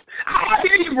 I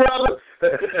hear you, brother.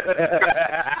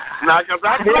 Now, because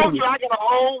I told you I got a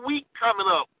whole week coming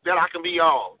up that I can be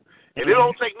on. And it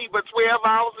don't take me but 12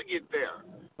 hours to get there.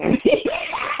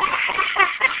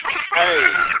 Hey,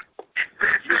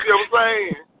 you see what I'm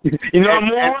saying? You know, I'm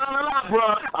moving around a lot,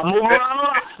 bro. I'm moving around a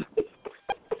lot.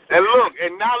 And look,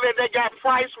 and now that they got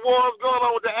price wars going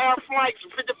on with the air flights,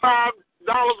 $55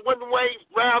 one way,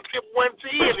 round trip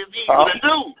 110 is easy to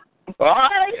do.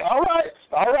 All right.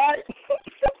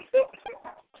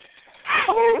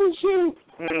 Oh, shoot.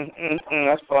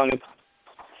 That's funny.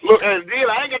 Look, and then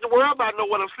I ain't got to worry about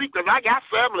nowhere to sleep because I got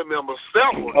family members,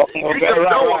 several. You just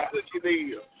know what you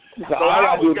need. So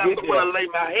I always got somewhere to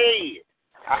lay my head.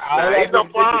 There ain't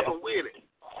no problem with it.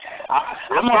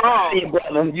 I'm on you,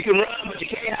 brother. You can run, but you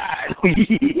can't hide.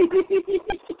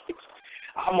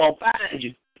 I'm going to find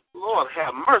you. Lord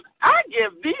have mercy. I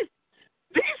guess these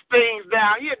things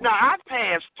down here. Now, I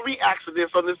passed 3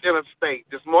 accidents on this interstate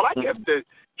this morning. I guess the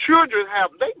children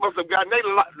they must have gotten their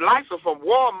license from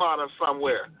Walmart or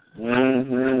somewhere.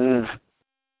 Mm-hmm.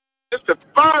 It's the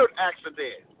 3rd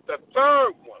accident. The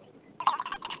 3rd one.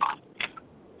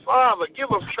 Father,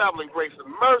 give us traveling grace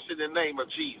and mercy in the name of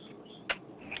Jesus.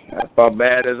 That's about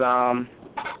bad as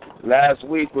last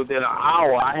week within an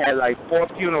hour I had like 4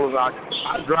 funerals. I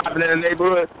was driving in the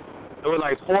neighborhood. There were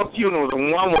like 4 funerals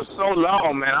and one was so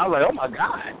long, man. I was like, oh my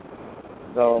God.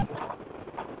 So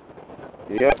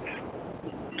yep.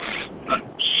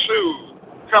 Shoot.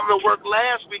 Coming to work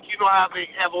last week, you know how they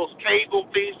have those cable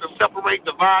things to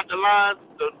divide the lines,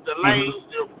 the lanes,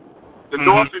 the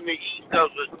north and the east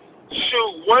of it.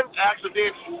 Shoot, one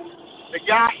accident, the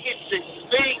guy hit the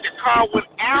car went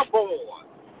airborne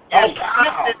and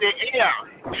flipped in the air.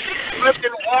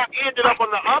 Ended up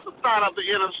on the other side of the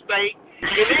interstate,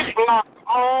 and it blocked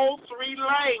all 3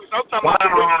 lanes. I'm talking about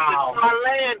when the car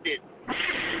landed.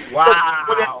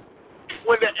 Wow.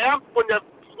 When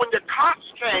the cops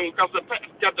came, because the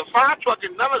fire truck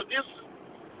and none of this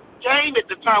came at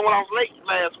the time when I was late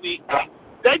last week,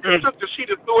 they just took the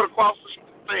sheet and threw it across the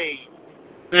thing.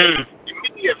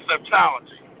 Immediate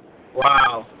fatality.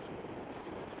 Wow.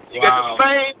 You got the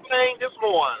same thing this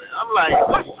morning. I'm like,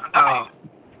 what's up?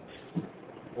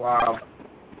 Wow.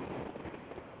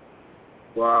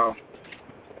 Wow.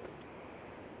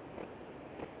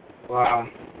 Wow.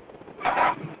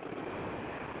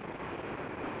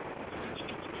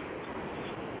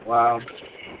 Wow.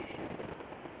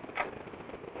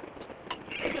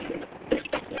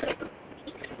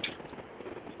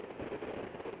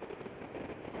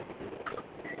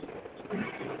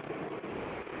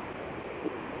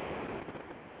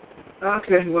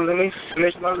 Okay, well, let me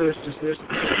finish my list.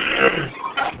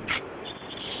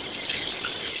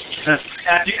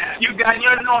 After you got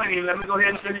your anointing, let me go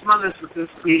ahead and finish my list with this.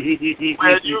 Well,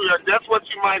 that's what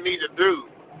you might need to do.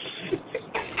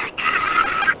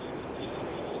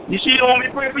 You sure you don't want me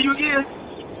to pray for you again?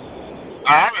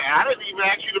 I didn't even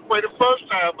ask you to pray the first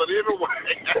time, but anyway.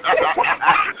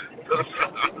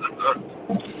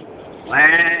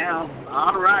 Well,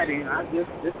 all righty. I just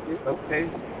okay.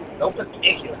 No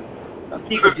particular. Some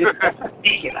people just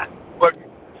particular. But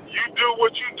you do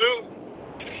what you do.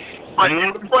 But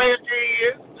you can pray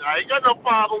again. I ain't got no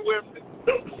problem with it.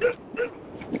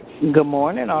 Good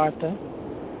morning, Arthur.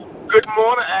 Good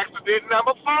morning, accident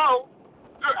number 4.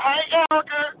 Hey,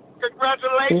 Erica.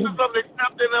 Congratulations on the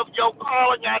accepting of your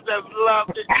calling. I just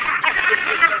loved it.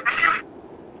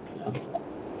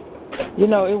 You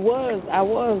know, it was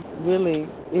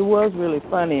really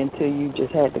funny until you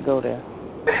just had to go there.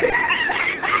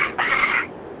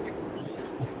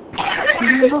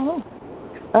 No,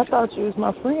 I thought you was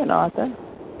my friend, Arthur.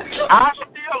 I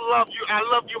still love you. I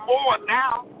love you more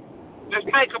now. Just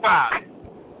think about it.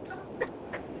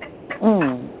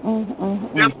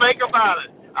 Just think about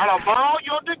it. Out of all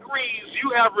your degrees, you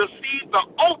have received the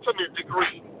ultimate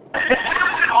degree.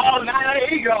 Oh, now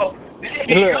there you go.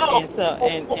 Look,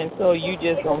 and so you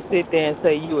just gonna sit there and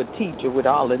say you a teacher with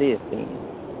all of this then?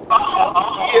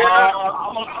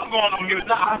 I'm going on mute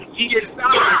now. He gets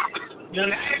started.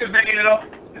 You're aggravating it up.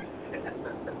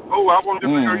 Oh, I want to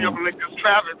hurry up and let this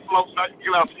traffic flow so I can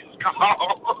get out these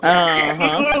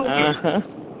cars.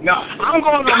 No, I'm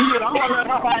going on mute. I'm going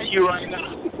to find you right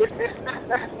now.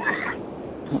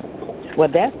 Well,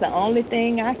 that's the only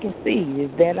thing I can see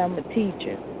is that I'm a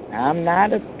teacher. I'm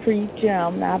not a preacher.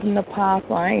 I'm not an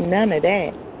apostle. I ain't none of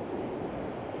that.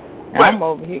 I'm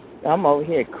over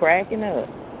here cracking up.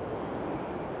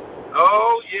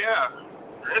 Oh, yeah.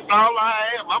 That's all I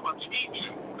am. I'm a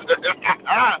teacher.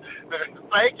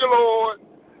 Thank you, Lord.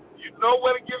 You know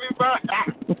where to give me back.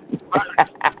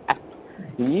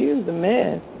 You, the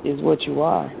mess, is what you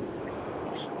are.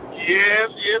 Yes.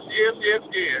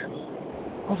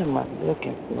 What am I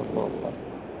looking for, Lord?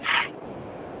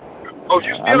 Oh,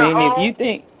 you still at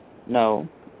home?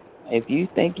 If you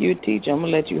think you're a teacher, I'm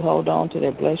going to let you hold on to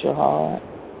that. Bless your heart.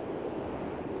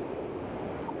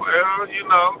 Well, you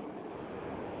know,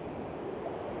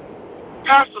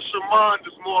 Pastor Shimon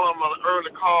this morning on an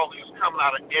early call, he was coming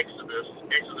out of Exodus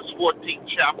 14th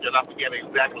chapter, and I forget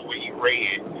exactly what he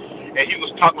read. And he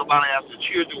was talking about as the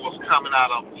children was coming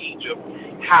out of Egypt,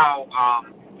 how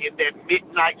in that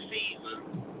midnight season,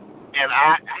 and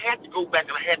I had to go back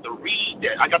and I had to read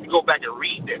that. I got to go back and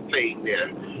read that thing there.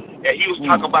 And he was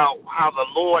talking about how the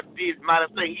Lord did mighty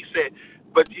thing. He said,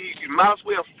 but you might as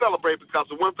well celebrate because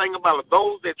the one thing about it,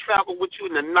 those that travel with you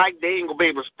in the night, they ain't going to be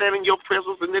able to stand in your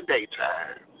presence in the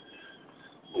daytime.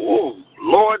 Oh,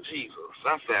 Lord Jesus.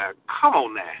 I said, come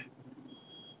on now.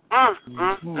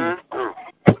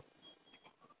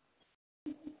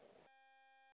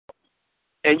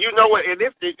 And you know what? And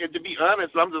to be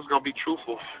honest, I'm just going to be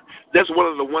truthful. That's one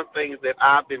of the one things that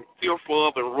I've been fearful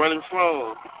of and running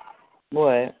from.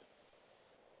 What?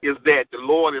 Is that the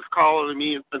Lord is calling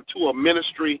me into a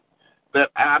ministry that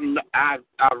I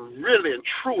really and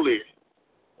truly,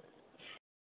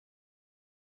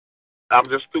 I'm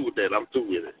just through with that. I'm through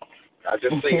with it. I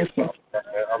just said something.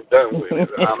 I'm done with it.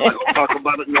 I'm not going to talk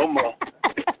about it no more.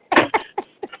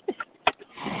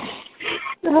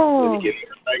 Let me get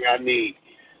everything I need.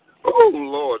 Oh,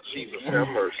 Lord Jesus, have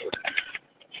mercy.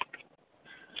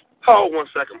 Hold 1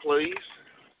 second, please.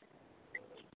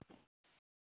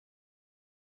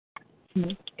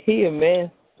 He a mess.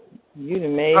 You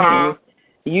done made him.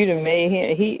 You done made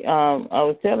him. I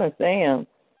was telling Sam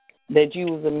that you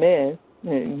was a mess.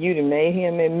 You done made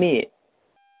him admit.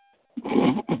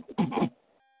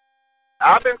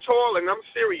 I've been toiling. I'm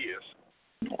serious.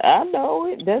 I know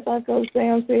it. That's why Coach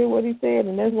Sam said what he said,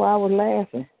 and that's why I was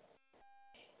laughing.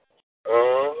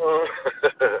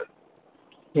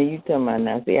 And you talking about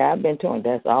now? See, I've been told.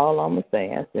 That's all I'm gonna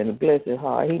say. I said, bless his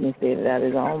heart. He done said it out of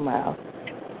his own mouth.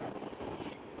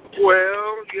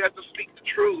 Well, you have to speak the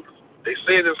truth. They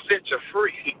say it'll set you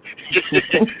free.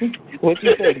 What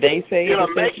you say? They say it'll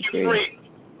make you free.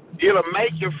 It'll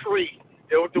make you free.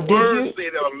 The word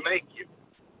said it'll make you.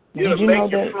 It'll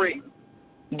make you free.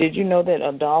 Did you know that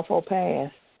Adolfo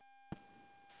passed?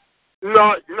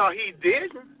 No, he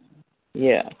didn't.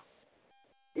 Yeah.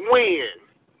 When?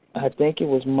 I think it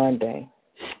was Monday.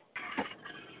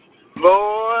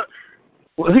 Lord.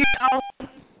 Was he out?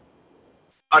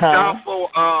 Adolfo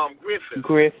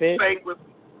Griffith. Sang with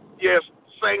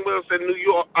us in New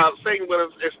York. Sang with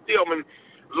us at Stillman.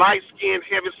 Light-skinned,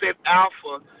 heavy-set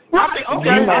alpha. Right. Okay.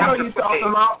 I know you talking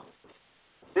about.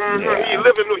 Yeah.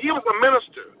 He was a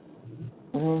minister.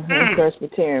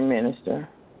 Presbyterian minister.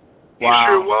 He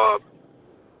sure was.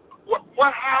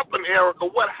 What happened, Erica?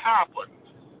 What happened?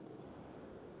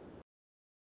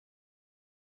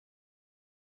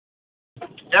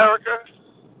 Erica?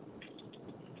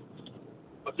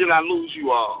 Or did I lose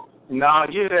you all? No,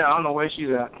 you're there. I don't know where she's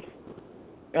at.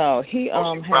 Oh, he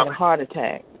had a heart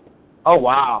attack. Oh,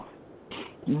 wow.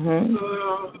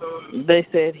 They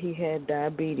said he had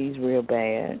diabetes real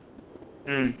bad.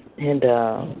 And,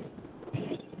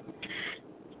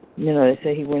 they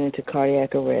said he went into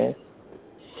cardiac arrest.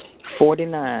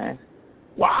 49.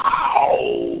 Wow.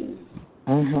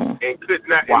 And could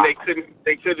not, and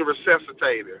they couldn't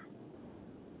resuscitate her.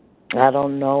 I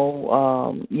don't know.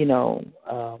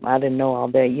 I didn't know all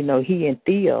that. He and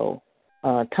Theo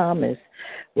Thomas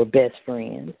were best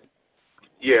friends.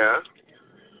 Yeah.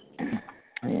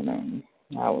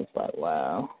 I was like,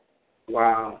 wow.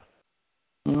 Wow.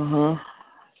 So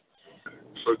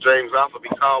James Alpha be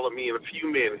calling me in a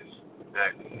few minutes.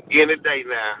 Any day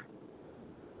now.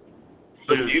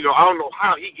 So, I don't know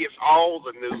how he gets all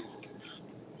the news.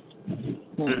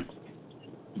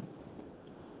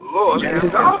 Lord,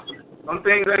 some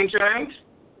things ain't changed.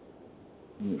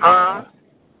 Huh?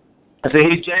 I said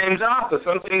he's James Arthur.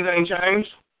 Some things ain't changed.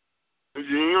 You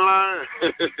ain't lying.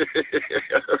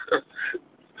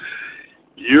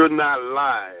 You're not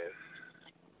lying.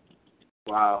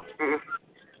 Wow.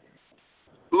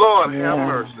 Lord have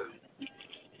mercy.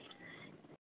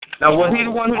 Now, was he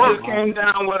the one who just came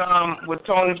down with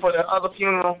Tony for the other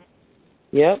funeral?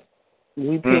 Yep.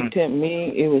 We picked him.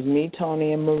 It was me,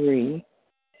 Tony, and Marie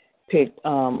picked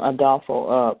Adolfo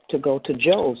up to go to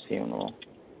Joe's funeral.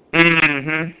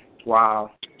 Mm-hmm.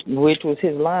 Wow. Which was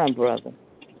his line brother.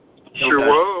 Sure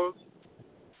was.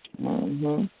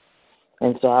 Mm-hmm.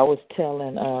 And so I was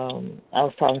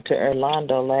talking to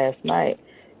Orlando last night,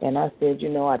 and I said,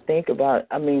 I think about,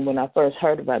 when I first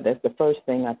heard about it, that's the first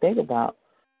thing I think about,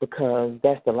 because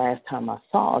that's the last time I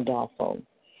saw Adolfo.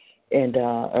 And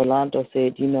Orlando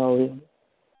said, he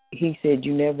said,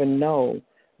 you never know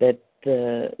that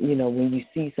when you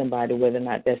see somebody, whether or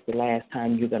not that's the last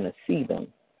time you're going to see them.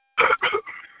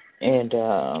 And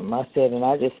I said, and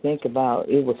I just think about,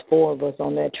 it was 4 of us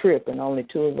on that trip, and only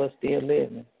 2 of us still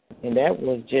living. And that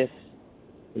was just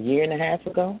a year and a half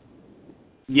ago.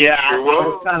 Yeah, I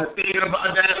was kind of thinking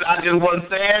about that. I just wasn't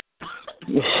saying.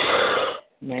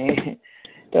 Man,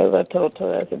 because I told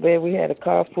her, I said, babe, we had a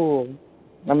car full.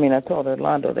 I told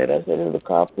Orlando that. I said, it was a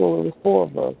car full. It was 4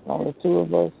 of us, only 2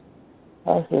 of us.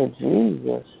 I said,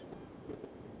 Jesus.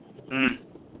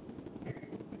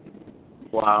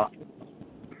 Wow.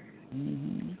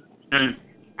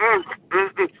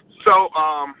 So,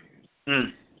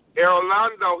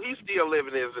 Orlando, he's still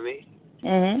living, isn't he?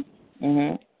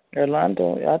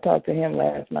 Orlando, I talked to him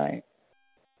last night.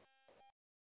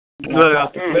 Good. I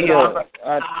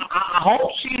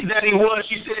hope that he was.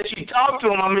 She said she talked to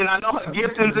him. I know her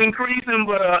giftings increasing,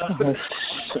 but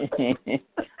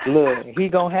look, he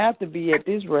gonna have to be at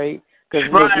this rate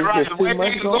because right. Too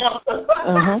much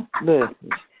going. Look,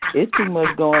 it's too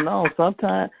much going on.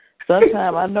 Sometimes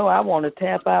I know I want to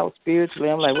tap out spiritually.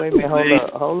 I'm like, wait a minute,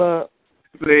 hold up.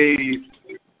 Please.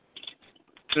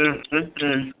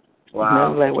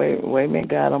 Wow. I'm like, wait a minute,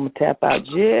 God, I'm going to tap out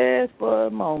just for a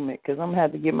moment because I'm going to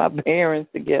have to get my bearings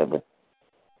together.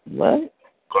 What?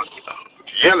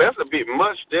 Yeah, that's a bit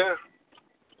much there.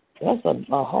 That's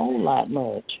a whole lot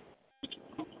much.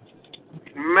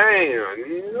 Man,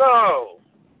 no.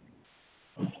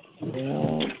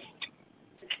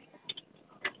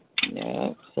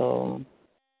 Yeah, so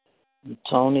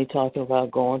Tony talking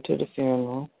about going to the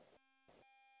funeral.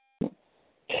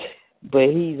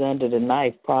 But he's under the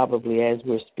knife probably as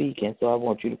we're speaking, so I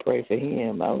want you to pray for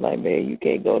him. I was like, man, you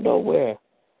can't go nowhere.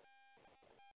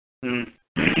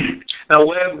 Now,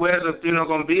 where's the funeral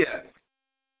going to be at?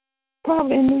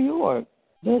 Probably in New York.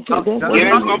 That's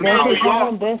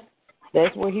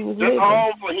where he was living. That's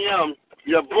home for him.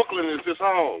 Yeah, Brooklyn is his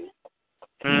home.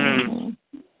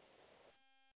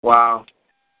 Wow.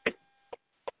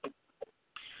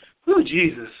 Oh,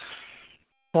 Jesus.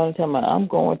 Tony told me, I'm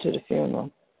going to the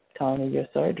funeral. Tony, your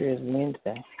surgery is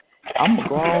Wednesday. I'm a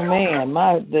grown man. I'm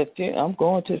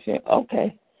going to the funeral.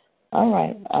 Okay. All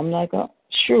right. I'm like,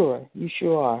 sure. You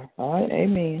sure are. All right.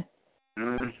 Amen.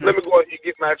 Let me go ahead and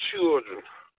get my children.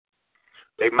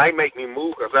 They might make me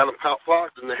move because I done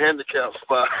parked in the handicap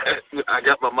spot. I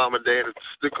got my mom and dad at the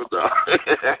sticker down.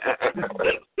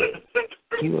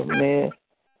 You a mess.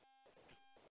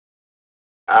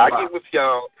 I'll get with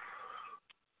y'all.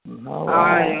 All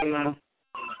right.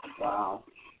 Wow.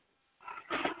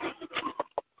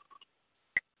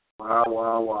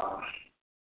 Wow.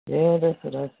 Yeah, that's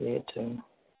what I said too.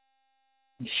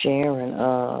 Sharon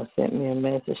sent me a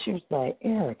message. She was like,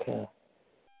 Erica,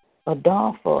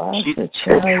 Adolfo, I said,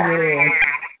 Sharon,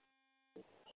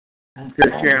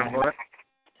 what?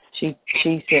 She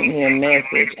sent me a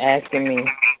message asking me,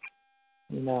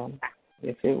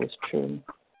 if it was true.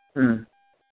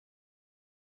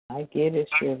 I get it,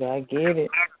 sugar. I get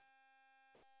it.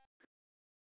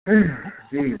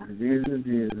 Jesus.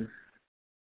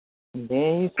 And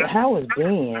then you said, how was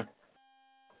Ben?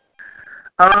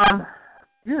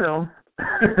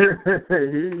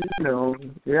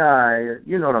 Yeah,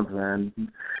 you know what I'm saying.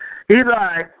 He's all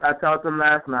right. I talked to him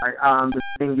last night. The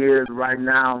thing is, right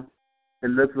now, it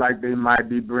looks like they might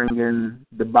be bringing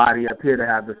the body up here to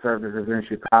have the services in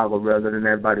Chicago rather than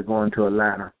everybody going to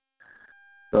Atlanta.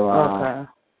 So, okay.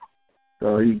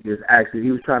 So he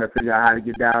was trying to figure out how to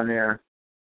get down there,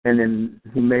 and then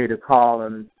he made a call,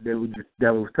 and they was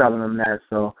telling him that.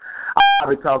 So I'll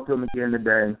probably talk to him again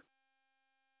today.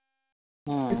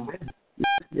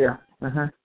 Yeah.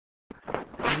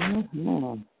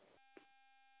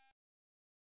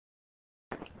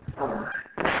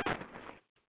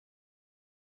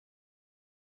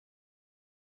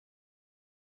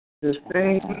 the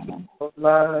things of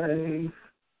life.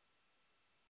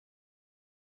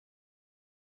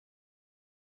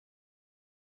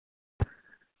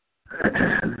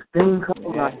 Thing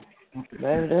called life.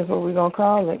 Maybe that's what we're gonna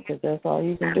call it, because that's all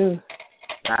you can do.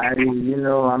 That's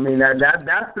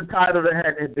the title that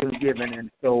has been given, and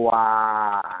so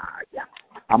yeah,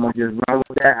 I'm gonna just run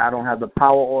with that. I don't have the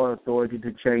power or authority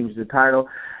to change the title,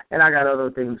 and I got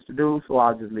other things to do, so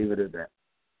I'll just leave it at that.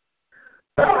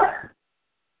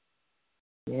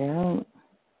 Yeah.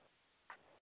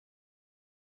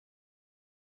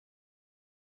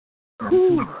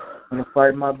 I'm gonna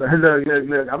fight my best. Look.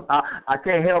 I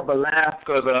can't help but laugh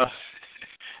because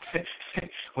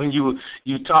when you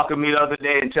talking to me the other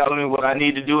day and telling me what I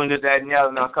need to do and this, that, and the other,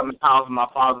 and I come in the house and my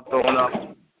father throwing up.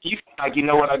 You like, you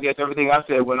know what? I guess everything I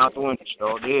said went out the window.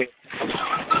 So did.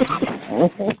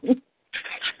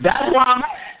 That's where I'm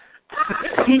at.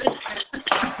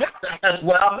 That's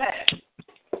where I'm at.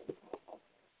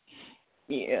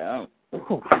 Yeah.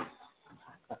 Ooh.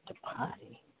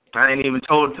 I ain't even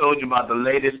told you about the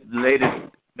latest.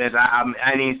 That I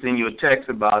ain't even send you a text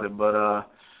about it, but I'll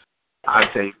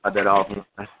tell you about that offline.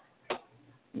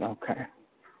 Okay.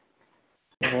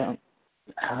 Yeah.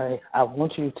 I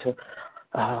want you to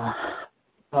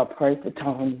pray for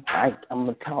Tony. I'm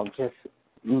gonna talk just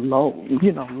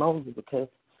lowly because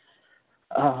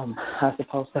I'm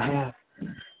supposed to have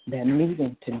that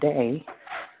meeting today.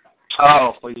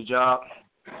 Oh, for your job?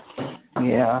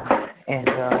 Yeah, and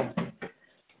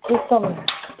just something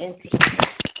interesting.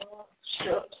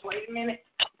 Shucks, wait a minute.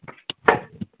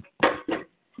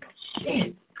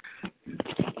 Shit.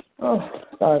 Oh,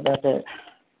 sorry about that.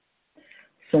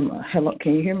 Hello,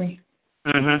 can you hear me?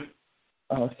 Mm-hmm.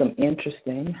 Some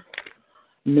interesting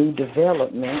new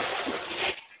development.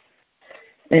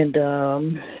 And,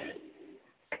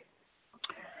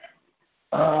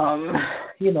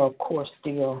 of course,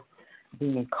 still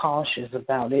being cautious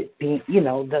about it being,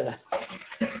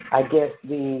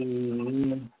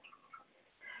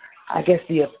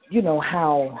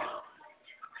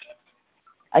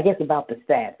 about the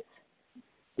Sabbath.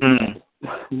 Mm.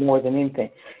 More than anything.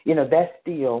 That's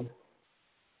still,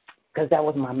 because that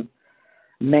was my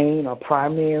main or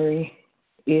primary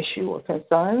issue or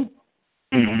concern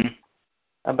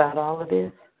about all of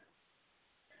this.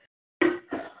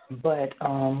 But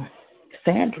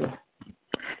Sandra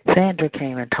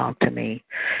came and talked to me,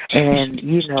 and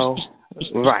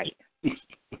right.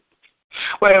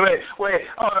 Wait.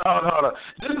 Hold on.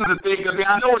 This is the thing, because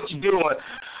I know what you're doing.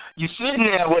 You're sitting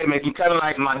there, wait a minute, you're kind of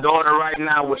like my daughter right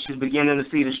now where she's beginning to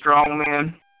see the strong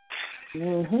man.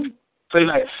 Mm-hmm. So you're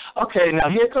like, okay, now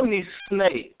here come these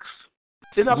snakes.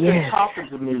 Sit up there talking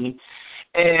to me,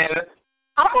 and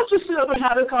I want you to sit up and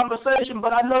have a conversation,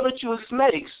 but I know that you're a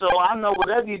snake, so I know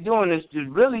whatever you're doing is just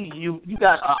really, you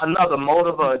got another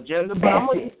motive or agenda, but I'm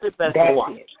going to sit back and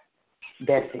watch.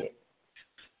 That's it.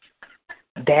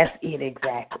 That's it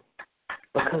exactly.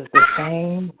 Because the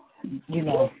same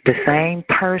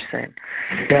person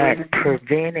that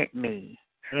prevented me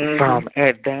from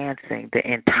advancing the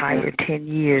entire 10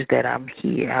 years that I've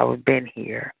been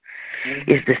here,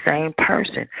 is the same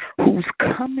person who's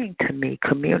coming to me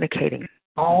communicating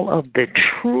all of the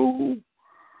true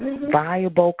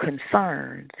viable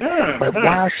concerns. But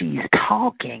while she's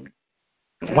talking,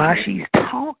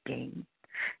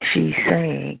 she's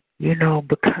saying,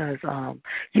 because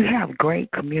you have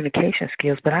great communication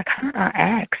skills, but I kind of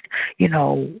asked,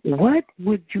 what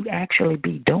would you actually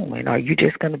be doing? Are you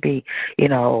just going to be,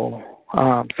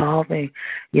 solving,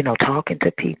 talking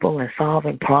to people and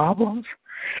solving problems?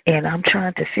 And I'm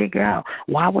trying to figure out,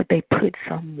 why would they put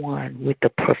someone with a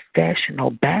professional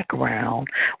background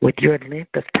with your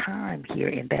length of time here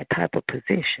in that type of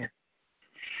position?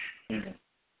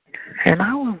 And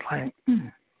I was like,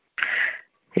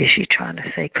 is she trying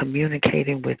to say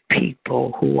communicating with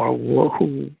people who are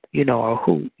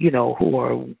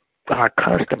our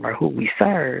customer, who we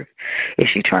serve? Is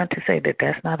she trying to say that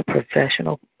that's not a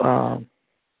professional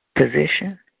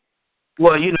position?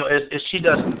 Well, she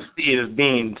doesn't see it as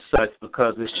being such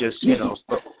because it's just,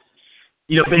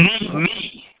 beneath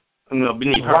me,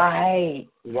 beneath her. Right.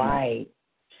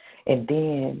 And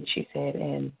then she said,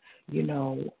 and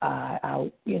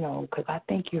because I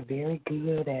think you're very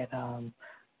good at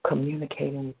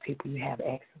communicating with people. You have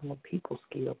excellent people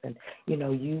skills, and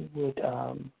you would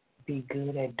be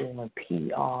good at doing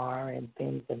PR and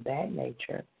things of that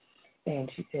nature. And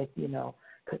she said,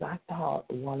 because I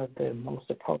thought one of the most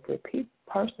appropriate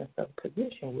persons of the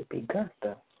position would be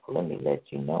Gertha. Let me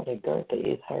let you know that Gertha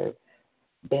is her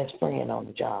best friend on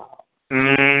the job.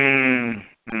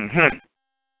 Mm-hmm.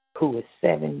 Who is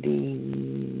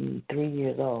 73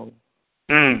 years old.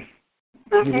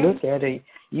 You look at her,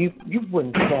 you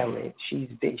wouldn't tell it. She's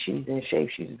in shape.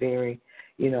 She's very,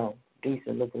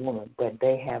 decent looking woman. But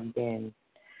they have been,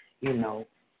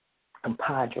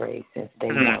 compadres since day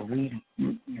one.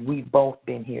 We've both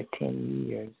been here 10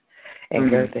 years, and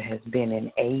Gertha has been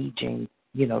in aging,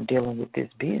 dealing with this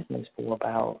business for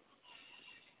about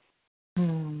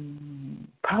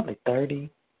probably 30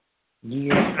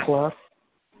 years plus.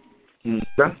 And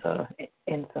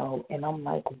I'm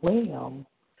like, well,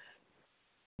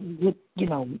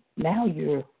 now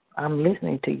I'm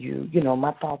listening to you,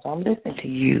 my thoughts, I'm listening to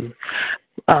you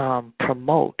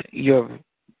promote your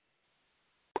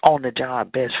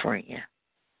on-the-job best friend.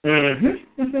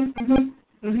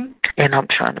 And I'm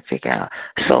trying to figure out,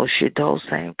 so should those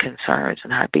same concerns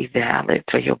not be valid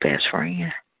for your best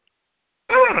friend?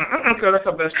 Because that's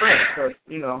her best friend. Because,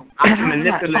 I can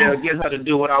manipulate her, get her to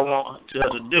do what I want her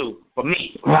to do for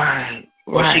me. Right.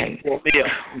 She can fulfill.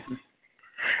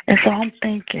 And so I'm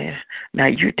thinking, now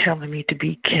you're telling me to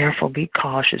be careful, be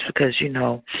cautious, because,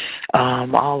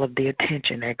 all of the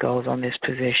attention that goes on this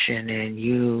position, and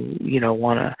you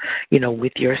want to,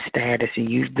 with your status, and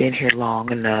you've been here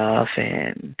long enough,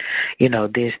 and,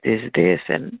 this.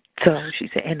 And so she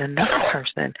said, and another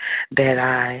person that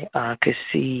I could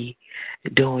see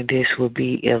doing this would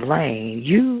be Elaine.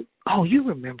 You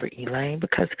remember Elaine,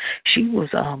 because she was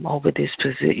over this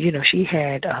position.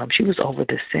 She was over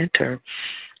the center,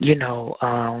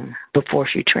 before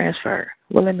she transferred.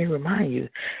 Well, let me remind you,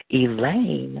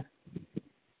 Elaine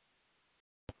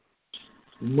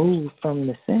moved from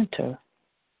the center,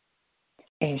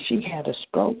 and she had a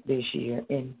stroke this year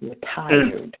and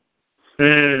retired.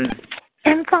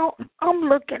 And so I'm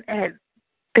looking at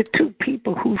the two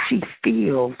people who she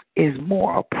feels is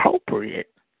more appropriate.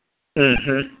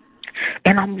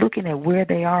 And I'm looking at where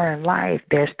they are in life,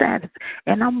 their status,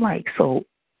 and I'm like, so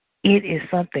it is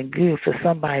something good for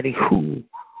somebody to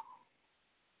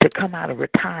come out of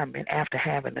retirement after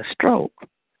having a stroke,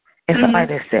 and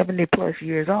somebody that's 70 plus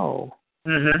years old.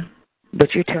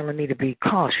 But you're telling me to be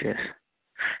cautious.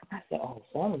 I said, oh,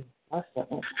 sorry.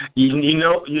 You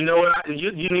know what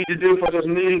you need to do for this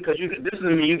meeting, because this is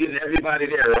me. You getting everybody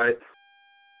there, right?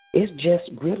 It's just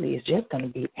going to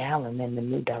be Alan and the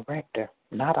new director,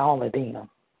 not all of them.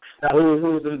 Now,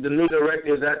 who's the new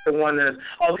director? Is that the one that?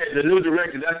 Okay, the new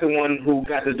director. That's the one who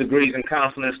got the degrees in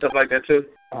counseling and stuff like that too.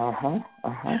 Okay.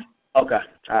 All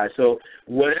right. So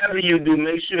whatever you do,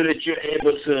 make sure that you're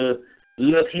able to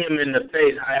look him in the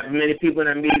face. I have many people in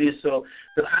that meeting, so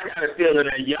I got a feeling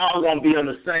that y'all gonna be on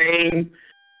the same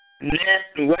net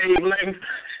wavelength.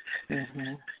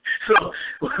 So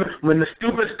when the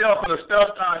stupid stuff and the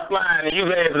stuff starts flying, and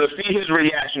you're able to see his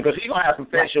reaction, because he's gonna have some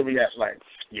facial reaction, like,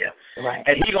 yeah, right.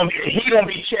 And he gonna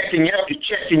be checking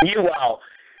you out,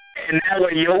 and that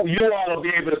way you all will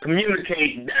be able to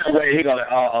communicate. That way he gonna,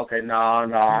 oh, okay, no,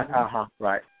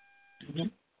 right.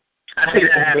 I see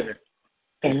that happening.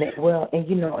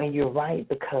 And you're right,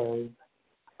 because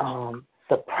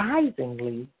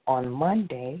surprisingly on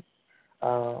Monday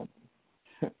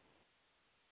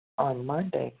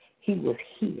he was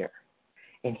here,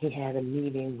 and he had a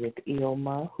meeting with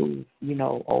Ilma, who's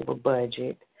over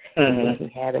budget, and he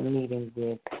had a meeting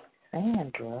with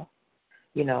Sandra,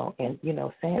 and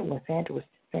when Sandra was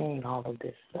saying all of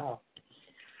this stuff,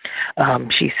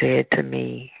 she said to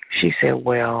me,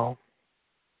 well,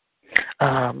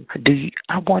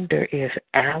 I wonder if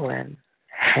Alan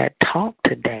had talked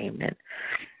to Damon.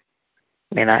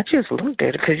 And I just looked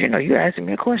at it, because, you're asking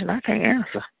me a question I can't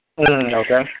answer.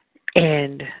 Okay.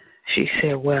 And she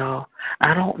said, well,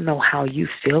 I don't know how you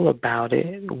feel about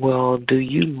it. Well, do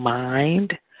you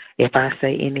mind if I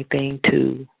say anything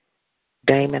to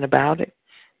Damon about it?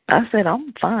 I said,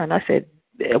 I'm fine. I said,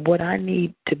 what I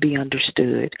need to be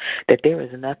understood, that there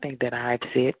is nothing that I've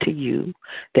said to you,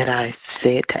 that I've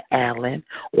said to Alan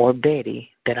or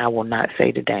Betty, that I will not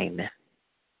say to Damon.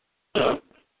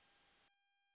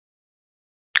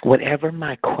 Whatever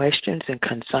my questions and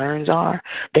concerns are,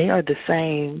 they are the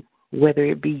same, whether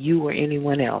it be you or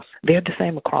anyone else. They're the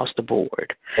same across the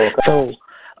board. Okay. So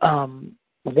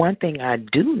one thing I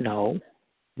do know,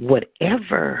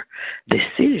 whatever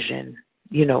decision,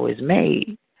 is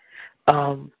made,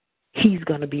 he's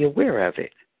going to be aware of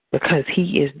it, because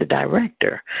he is the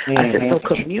director. I said, so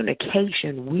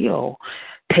communication will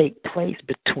take place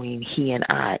between he and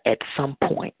I at some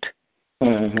point.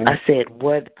 I said,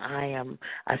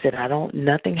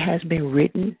 nothing has been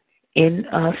written in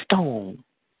stone.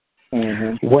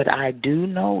 What I do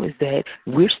know is that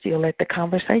we're still at the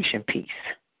conversation piece.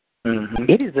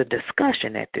 It is a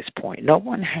discussion at this point. No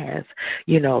one has,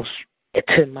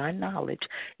 to my knowledge,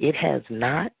 it has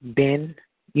not been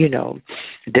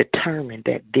determine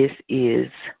that this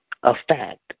is a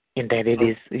fact and that it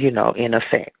is, in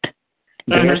effect.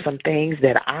 There are some things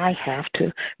that I have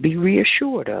to be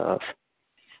reassured of.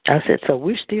 I said, so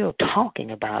we're still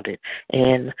talking about it.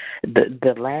 And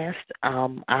the last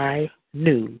I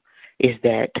knew is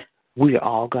that we're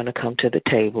all going to come to the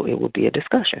table. It will be a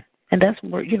discussion. And that's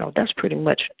where, that's pretty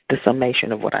much the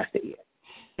summation of what I said.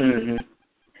 Mm-hmm.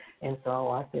 And so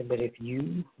I said, but if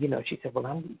you, she said, well,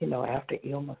 I'm, after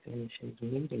Ilma finishes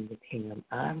meeting with him,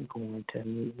 I'm going to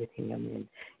meet with him and,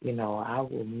 I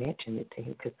will mention it to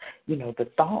him because, the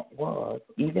thought was,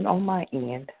 even on my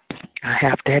end, I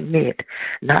have to admit,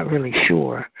 not really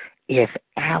sure if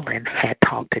Alan had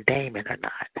talked to Damon or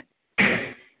not.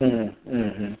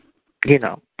 Mm-hmm.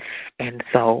 And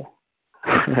so,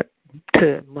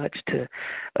 much to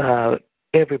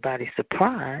everybody's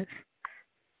surprise,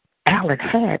 Alan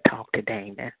had talked to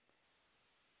Damon.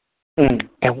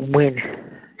 And when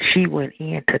she went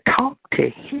in to talk to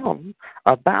him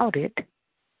about it,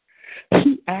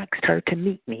 he asked her to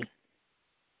meet me.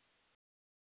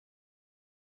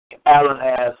 Alan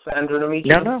asked Sandra to meet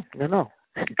you? No.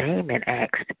 Damon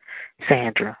asked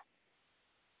Sandra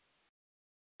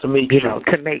to meet you.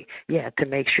 To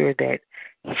make sure that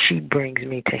she brings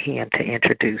me to him to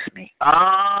introduce me.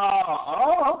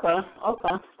 Okay.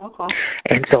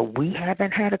 And so we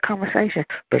haven't had a conversation,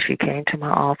 but she came to my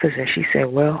office and she said,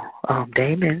 well,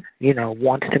 Damon,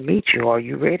 wants to meet you. Are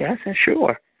you ready? I said,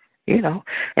 sure.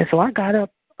 And so I got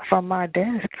up from my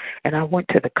desk and I went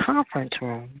to the conference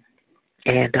room.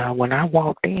 And when I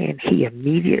walked in, he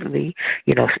immediately,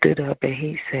 stood up and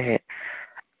he said,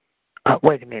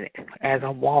 wait a minute, as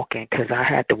I'm walking, because I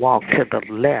had to walk to the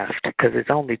left because it's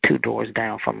only 2 doors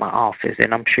down from my office,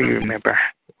 and I'm sure you remember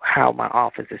how my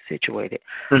office is situated.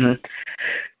 Mm-hmm.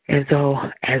 And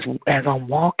so as I'm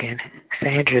walking,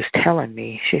 Sandra's telling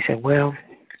me, she said, well,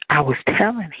 I was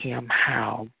telling him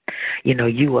how,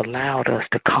 you allowed us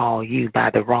to call you by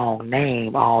the wrong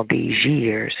name all these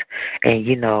years, and,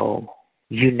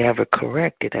 you never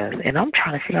corrected us. And I'm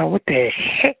trying to figure out what the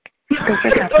heck does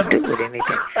that have to do with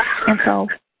anything? And so,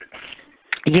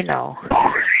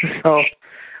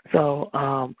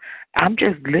 I'm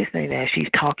just listening as she's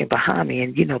talking behind me,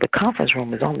 and the conference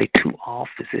room is only 2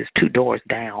 offices, 2 doors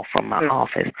down from my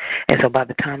office. And so by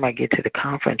the time I get to the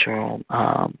conference room,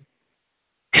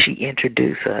 she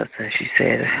introduced us, and she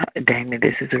said, Damon,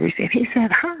 this is Arisa. And he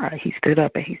said, hi. He stood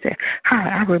up and he said, hi,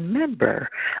 I remember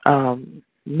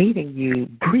meeting you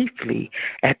briefly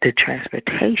at the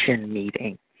transportation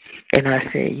meeting. And I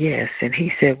said, yes. And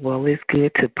he said, well, it's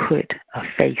good to put a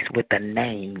face with a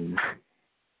name.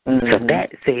 Mm-hmm. So that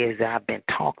says I've been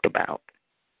talked about.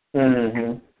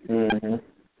 Mm-hmm. Mm-hmm.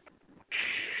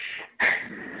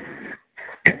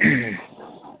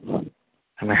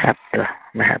 I'm gonna have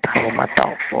to hold my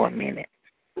thought for a minute.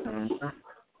 Mm-hmm.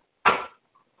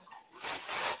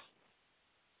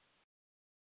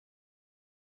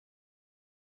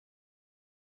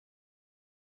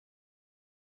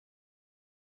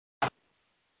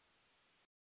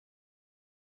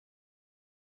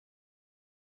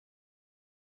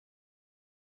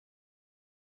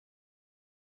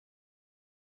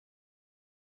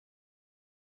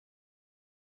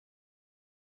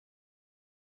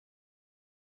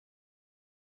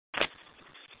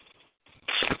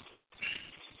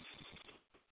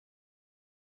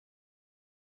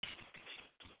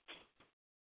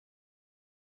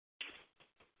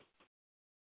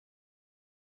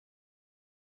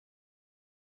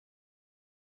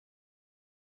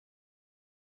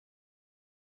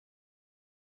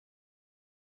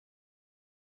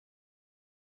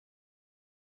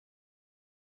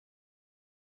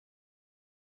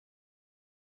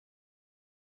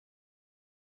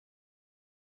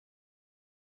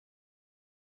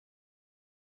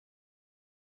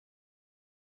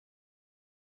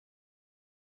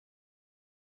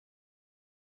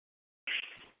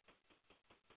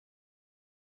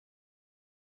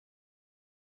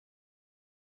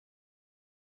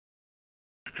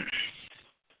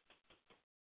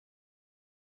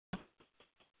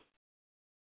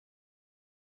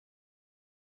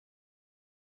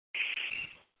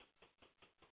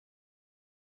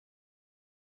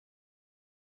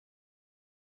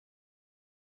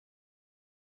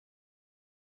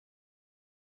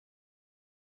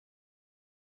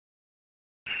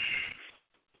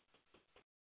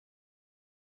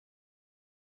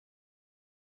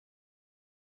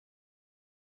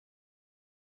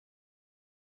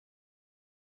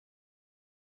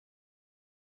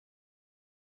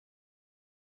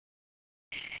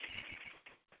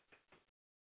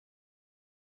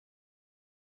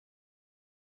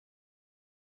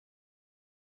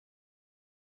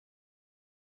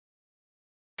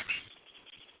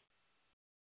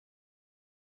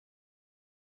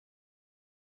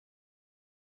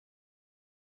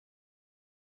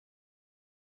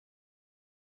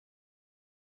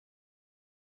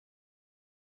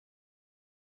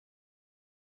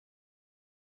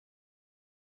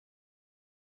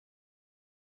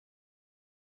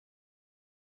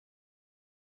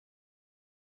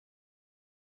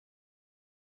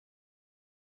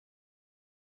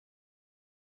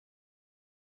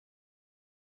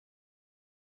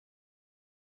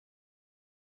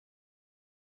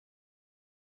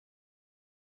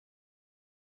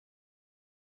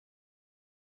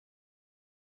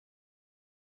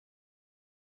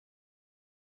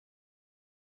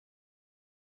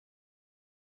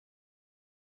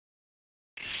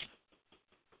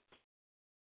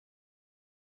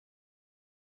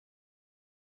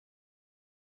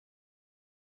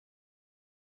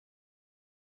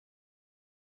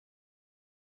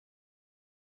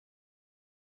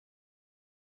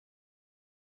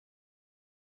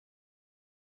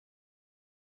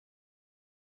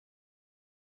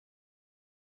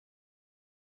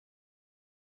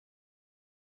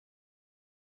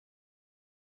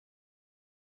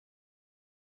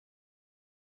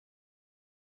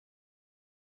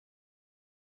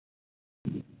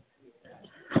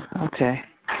 Okay.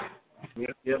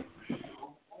 Yep.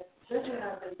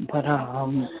 But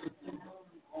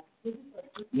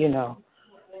you know,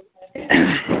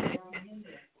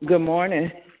 good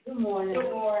morning. Good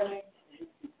morning.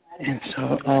 And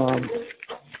so,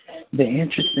 the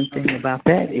interesting thing about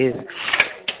that is,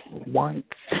 once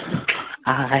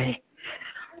I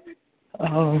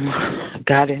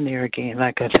got in there again,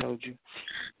 like I told you,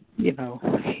 you know,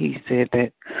 he said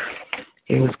that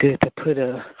it was good to put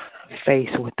a face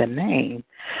with a name.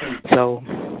 So,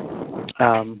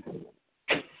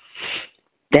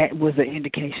 that was an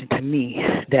indication to me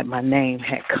that my name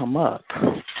had come up,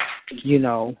 you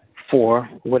know, for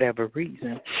whatever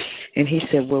reason. And he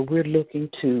said, well, we're looking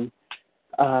to,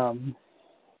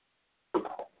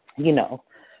 you know,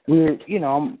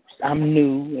 I'm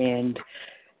new, and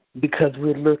because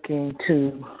we're looking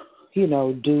to, you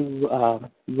know,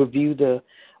 review the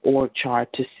org chart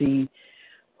to see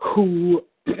who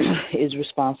is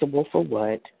responsible for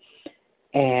what.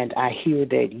 And I hear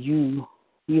that you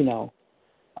know,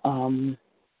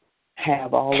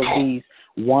 have all of these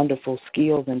wonderful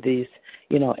skills and this,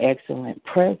 you know, excellent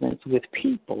presence with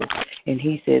people. And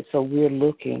he said, so we're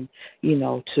looking, you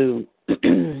know, to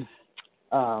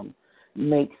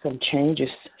make some changes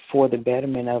for the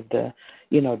betterment of the,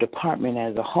 you know, department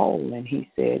as a whole. And he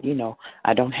said, you know,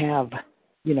 I don't have,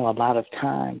 you know, a lot of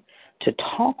time to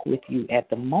talk with you at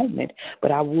the moment,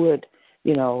 but I would,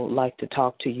 you know, like to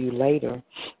talk to you later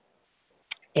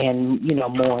and, you know,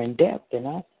 more in depth. And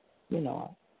I, you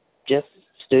know, just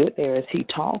stood there as he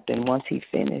talked, and once he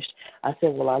finished, I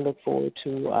said, well, I look forward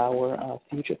to our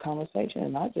future conversation,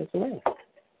 and I just left.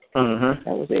 Mm-hmm.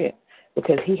 That was it.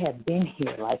 Because he had been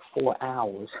here like 4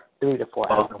 hours, 3 to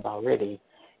 4 hours already,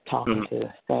 talking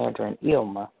to Sandra and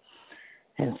Ilma.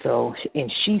 And so,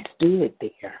 and she stood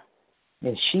there,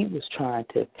 and she was trying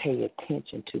to pay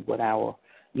attention to what our,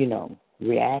 you know,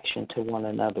 reaction to one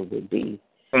another would be.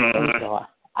 And so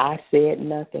I said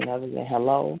nothing other than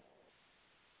hello,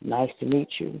 nice to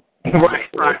meet you,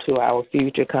 right. To our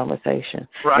future conversation.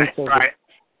 Right,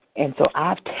 And so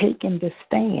I've taken the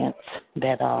stance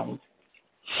that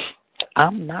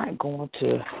I'm not going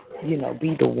to, you know,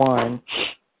 be the one.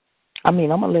 I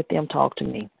mean, I'm going to let them talk to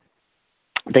me.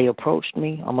 They approached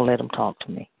me, I'm going to let them talk to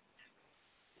me.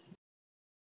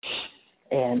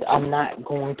 And I'm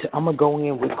going to go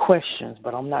in with questions,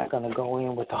 but I'm not going to go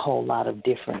in with a whole lot of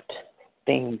different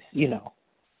things, you know,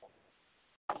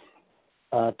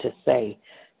 to say,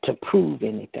 to prove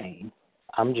anything.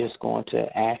 I'm just going to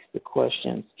ask the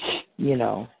questions, you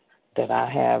know, that I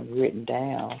have written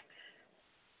down.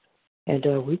 And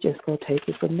we just going to take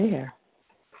it from there.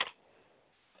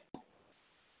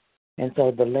 And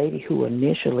so the lady who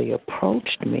initially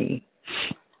approached me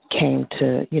came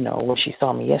to, you know, when she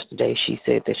saw me yesterday, she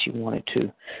said that she wanted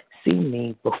to see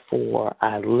me before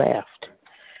I left.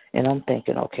 And I'm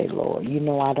thinking, okay, Lord, you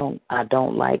know, I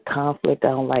don't like conflict. I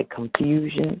don't like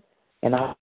confusion. And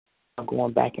I'm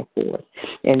going back and forth.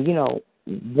 And, you know,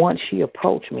 once she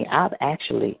approached me, I've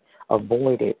actually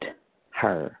avoided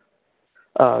her,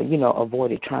 you know,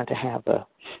 avoided trying to have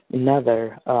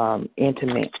another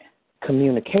intimate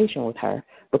communication with her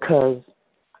because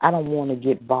I don't want to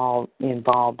get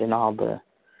involved in all the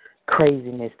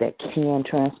craziness that can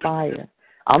transpire.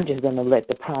 I'm just going to let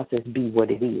the process be what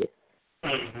it is.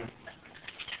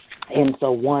 Mm-hmm. And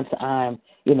so once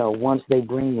they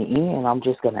bring me in, I'm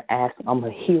just going to ask, I'm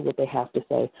going to hear what they have to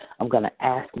say. I'm going to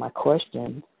ask my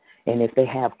questions. And if they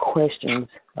have questions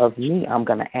of me, I'm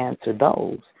going to answer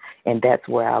those. And that's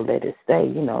where I'll let it stay,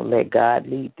 you know, let God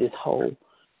lead this whole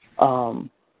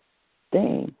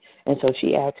thing. And so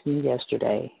she asked me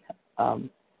yesterday,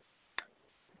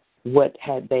 what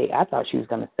had they, I thought she was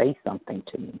going to say something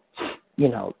to me, you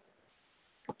know,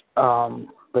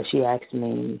 but she asked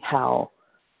me how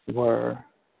were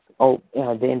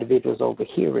the individuals over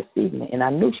here receiving it. And I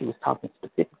knew she was talking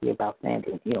specifically about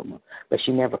Sandra and Ilma, but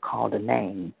she never called a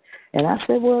name. And I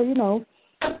said, well, you know,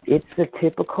 it's a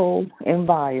typical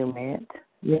environment,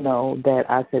 you know, that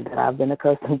I said that I've been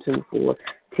accustomed to for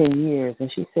 10 years.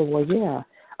 And she said, well, yeah,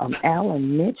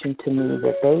 Alan mentioned to me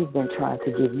that they've been trying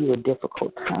to give you a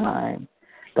difficult time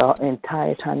the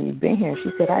entire time you've been here.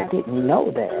 She said, I didn't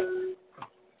know that.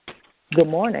 Good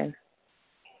morning.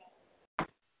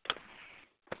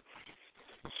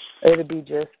 It'll be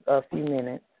just a few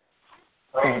minutes.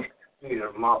 Thanks.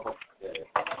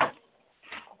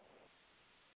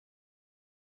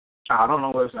 I don't know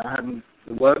what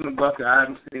it wasn't a bucket. I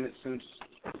haven't seen it since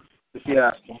the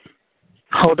fiasco.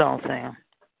 Hold on, Sam.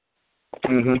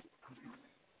 Mm-hmm.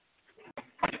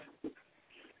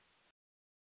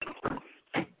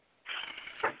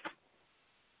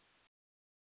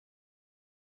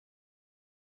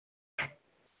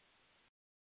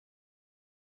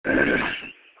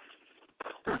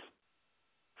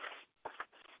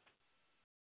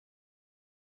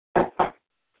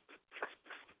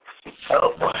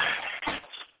 Oh boy.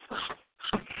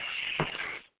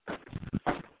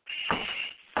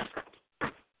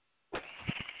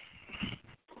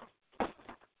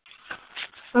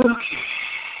 Okay.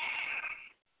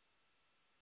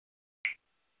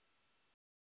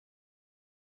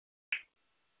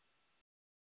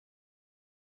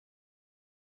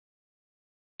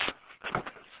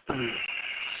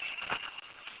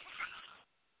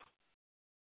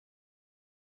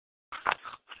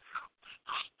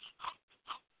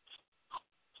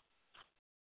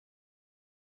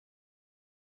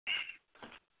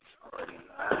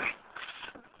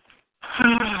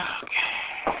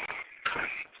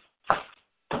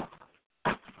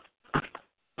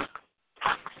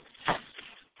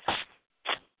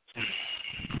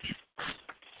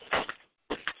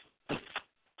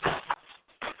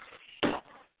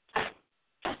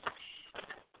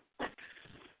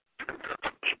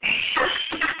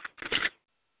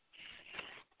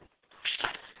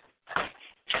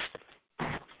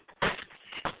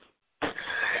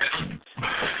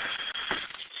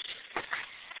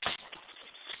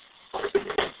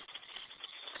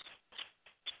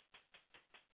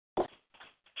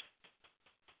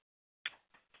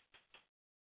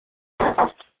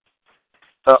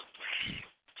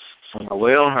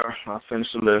 Well, I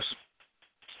finished the list.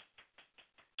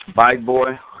 Bike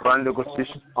boy, run the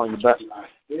position on your back.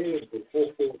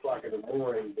 Before 4 o'clock in the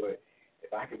morning, but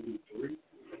if I could do 3,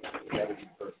 that would be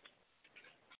perfect.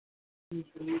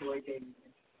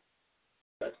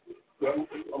 Well,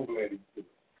 I'm glad he did.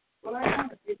 Well, I don't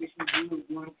think if you would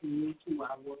want to meet you, I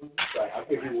would. Right, I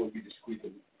think it would be discreet,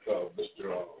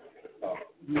 Mr.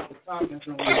 Thomas,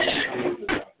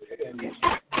 and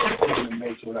to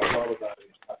make sure I thought about it,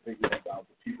 I think about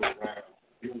the people around.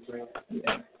 You know what I'm saying?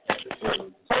 Yeah.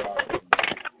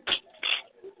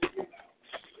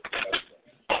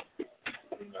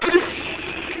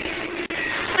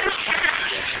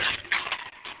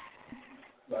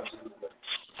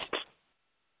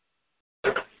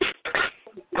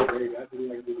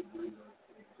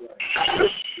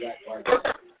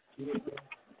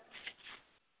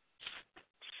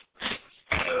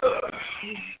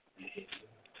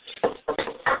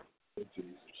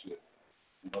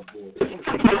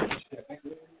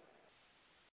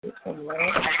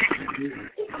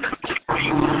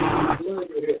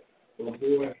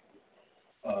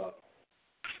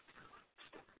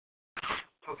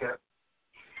 Okay.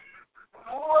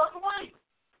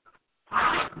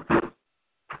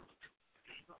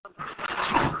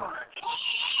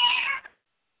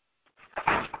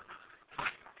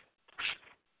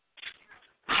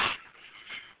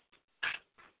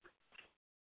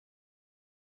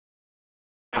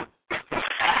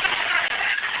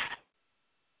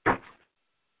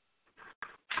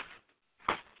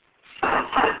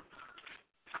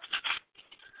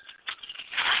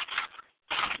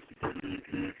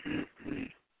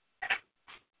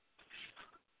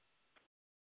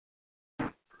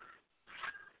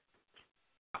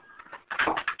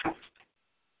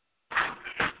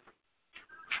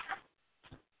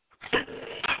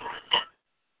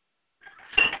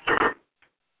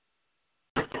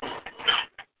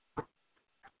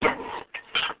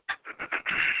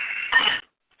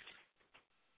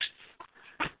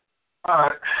 All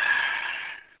right.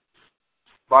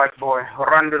 Bike boy,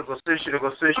 run the position.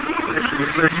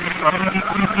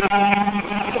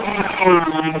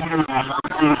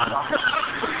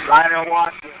 Line and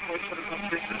watch.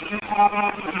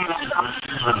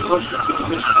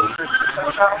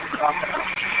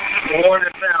 More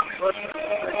than family.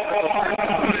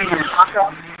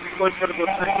 Push for the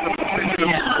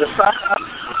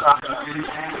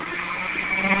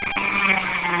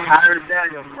Harry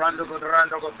Daniels, run the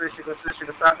position,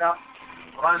 Saka.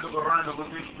 Run the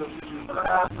position,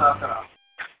 Saka.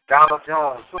 Donald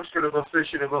Jones, push to the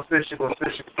position,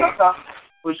 Saka.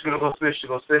 Push to the position,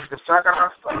 Saka.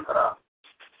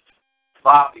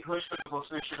 Bobby, push to the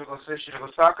position,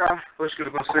 Saka. Push to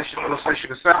the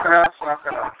position, Saka.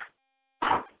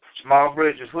 Jamal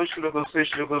Bridges, push to the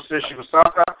position,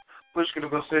 Saka. Push to the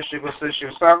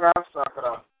position, Saka.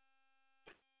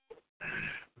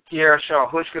 Kiara Shaw,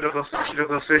 push to the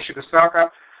position,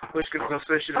 Saka. Push to the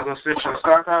position,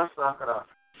 Saka.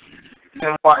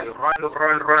 Tim White, run the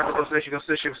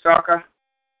position, Saka.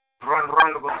 Run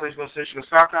the position,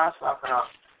 Saka.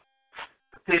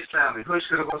 His family, push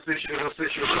to the position,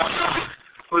 Saka.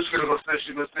 Push to the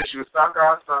position, Saka.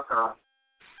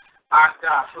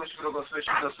 Aka, push to the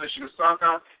position,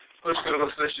 Saka. Push to the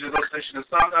position,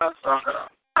 Saka.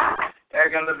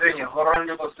 Egan the Vinya,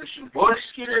 Horonda position,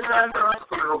 Bushki the Zandra,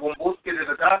 Kurumbuski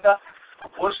the Dada,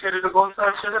 Bushki the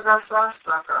Gonsa, Shedagasa,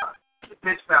 Saka, the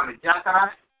Pitch family,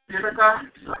 Jaka, Siraka,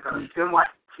 Saka, Tim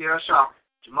White, Kira Shaw,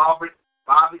 Jamal Brick,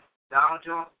 Bobby, Donald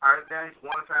Jones, Art Daniels,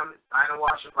 One Family, Dinah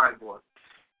Washer, Fight Board.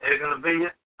 Egan the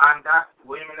Vinya, Anda,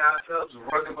 William and Anna Phillips,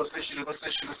 Roger position,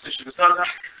 Saga,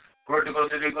 Roger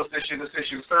position,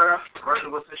 Saga,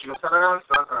 Roger position,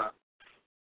 Saga.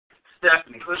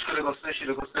 Stephanie, push to go station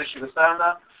to go station to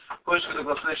Sana, push to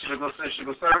go station to go station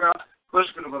to Saga, push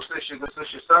to go station to go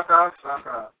station Saga,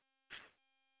 Saga.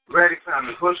 Ready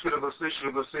family, push to go station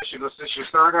to go station to go station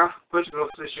Saga, push to go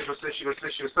station to go station to go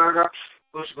station Saga,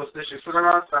 push to go station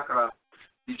Saga, Saga.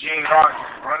 Eugene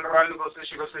Rogers, run to go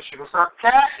station to Saga.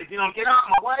 Cat, if you don't get out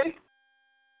of my way,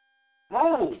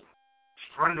 move.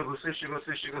 Run to go station to go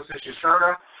station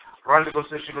Saga, run to go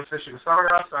station to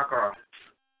Saga, Saga.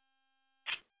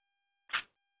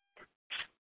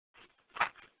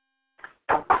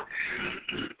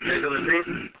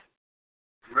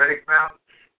 Reddick Mount,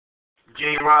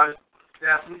 Gene Rogers,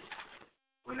 Stephanie,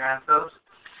 Winan Phillips,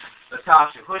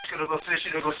 Latasha, push to go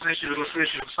station to go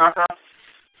Saka,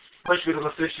 push to go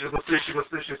station to go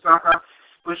Saka,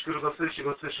 push to go station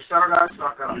to go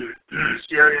Saka,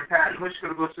 Sherry and Pat, push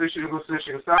to go station to go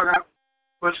Saka,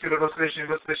 push to go station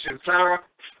to go Saka,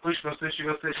 push to go station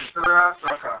to go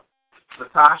Saka,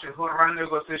 Latasha, who run to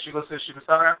go station to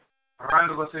Saka, run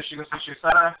to go station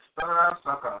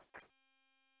Saka.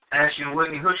 Ashley and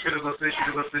Whitney, push to go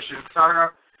station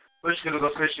Saka, push to go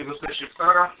station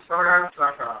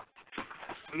Saka.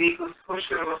 Mika, push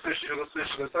to go station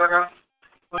Saka,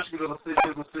 push to go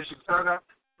station Saka,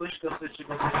 push to go station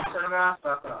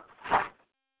Saka.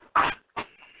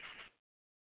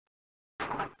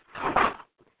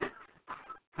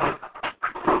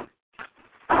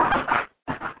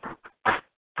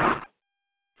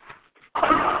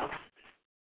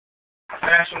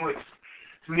 Fashion with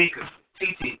Tamika,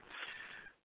 TT.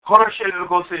 Rush to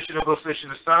go station to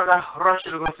Saga, rush to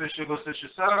go station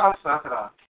Saga, Sakura.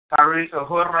 Tarisa,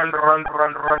 run to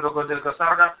go to the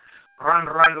Saga, run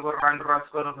to go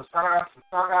to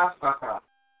Saga, Sakura.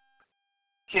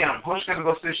 Kim, push to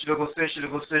go station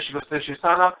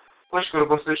Saga, push to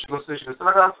go station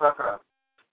Saga, Sakura.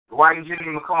 Dwight and Jimmy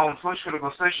McComb, push to go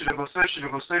station Saga,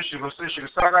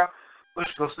 push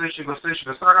to go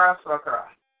station Saga, Sakura.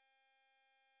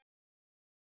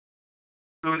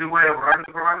 Through the way of running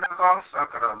the house,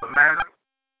 Sakura, the man,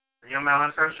 the young man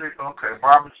ancestry, okay,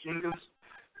 Barbara Jenkins,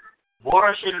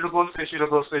 Bora Shady to go station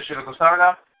to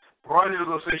Saga, run to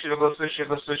go station to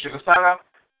Saga,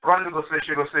 run to go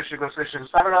station to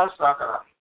Saga, Sakura.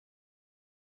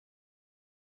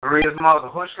 Maria's mother,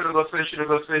 push to go station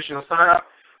to Saga,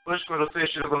 push to go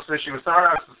station to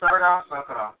Saga,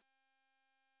 Sakura.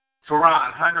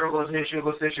 Tehran, Hunter goes station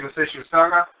to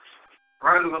Saga,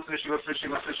 run to go station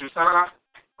to Saga.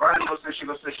 Right, go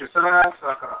station,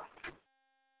 Sakura.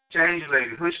 Change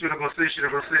lady, push to go station,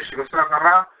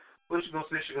 Sakura. Push to go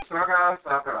station,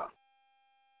 Sakura.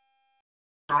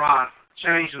 Tehran,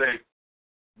 change lady.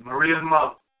 Maria's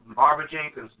mother, Barbara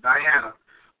Jenkins, Diana.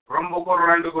 Rumble go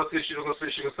run to go station,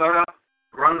 Sakura.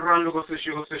 Run to go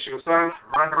station, Sakura.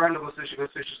 Run to go station,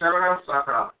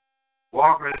 Sakura.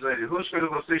 Walker's lady, push to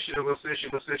go station,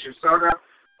 Sakura.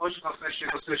 Push to go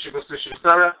station,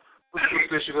 Sakura. Push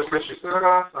to go station,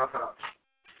 Sakura.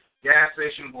 Gas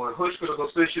station boy, push to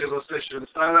go station,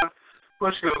 Sakura.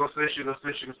 Push to go station,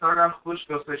 Sakura. Push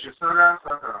to go station,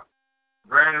 Sakura.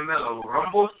 Brandon Miller,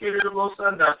 Rumboski to go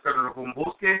Sandaska,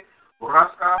 Rumboski,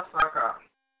 Uraska, Sakura.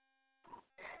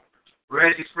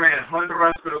 Reggie's friend, Hunter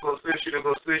runs to go station,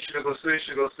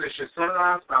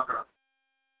 Sakura.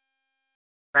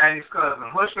 Manny's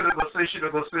cousin, push to go station,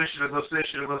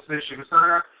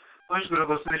 Sakura. Push to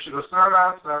go station,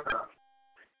 Sakura.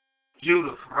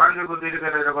 Judith, run to go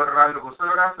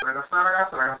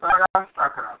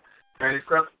Sakura. Manny's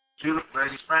cousin, Judith,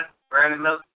 Manny's friend, Brandon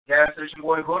Miller, gas station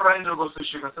boy, go run to go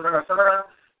station,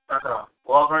 Sakura.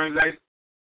 Walgreens lady,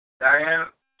 Diane,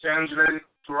 change lady,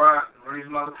 Tehran, Marie's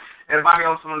mother. Everybody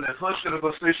else on that, push to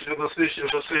go station,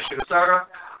 Sakura.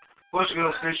 Push to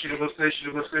go station,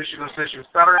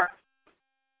 Sakura.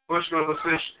 Push to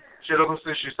go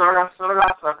station,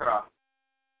 Sakura.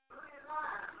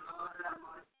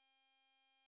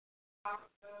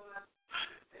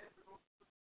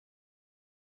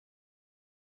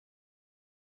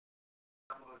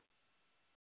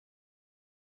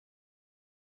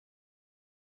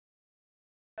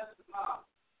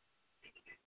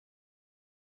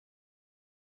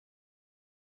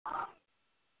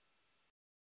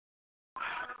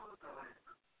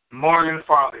 Morgan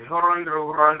Farley. Run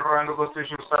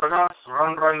negotiation Sargas.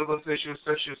 Run negotiation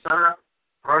session Sarga.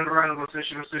 Run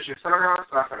negotiation session Sarga.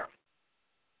 Sakara.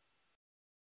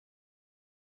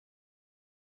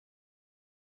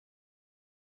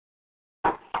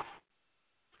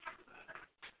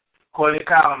 Coley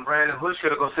Collin. Brandon Hushka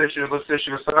negotiation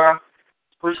Sarga.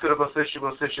 Hushka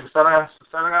negotiation Sarga.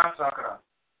 Sakara.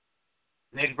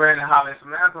 Nick Brandon Holly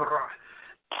Samantha.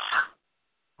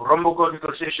 Rumble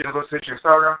negotiation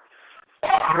Sarga.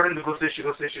 Run negotiation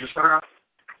Sarga.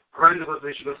 Run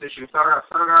negotiation Sarga.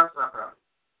 Sakara.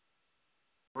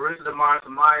 Marissa the Mars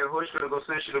Maya Hushka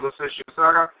negotiation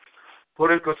Sarga.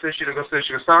 Put it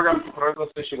negotiation Sarga. Run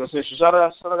negotiation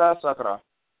Sarga. Sakara.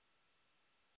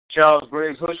 Charles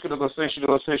Briggs Hushka negotiation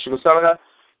Sarga.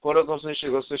 Put it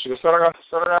negotiation Sarga.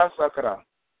 Sakara.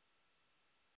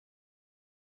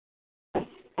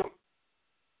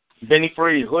 Benny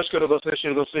Free, Hushka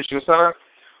negotiation Sarga,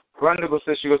 Run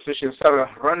negotiation Sarga,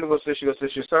 Run negotiation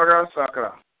Sarga,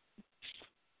 Sakara.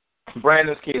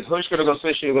 Brandon's Kids, Hushka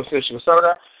negotiation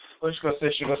Sarga, Hushka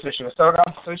negotiation Sarga,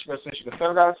 Hushka negotiation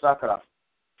Sarga, Sakara.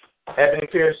 Ebony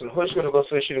Pearson, Hushka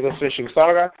negotiation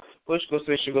Sarga, Hushka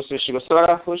negotiation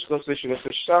Sarga, Hushka negotiation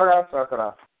Sarga,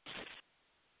 Sakara.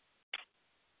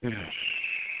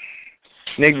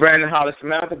 Nick Brandon Hollis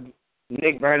Samantha,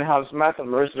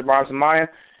 Marissa DeBarnes and Maya.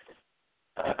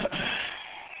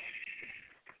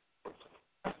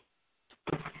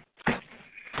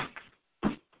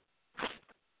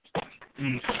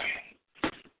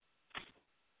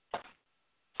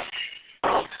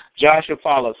 Joshua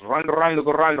follows. Run, to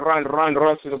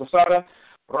the Sada.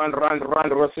 Run,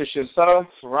 Sada.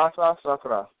 Rasa,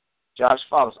 Sakra. Josh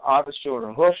follows. Arthur's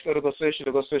children. Hush, go to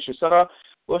Sada.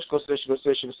 Hush, go to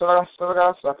Sada.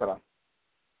 Sakra.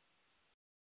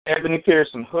 Ebony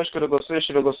Pearson, Hushka to go Sada,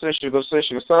 Hushka go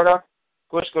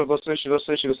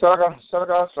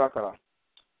Sada, Sakara.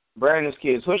 Brandon's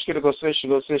Kids, Hushka to go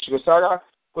Sada,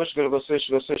 Hushka to go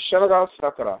Sada,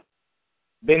 Sakara.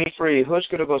 Benny Free,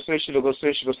 Hushka to go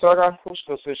Sada,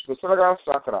 Hushka Sada,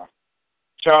 Sakara.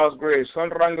 Charles Graves,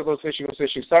 Run to go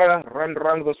Sada, Run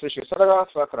to go Sada,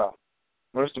 Sakara.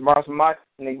 Mr. Martha Mike,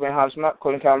 Nick Van House,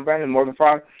 Colin Calvin Brandon, Morgan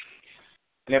Farr.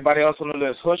 And everybody else on the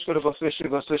list. Hushka to go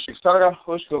Sarga,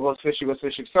 Hushka go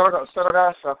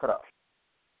Sarga, Sakara.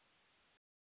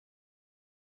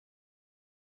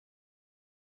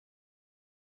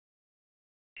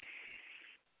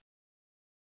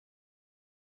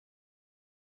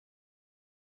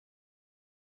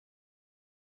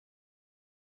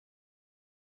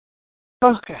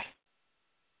 Okay.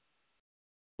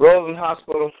 Roseland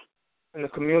Hospital in the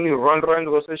community. Run to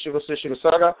go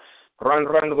Sarga. Run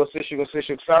to go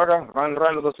Sarga. Run to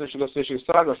go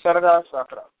Sarga,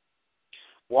 Sakara.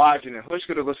 Washington,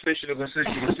 Hushka to go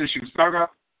Sarga.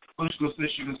 Hushka go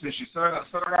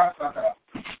Sarga, Sakara.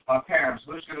 Parents,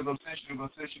 Hushka to go Sarga.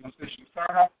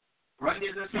 Run to go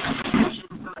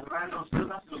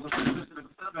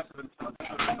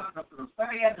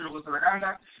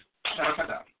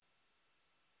Sarga.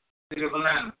 City of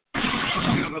Atlanta.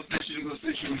 Hushka to go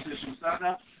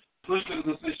Sarga. Pushka to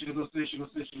go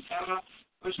Sarga.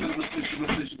 Pushka to go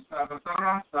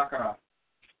Sakara.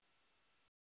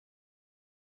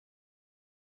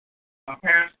 My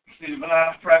parents, City of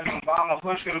Atlanta, President Obama,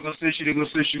 Pushka to go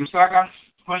Sarga.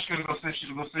 Pushka to go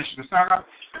Sarga.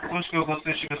 Pushka to go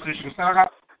Sarga.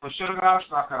 Pushka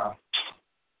Sakara.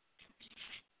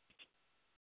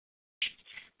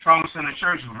 Trauma Center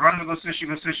Church, Run to go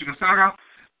Sarga.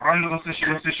 Run to go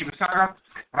Sarga.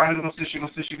 Run to go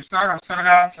Sarga,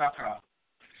 Sakara.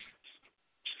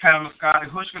 Pamela Scotty,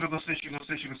 Hushka to go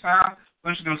Sarga.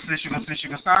 Hushka to go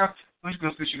Sarga.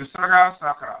 Hushka to go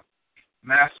Sakara.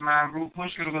 Mastermind Group,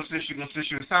 Hushka to go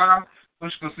Sarga.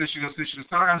 Hushka to go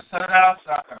Sarga,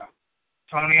 Sakara.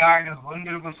 Tony Agnes, Run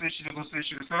to go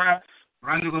Sarga.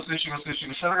 Run to go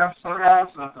Sarga,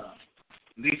 Sakara.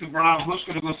 Lisa Brown,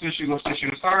 Hushka to go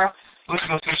Sarga. Hushka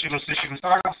to go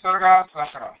Sarga,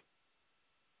 Sakara.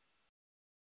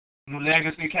 New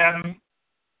Legacy Academy,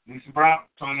 Lisa Brown,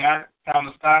 Tony Agnes,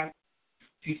 Pamela Scotty,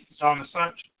 Teachers on the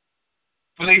Search.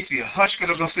 Felicia, Hushka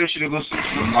to go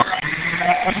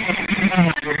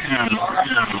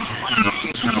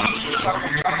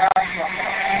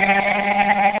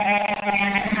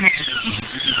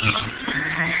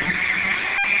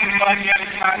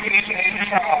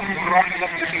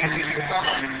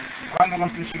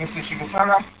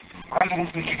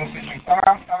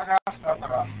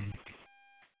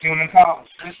Human College,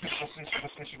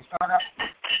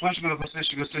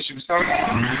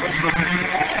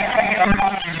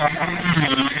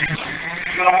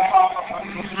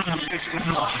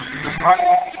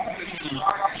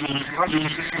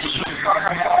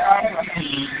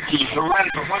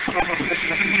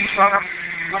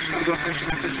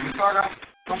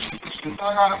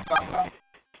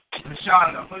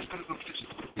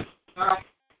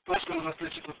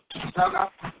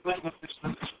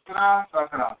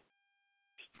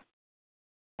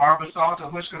 Barbara Salter,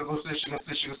 Hushka, go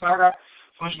Sishka Saga,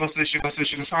 Hushka,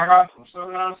 Sishka Saga,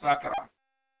 Sakara.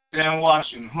 Dan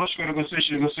Washington, Hushka, go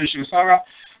Sishka Saga,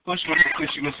 Hushka,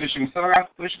 Sishka Saga,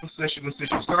 Hushka,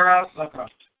 Sishka Saga, Sakara.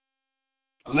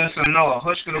 Alyssa Noah,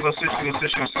 Hushka, go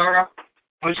Sishka Saga,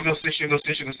 Hushka, Sishka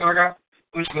Saga,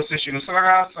 Hushka, Sishka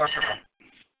Saga, Sakara.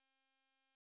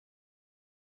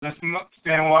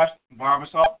 Dan Washington, Barbara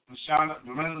Salter, Shonda,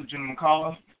 Lorenzo, Jim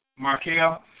McCullough,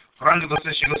 Markel, Randigo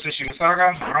Sishika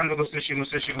Saga, Randigo Sishika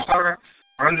Saga,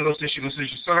 Randigo Sishika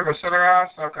Saga,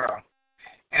 Sakara.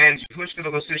 And Pushka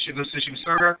Sishika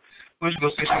Saga, Pushka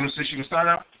Sishika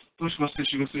Saga, Pushka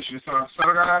Sishika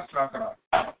Saga, Sakara.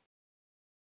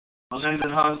 Melinda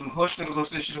husband, Pushka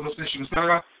Sishika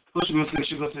Saga, Pushka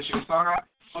Sishika Saga,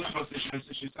 Pushka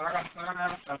Sishika Saga,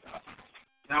 Sakara.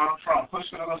 Donald Trump,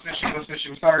 Pushka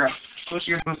Sishika Saga,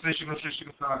 Pushka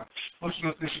Sishika Saga, Pushka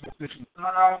Sishika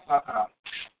Saga, Sakara.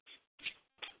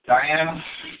 Diana,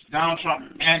 Donald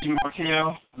Trump, Andrew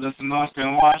Markel, Alyssa North,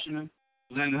 Ben Washington,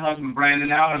 Linda husband,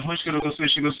 Brandon Allen, Hushka, go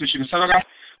Sishika Saga,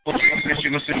 Hushka,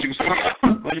 Sishika Saga,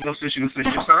 Hushka,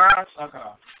 Sishika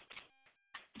Saga,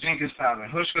 Jenkins Tyler,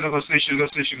 Hushka, go Sishika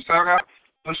Saga,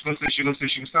 Hushka,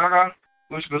 Sishika Saga,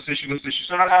 Hushka, Sishika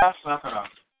Saga, Sakara.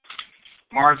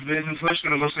 Mars Business, Hushka,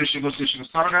 go Sishika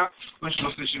Saga, Hushka,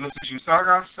 Sishika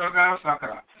Saga,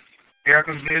 Sakara.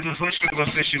 Erica's Business, Hushka, go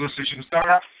Sishika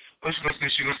Saga, Pushka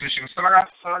Sishika Saga,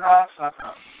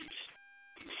 Sakara.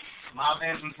 My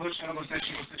business, Pushka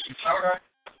Sishika Saga,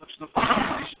 Pushka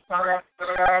Sishika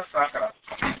Saga, Sakara.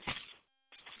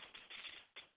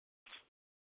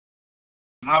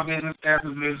 My business,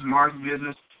 Erica's business, Mark's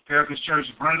business, Erica's church,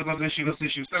 Randigo Sishika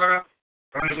Saga,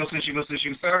 Randigo Sishika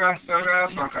Saga,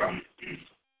 Sakara.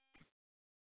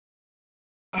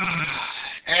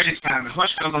 Eddie's family,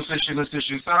 Hushka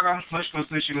Sishika Saga, Hushka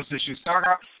Sishika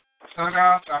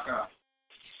Saga, Sakara.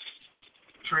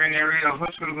 Train area of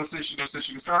Hushka Sishika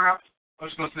Saga,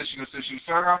 Hushka Sishika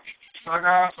Saga,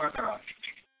 Sakara.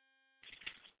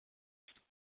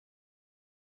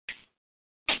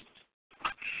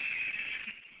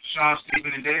 Sean,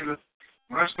 Stephen, and David,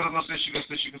 Rushka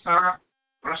Sishika Saga,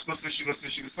 Rushka Sishika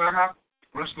Saga,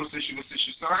 Rushka Sishika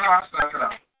Saga, Sakara.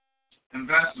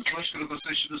 Investors, Hushka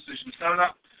Sishika Saga,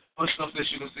 Hushka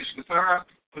Sishika Saga,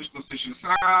 Hushka Sishika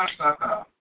Saga, Sakara.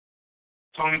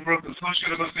 Tony Brooklyn,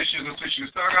 Hushka Sishika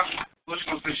Saga,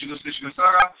 Hushka Sishika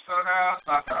Saga,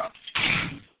 Sakara.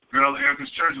 Girl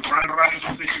Erica's Church, Randa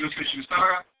Sishika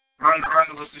Saga, Randa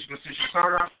Sishika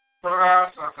Saga,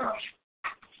 Sakara.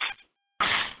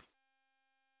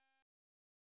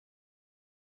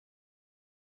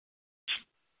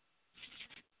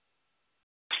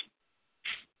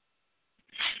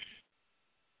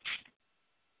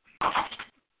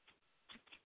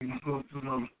 You can go through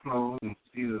those clothes and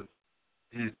see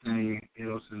anything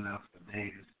else enough for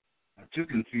days. I took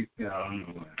him 3 feet out on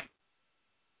the way.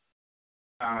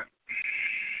 Alright.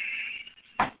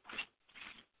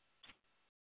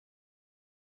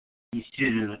 He shit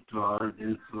in the toilet,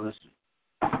 didn't flush it.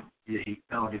 Yeah, he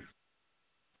thought it.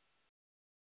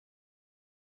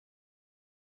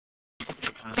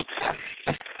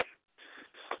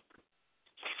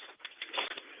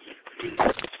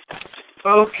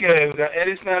 Okay, we got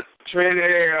Eddie Smith, Trey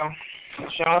Ariel,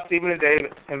 Sean, Stephen, and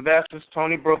David, investors,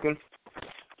 Tony Brookins,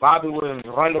 Bobby Williams,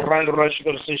 Randa Rush,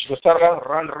 go to Sishika Saga,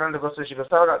 Randa go Sishika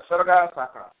Saga,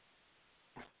 Sakara.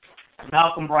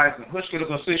 Malcolm Bryson, Hushka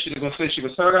go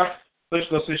Sishika Saga,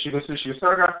 Hushka Sishika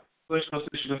Saga, Hushka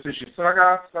Sishika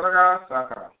Saga,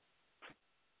 Sakara.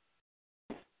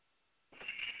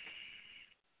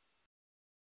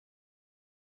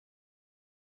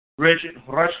 Richard,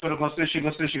 Rush go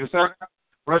Sishika Saga,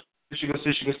 Rush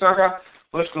Sishika Saga,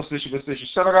 Hushka Sishika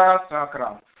Saga,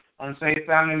 Sakara. Unsaved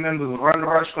family members, Randa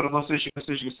Rush go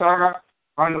Sishika Saga,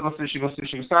 Randa go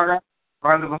Sishika Saga,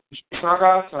 Randa go Sishika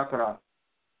Saga, Sakara.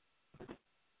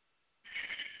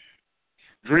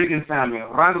 Dragon family,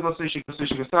 Randa go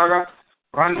Sishika Saga,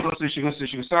 Randa go Sishika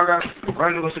Saga,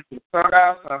 Randa go Sishika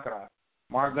Saga, Sakara.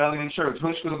 Margalian Church,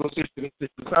 Hushka go Sishika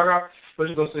Saga,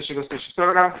 Hushka go Sishika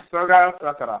Saga,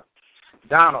 Sakara.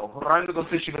 Donald, Randa go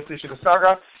Sishika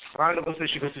Saga, Randa go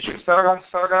Sishika Saga,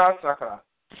 Sakara.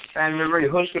 And Marie,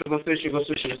 Hushka go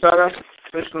Sishika Saga,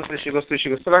 Hushka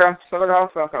Sishika Saga,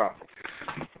 Sakara.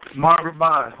 Margaret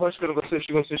Bond, Hushka go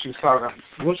Sishika Saga,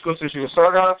 Hushka Sishika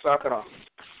Saga, Sakara.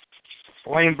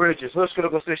 Wayne Bridges, Hushka,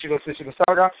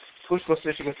 Sakara.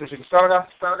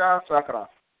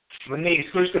 Manice,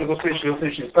 Hushka,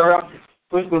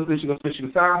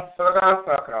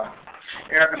 Sakara.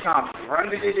 Erica Thompson,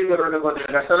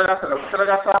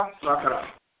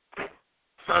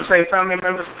 Unsaved family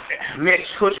members, Mitch,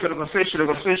 Hushka,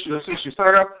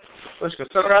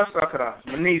 Sakara.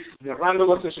 Manice,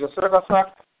 Randall,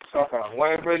 Sakara.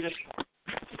 Wayne Bridges,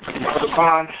 Mother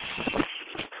Bond.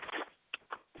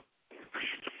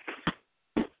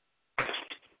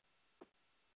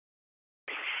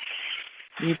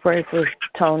 You pray for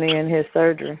Tony and his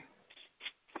surgery.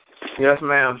 Yes,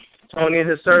 ma'am. Tony and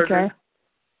his surgery. Okay.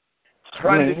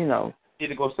 I mean, you know.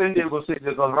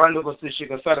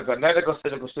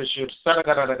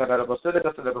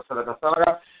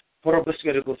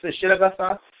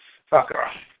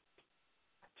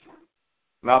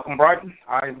 Malcolm Brighton,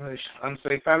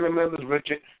 unsaved family members,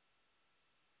 Richard.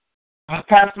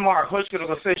 Pastor Mark,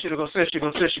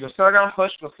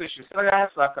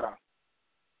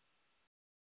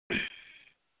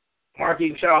 Mark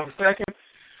E. Charles II.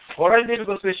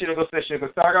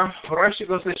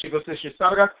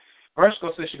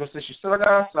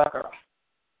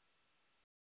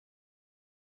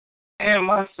 And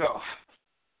myself.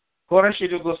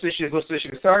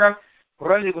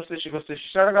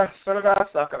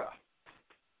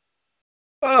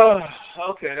 Oh,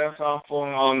 okay, that's all for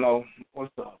I don't know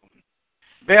what's up.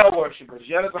 Bell worshippers.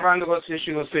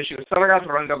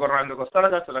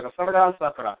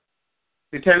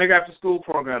 Satanic After School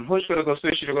Program.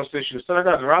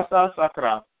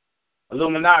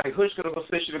 Illuminati.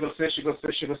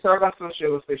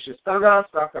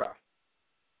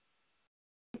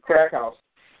 Crack House.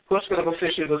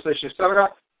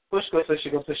 All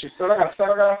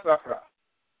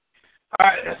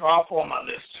right, that's all for my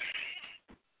list.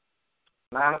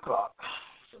 9 o'clock.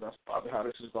 So that's probably how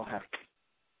this is going to happen.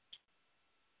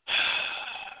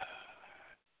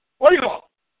 What do you want?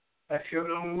 I sure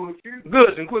don't want you.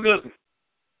 Good, and quit listening.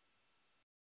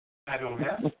 I don't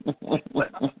have to.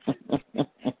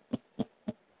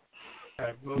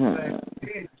 I go back to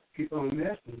bed. Keep on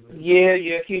messing with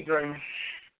Yeah, keep dreaming.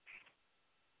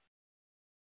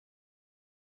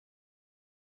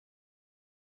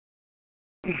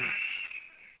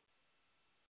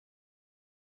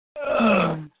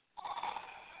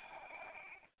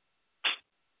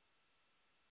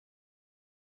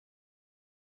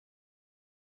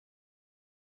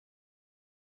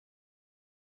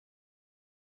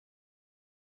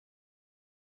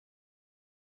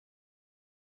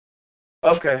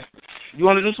 Okay. You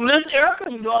want to do some of this, Erica?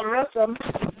 You do all the rest of them.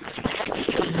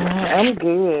 I'm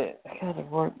good. I gotta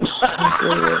work.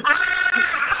 I'm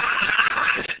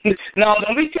good. No,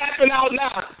 don't be tapping out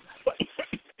now.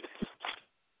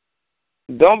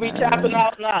 Don't be tapping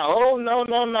out now. Oh, no.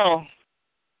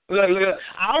 Look.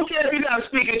 I don't care if you got to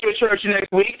speak at your church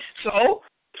next week. So.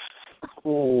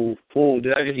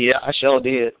 Did I just? Yeah, I sure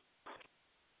did.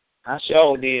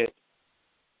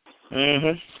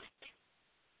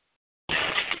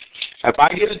 If I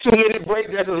get a 2-minute break,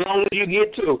 that's as long as you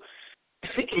get to.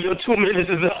 Your 2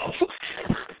 minutes is up.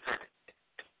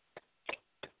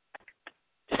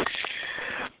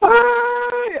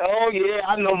 Oh, yeah,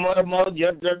 I know, Mother,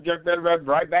 just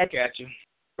right back at you.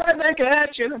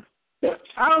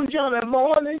 I'm John the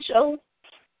Morning Show.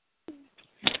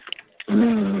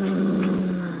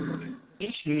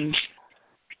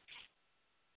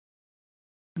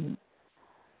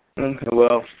 Okay,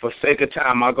 well, for sake of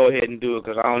time, I'll go ahead and do it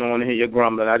because I don't want to hear you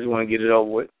grumbling. I just want to get it over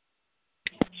with.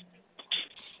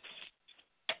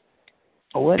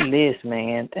 What list,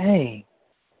 man? Dang.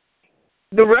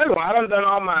 The regular one. I done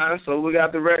all mine, so we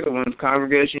got the regular ones.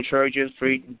 Congregation, churches,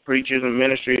 preachers, and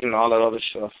ministries, and all that other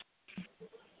stuff.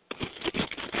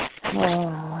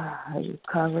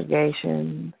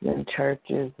 Congregations and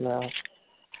churches,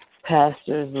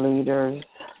 pastors, leaders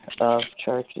of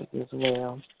churches as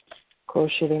well.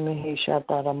 Koshiri mehe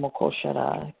shatara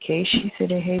mokoshara. Keshi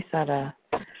sere he sara.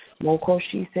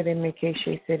 Mokoshi sere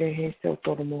mekeshe sere he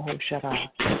sotoro moho shara.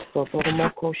 Sotoro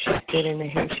mokoshi sere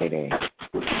mehe shere.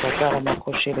 Sotoro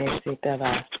mokoshere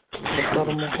setara.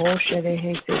 Sotoro moho shere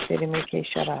he sere meke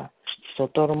shara.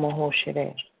 Sotoro moho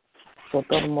shere.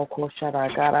 Sotoro moko shara.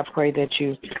 God, I pray that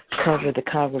you cover the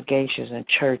congregations and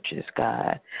churches,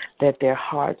 God, that their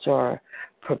hearts are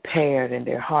prepared and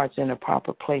their hearts in a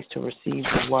proper place to receive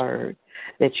the word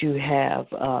that you have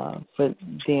for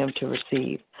them to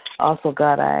receive. Also,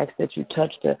 God, I ask that you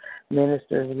touch the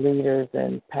ministers, leaders,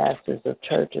 and pastors of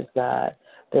churches, God,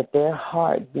 that their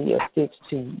heart be affixed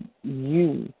to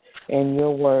you and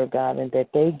your word, God, and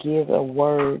that they give a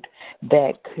word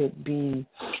that could be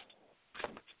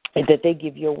and that they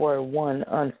give your word, one,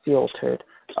 unfiltered,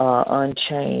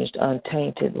 unchanged,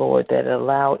 untainted, Lord, that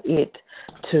allow it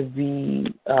to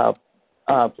be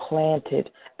planted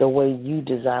the way you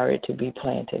desire it to be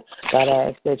planted. God, I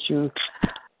ask that you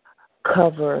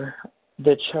cover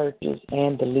the churches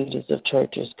and the leaders of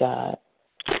churches, God,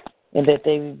 and that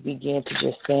they begin to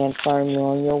just stand firmly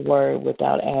on your word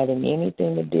without adding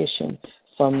anything addition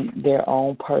from their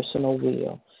own personal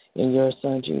will. In your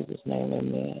Son, Jesus' name,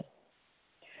 amen.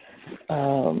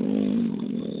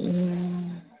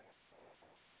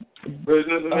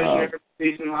 Prisoners and missionaries,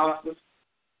 peace and hospice.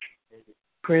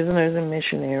 Prisoners and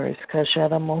missionaries.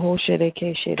 Kashara moho shere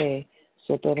keshere.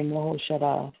 Sotoro moho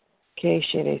shara.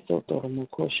 Keshere sotoro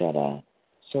moko shara.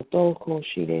 Sotoro ko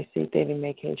shire setere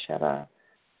me keshara.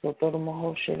 Sotoro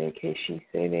moho shere keshi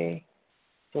sere.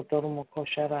 Sotoro moko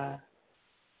shara.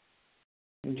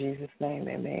 In Jesus' name,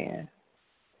 amen.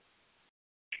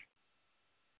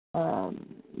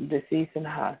 Deceased in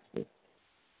hospice.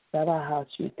 Sara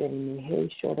hachi tere me he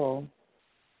shoro.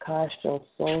 Kasho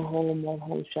soho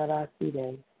moho shara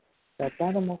sire.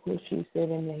 Satara moko shi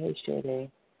sere me he shere.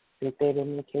 Setere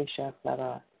me kesha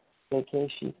sara.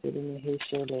 Sekeshi sere me he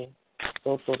shere.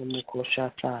 Sotoro moko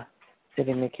shasa.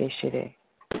 Sere me keshere.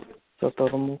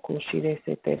 Sotoro moko shire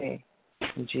setere.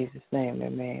 In Jesus' name,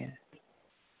 amen.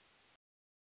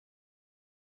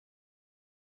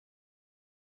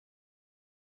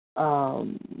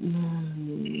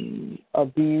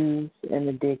 Abused and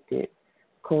addicted.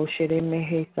 Koshere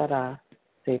mehe sara.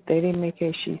 Setere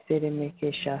meke shi sere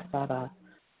meke sha sara.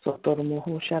 Sotoro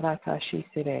moho shara kashi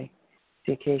sere.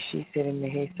 Seke shi sere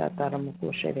mehe satara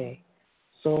moko shere.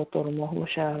 Sotoro moho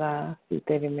shara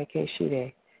setere meke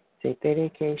shire. Setere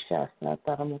ke sha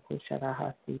satara moko shara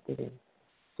ha setere.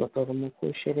 Sotoro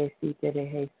moko shere setere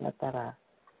he satara.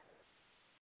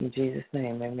 In Jesus'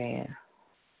 name, amen.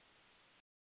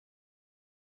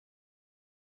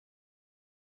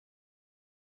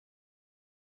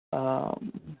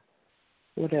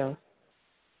 What else?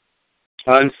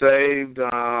 Unsaved,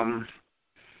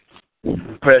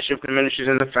 prayer shifting ministries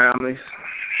in the families.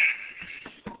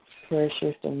 Prayer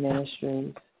shifting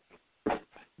ministries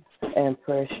and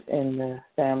the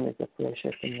families of prayer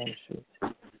shifting ministries.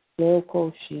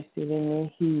 Soko shire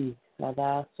mehi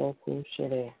sada soko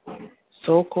shire.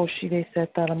 Soko shire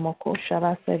satara moko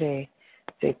shara sere.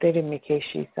 Setere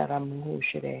mekeshi sara muhu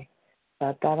shire.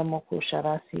 Satara moko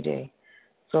shara sire.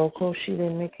 Soko shire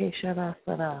meke shara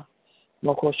sara.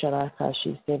 Moko shara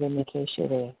kashi sere meke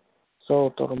shere.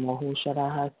 So toro mohu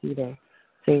shara hasire.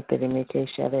 Setere meke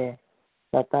shere.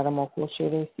 Satara moko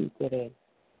shere sitere.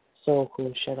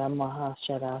 Soko shara maha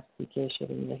shara sike shere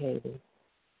mehere.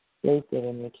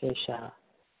 Setere meke sha.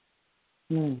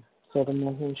 Soro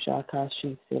mohu shara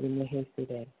kashi sere mehe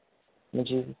sire. In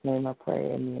Jesus' name I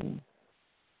pray, amen.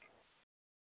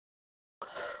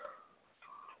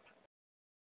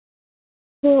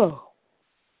 Oh.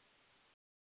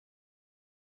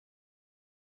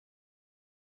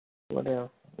 What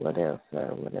else,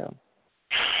 sir? What else?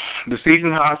 Deceased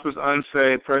in hospice,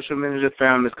 unsaved, pressure ministry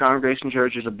families, congregation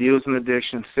churches, abuse and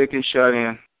addiction, sick and shut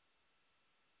in.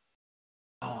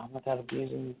 I got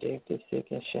abused and addicted, sick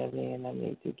and shut in. I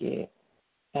need to get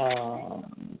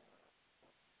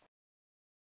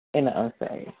in the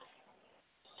unsaved.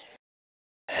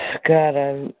 God,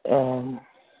 I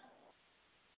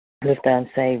lift the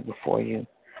unsaved before you.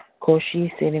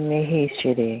 Koshi siri mehe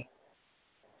shiri.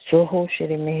 Soho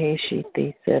shiri mehe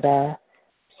shiti sira.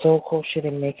 Soko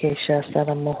shiri meke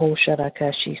shasara moho shara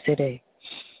kashi sire.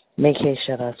 Meke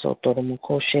shara sotoro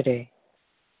moko shiri.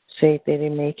 Setere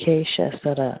meke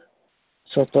shasara.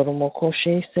 Sotoro moko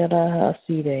she sara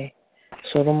hasire.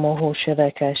 Soro moho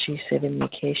shara kashi sire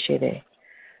meke shire.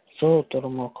 Sotoro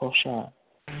moko sha.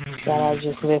 God, I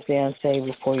just lift the unsaved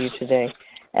before you today,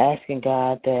 asking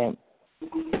God that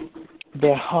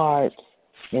their hearts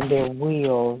and their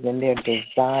wills and their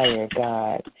desire,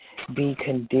 God, be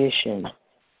conditioned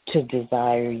to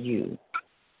desire you.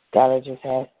 God, I just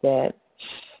ask that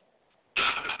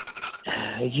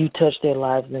you touch their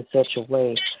lives in such a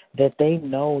way that they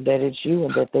know that it's you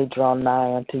and that they draw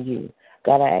nigh unto you.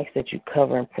 God, I ask that you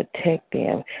cover and protect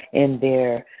them in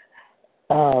their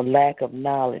lack of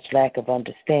knowledge, lack of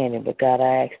understanding. But God,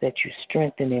 I ask that you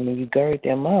strengthen them and you gird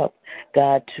them up,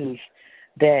 God, to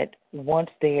that once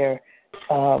they're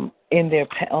on their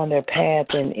path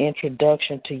and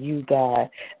introduction to you, God,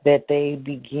 that they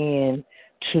begin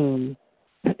to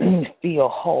feel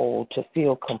whole, to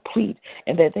feel complete,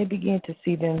 and that they begin to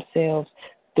see themselves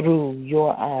through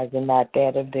your eyes and not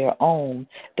that of their own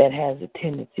that has a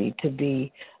tendency to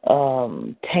be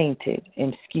tainted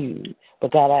and skewed.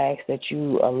 But God, I ask that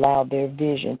you allow their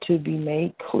vision to be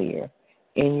made clear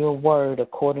in your word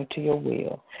according to your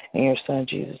will. In your Son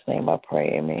Jesus' name I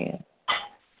pray, amen.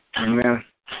 Amen.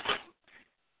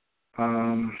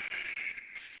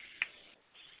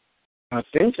 I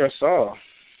think that's all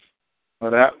for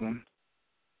that one.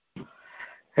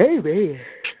 Amen.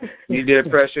 You did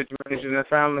pressure to ministers and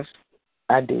families?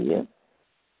 I did.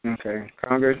 Okay.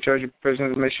 Congregation Church of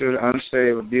Prisoners, make sure the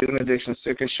unsaved, abuse and addiction,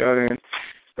 sick and shut in,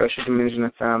 pressure to ministers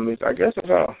and families. I guess that's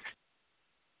all.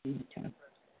 Okay.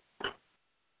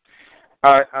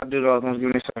 All right, I'll do those ones. Give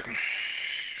me a second.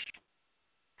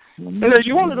 Unless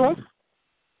you want to do them.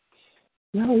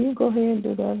 No, you go ahead and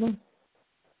do that one.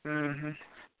 Mm-hmm.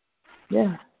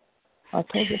 Yeah.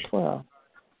 October 12th.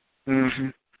 Mm-hmm.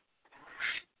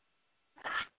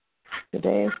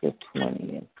 Today is the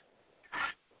 20th.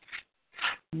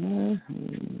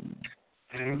 Mm-hmm.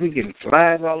 And we're getting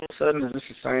flags all of a sudden. Is this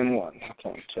the same one? I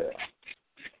can't tell.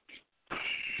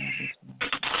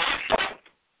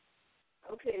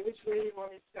 Okay, which way do you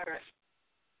want to start?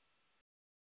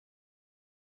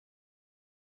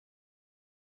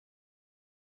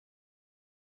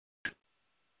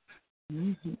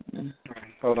 Mm-hmm.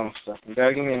 Hold on a second. You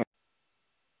gotta give me a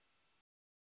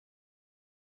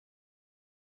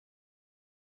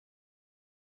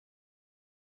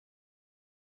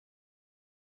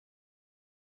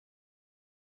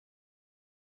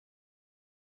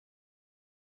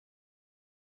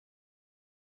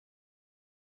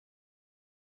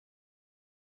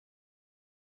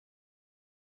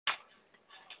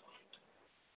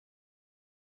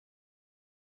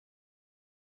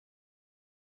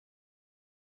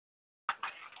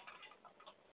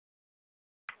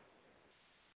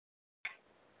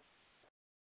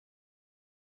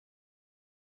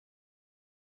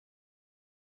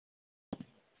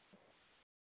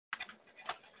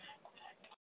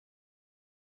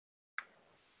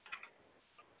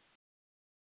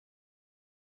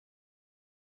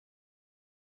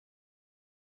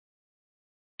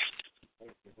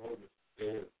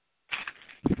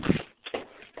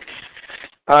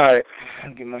All right,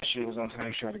 I'll get my shoes on so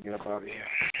I try to get up out of here.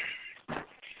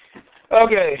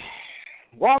 Okay,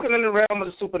 walking in the realm of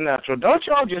the supernatural. Don't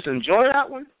y'all just enjoy that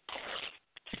one?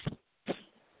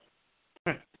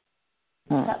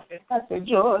 I said,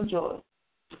 joy.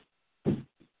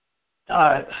 All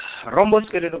right, Rombo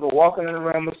scared to go walking in the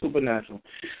realm of supernatural.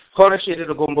 Hora shitty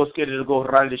to go scared to go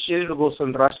rally shitty to go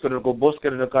sandraska to go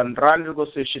boscared to go rally to go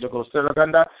sishi to go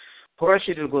seraganda. Hora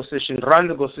shitty to go session run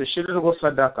to go sishi to go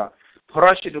sadaka.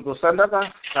 Hora shitty to go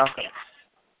sandaka saka.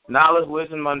 Knowledge,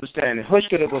 wisdom, understanding.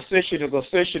 Hushka to go sishi to go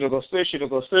sishi to go sishi to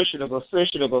go sishi to go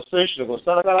sishi to go sishi to go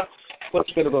sadaka.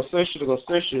 Hushka to go sishi to go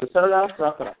sishi to sadaka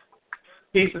saka.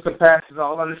 Peace that surpasses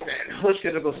all understanding.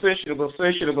 Hushka to go sishi to go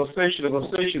sishi to go sishi to go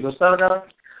sishi to go sadaka.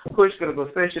 Hushka to go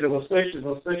sishi to go sishi to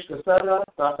go sishi to sadaka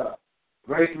saka.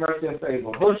 Grace, mercy, and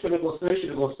favor. Hushka to go sishi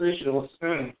to go sishi to go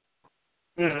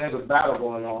there's a battle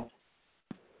going on.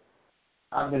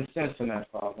 I've been sensing that,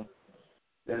 Father.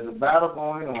 There's a battle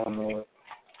going on, Lord.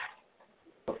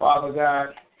 But Father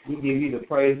God, we give you the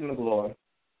praise and the glory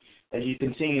as you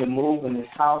continue to move in this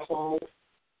household,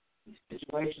 these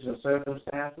situations and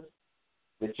circumstances,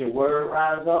 that your word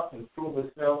rise up and prove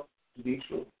itself to be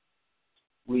true.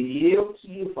 We yield to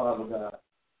you, Father God,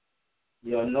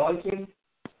 your anointing,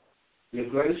 your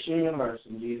grace, and your mercy.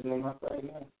 In Jesus' name I pray,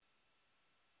 amen.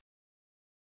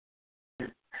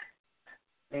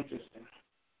 Interesting.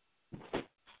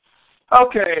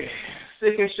 Okay,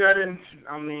 sick and shut-in,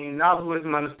 knowledge,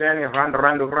 wisdom, understanding, randa,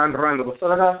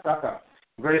 saka.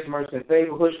 Grace, mercy, and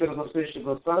favor,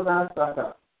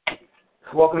 saka.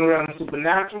 Walking around the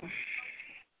supernatural.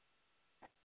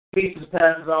 Peace that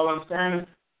passes all understanding.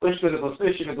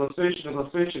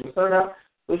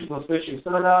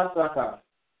 Saka.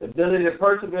 The ability to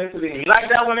persevere to the end. You like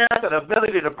that one, Erica? The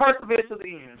ability to persevere to the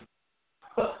end.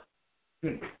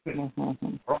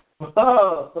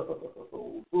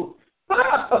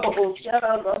 Shut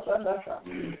up.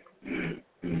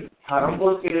 I'm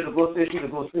going to go fish, to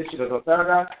go fish, to go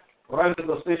Sarada. Run to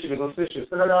go fish,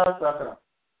 Sarada, Sakara.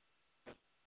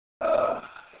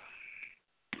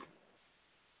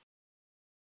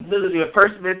 Ability to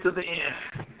persevere to the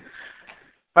end.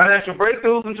 Financial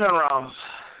breakthroughs and turnarounds.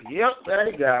 Yep, there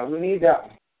you go. We need that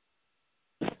one.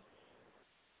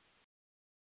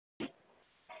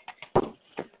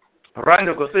 Run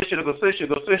to go fish,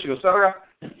 Sarada.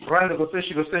 Run to go fish,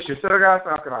 Sarada,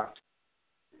 Sakara.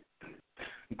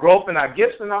 Growth in our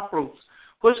gifts and our fruits.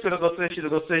 Push to go fish,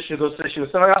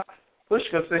 Sarada. Push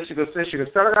to fish,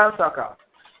 Sarada, Sakara.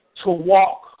 To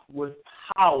walk with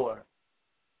power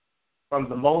from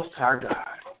the Most High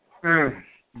God.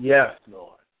 Yes,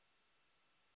 Lord.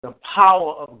 The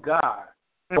power of God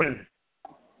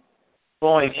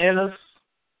flowing in us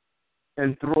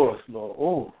and through us, Lord.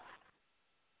 Oh,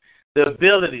 the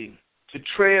ability to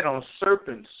tread on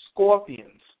serpents,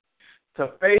 scorpions,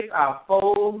 to face our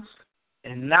foes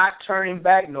and not turning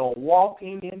back nor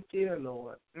walking in fear,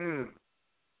 Lord.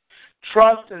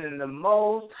 Trusting in the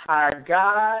Most High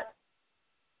God.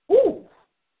 Ooh.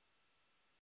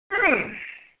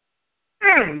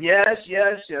 Yes.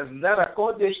 Let a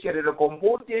kodesh get it a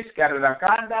combotes, get it a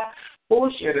kanda,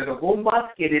 push get it a gumbas,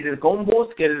 get it a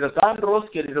gombos, get it a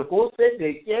gandros, get it a gose,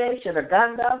 de kesh, and a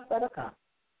ganda, sadaka.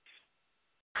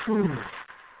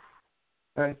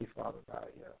 Thank you, Father God.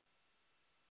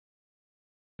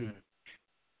 Yeah.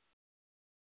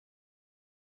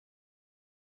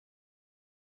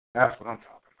 That's what I'm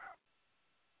talking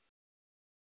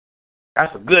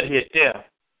about. That's a good hit there.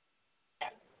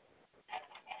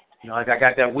 You know, like I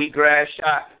got that wheatgrass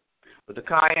shot with the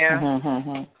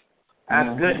cayenne. That's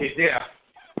a good hit there.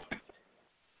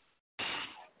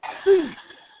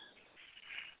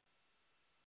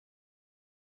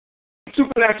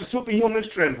 Supernatural, superhuman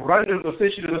strength. Run to the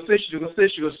fish, the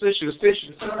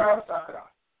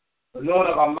Lord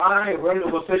of our mind, run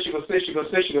to the fish,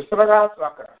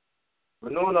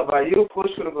 Lord of our you,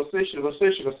 push to the fish,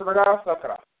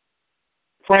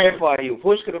 praying for you.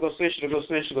 Push to the fish,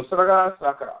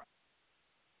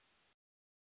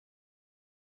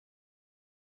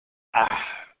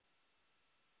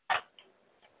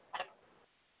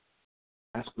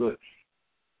 That's good.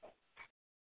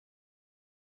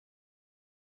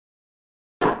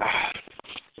 I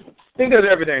think that's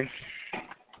everything.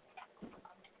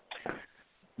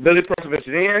 Billy persevered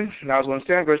to the end. Now I was going to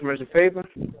stand, grace, mercy, favor.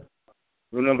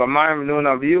 Renewing our mind, renewing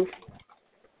our youth.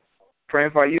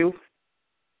 Praying for you.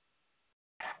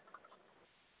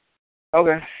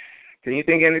 Okay. Can you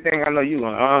think of anything? I know you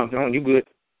going. You good.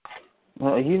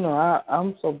 Well, you know,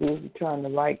 I'm so busy trying to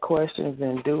write questions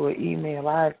and do an email.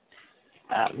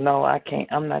 No, I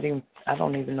can't. I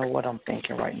don't even know what I'm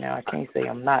thinking right now. I can't say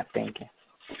I'm not thinking.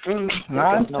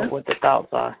 I don't know what the thoughts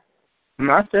are.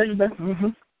 I tell you that.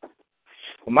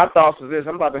 Well, my thoughts is this.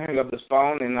 I'm about to hang up this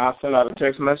phone, and I'll send out a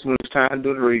text message when it's time to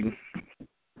do the reading.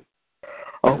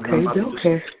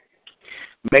 Okay.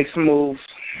 Make some moves.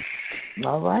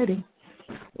 All righty.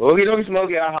 Okie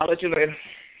Smokey. I'll holler at you later.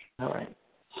 All right.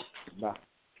 Bye.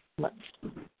 Bye.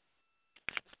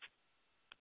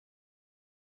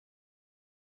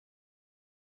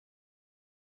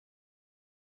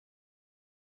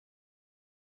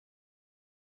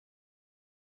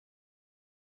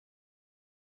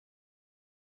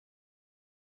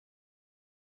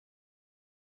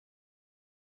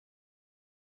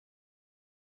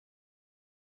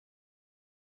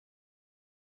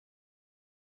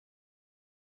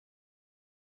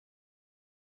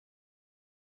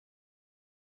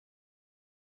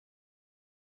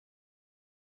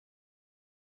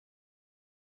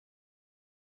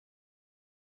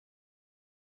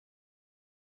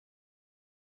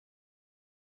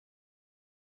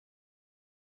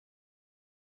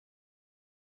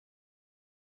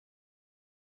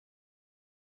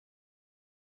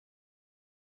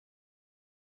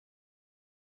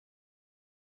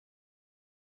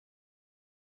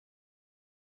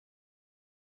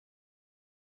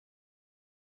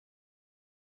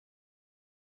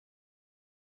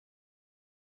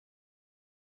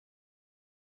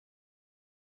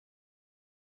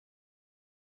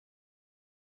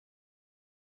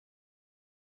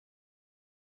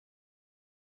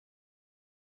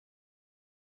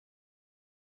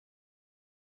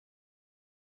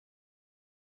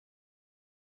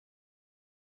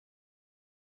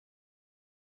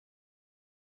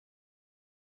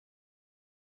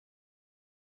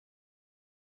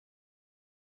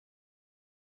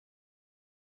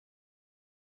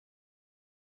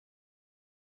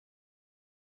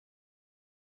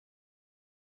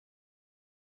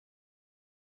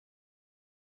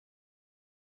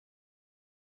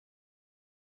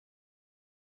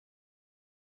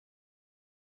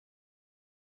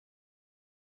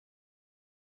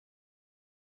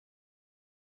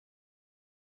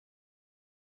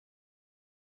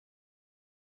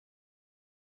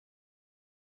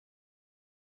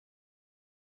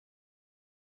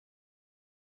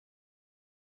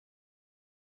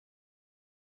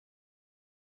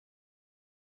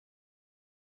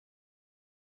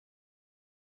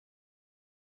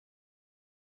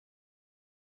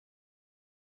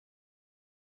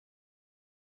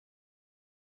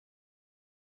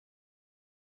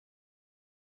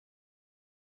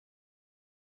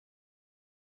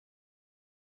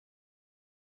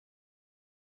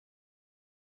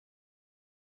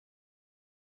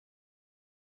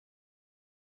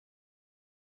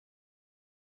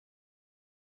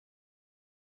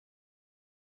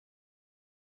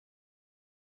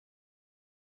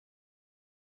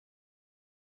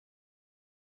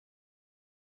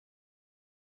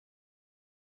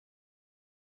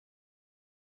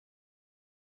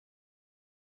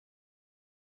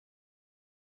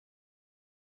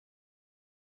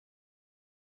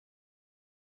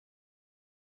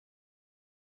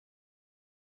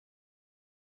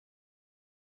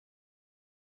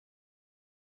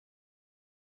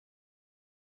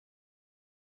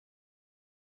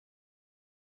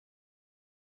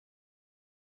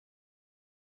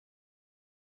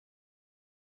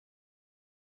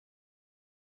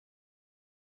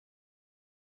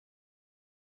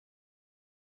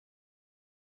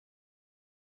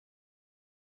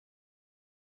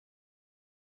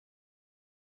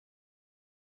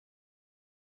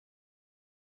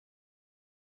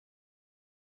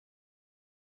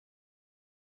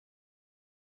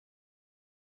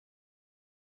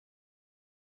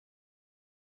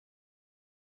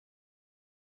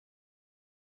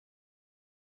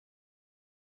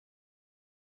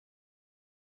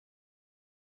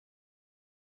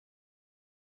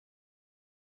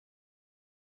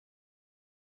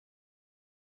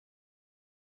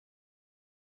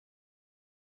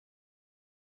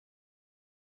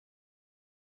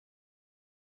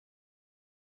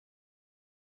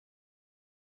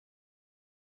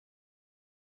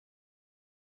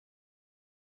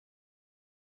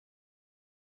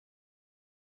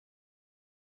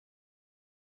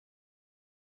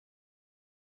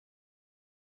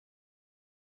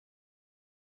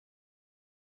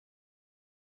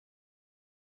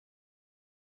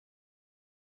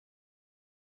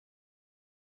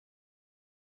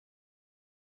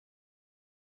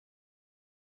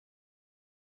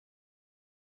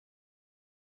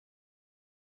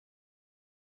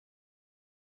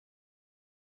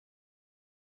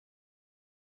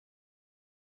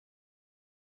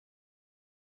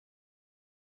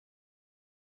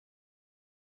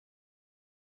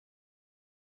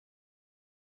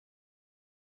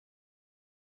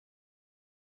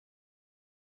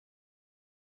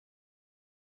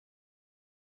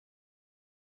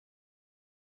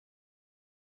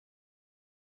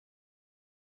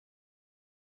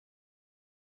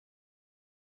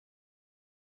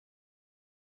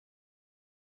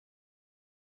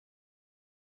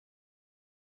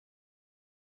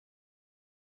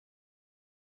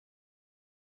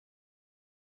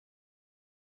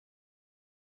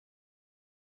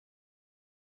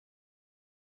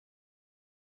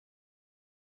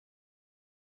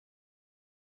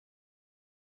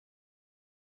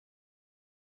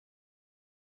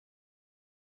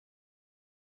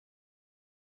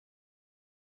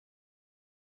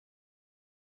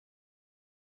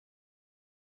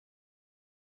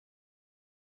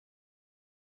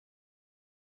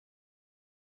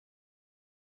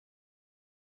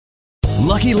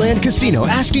 Lucky Land Casino,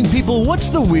 asking people, what's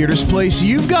the weirdest place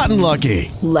you've gotten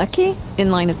lucky? Lucky? In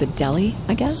line at the deli,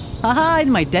 I guess? Aha,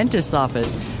 in my dentist's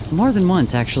office. More than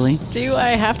once, actually. Do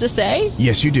I have to say?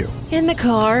 Yes, you do. In the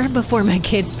car before my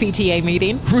kids' PTA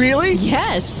meeting. Really?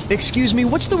 Yes. Excuse me,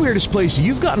 what's the weirdest place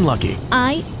you've gotten lucky?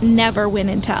 I never win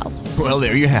and tell. Well,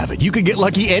 there you have it. You can get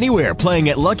lucky anywhere, playing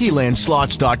at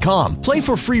LuckyLandSlots.com. Play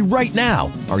for free right now.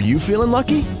 Are you feeling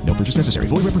lucky? No purchase necessary.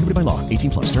 Void where prohibited by law.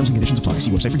 18+. Terms and conditions apply.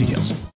 See website for details.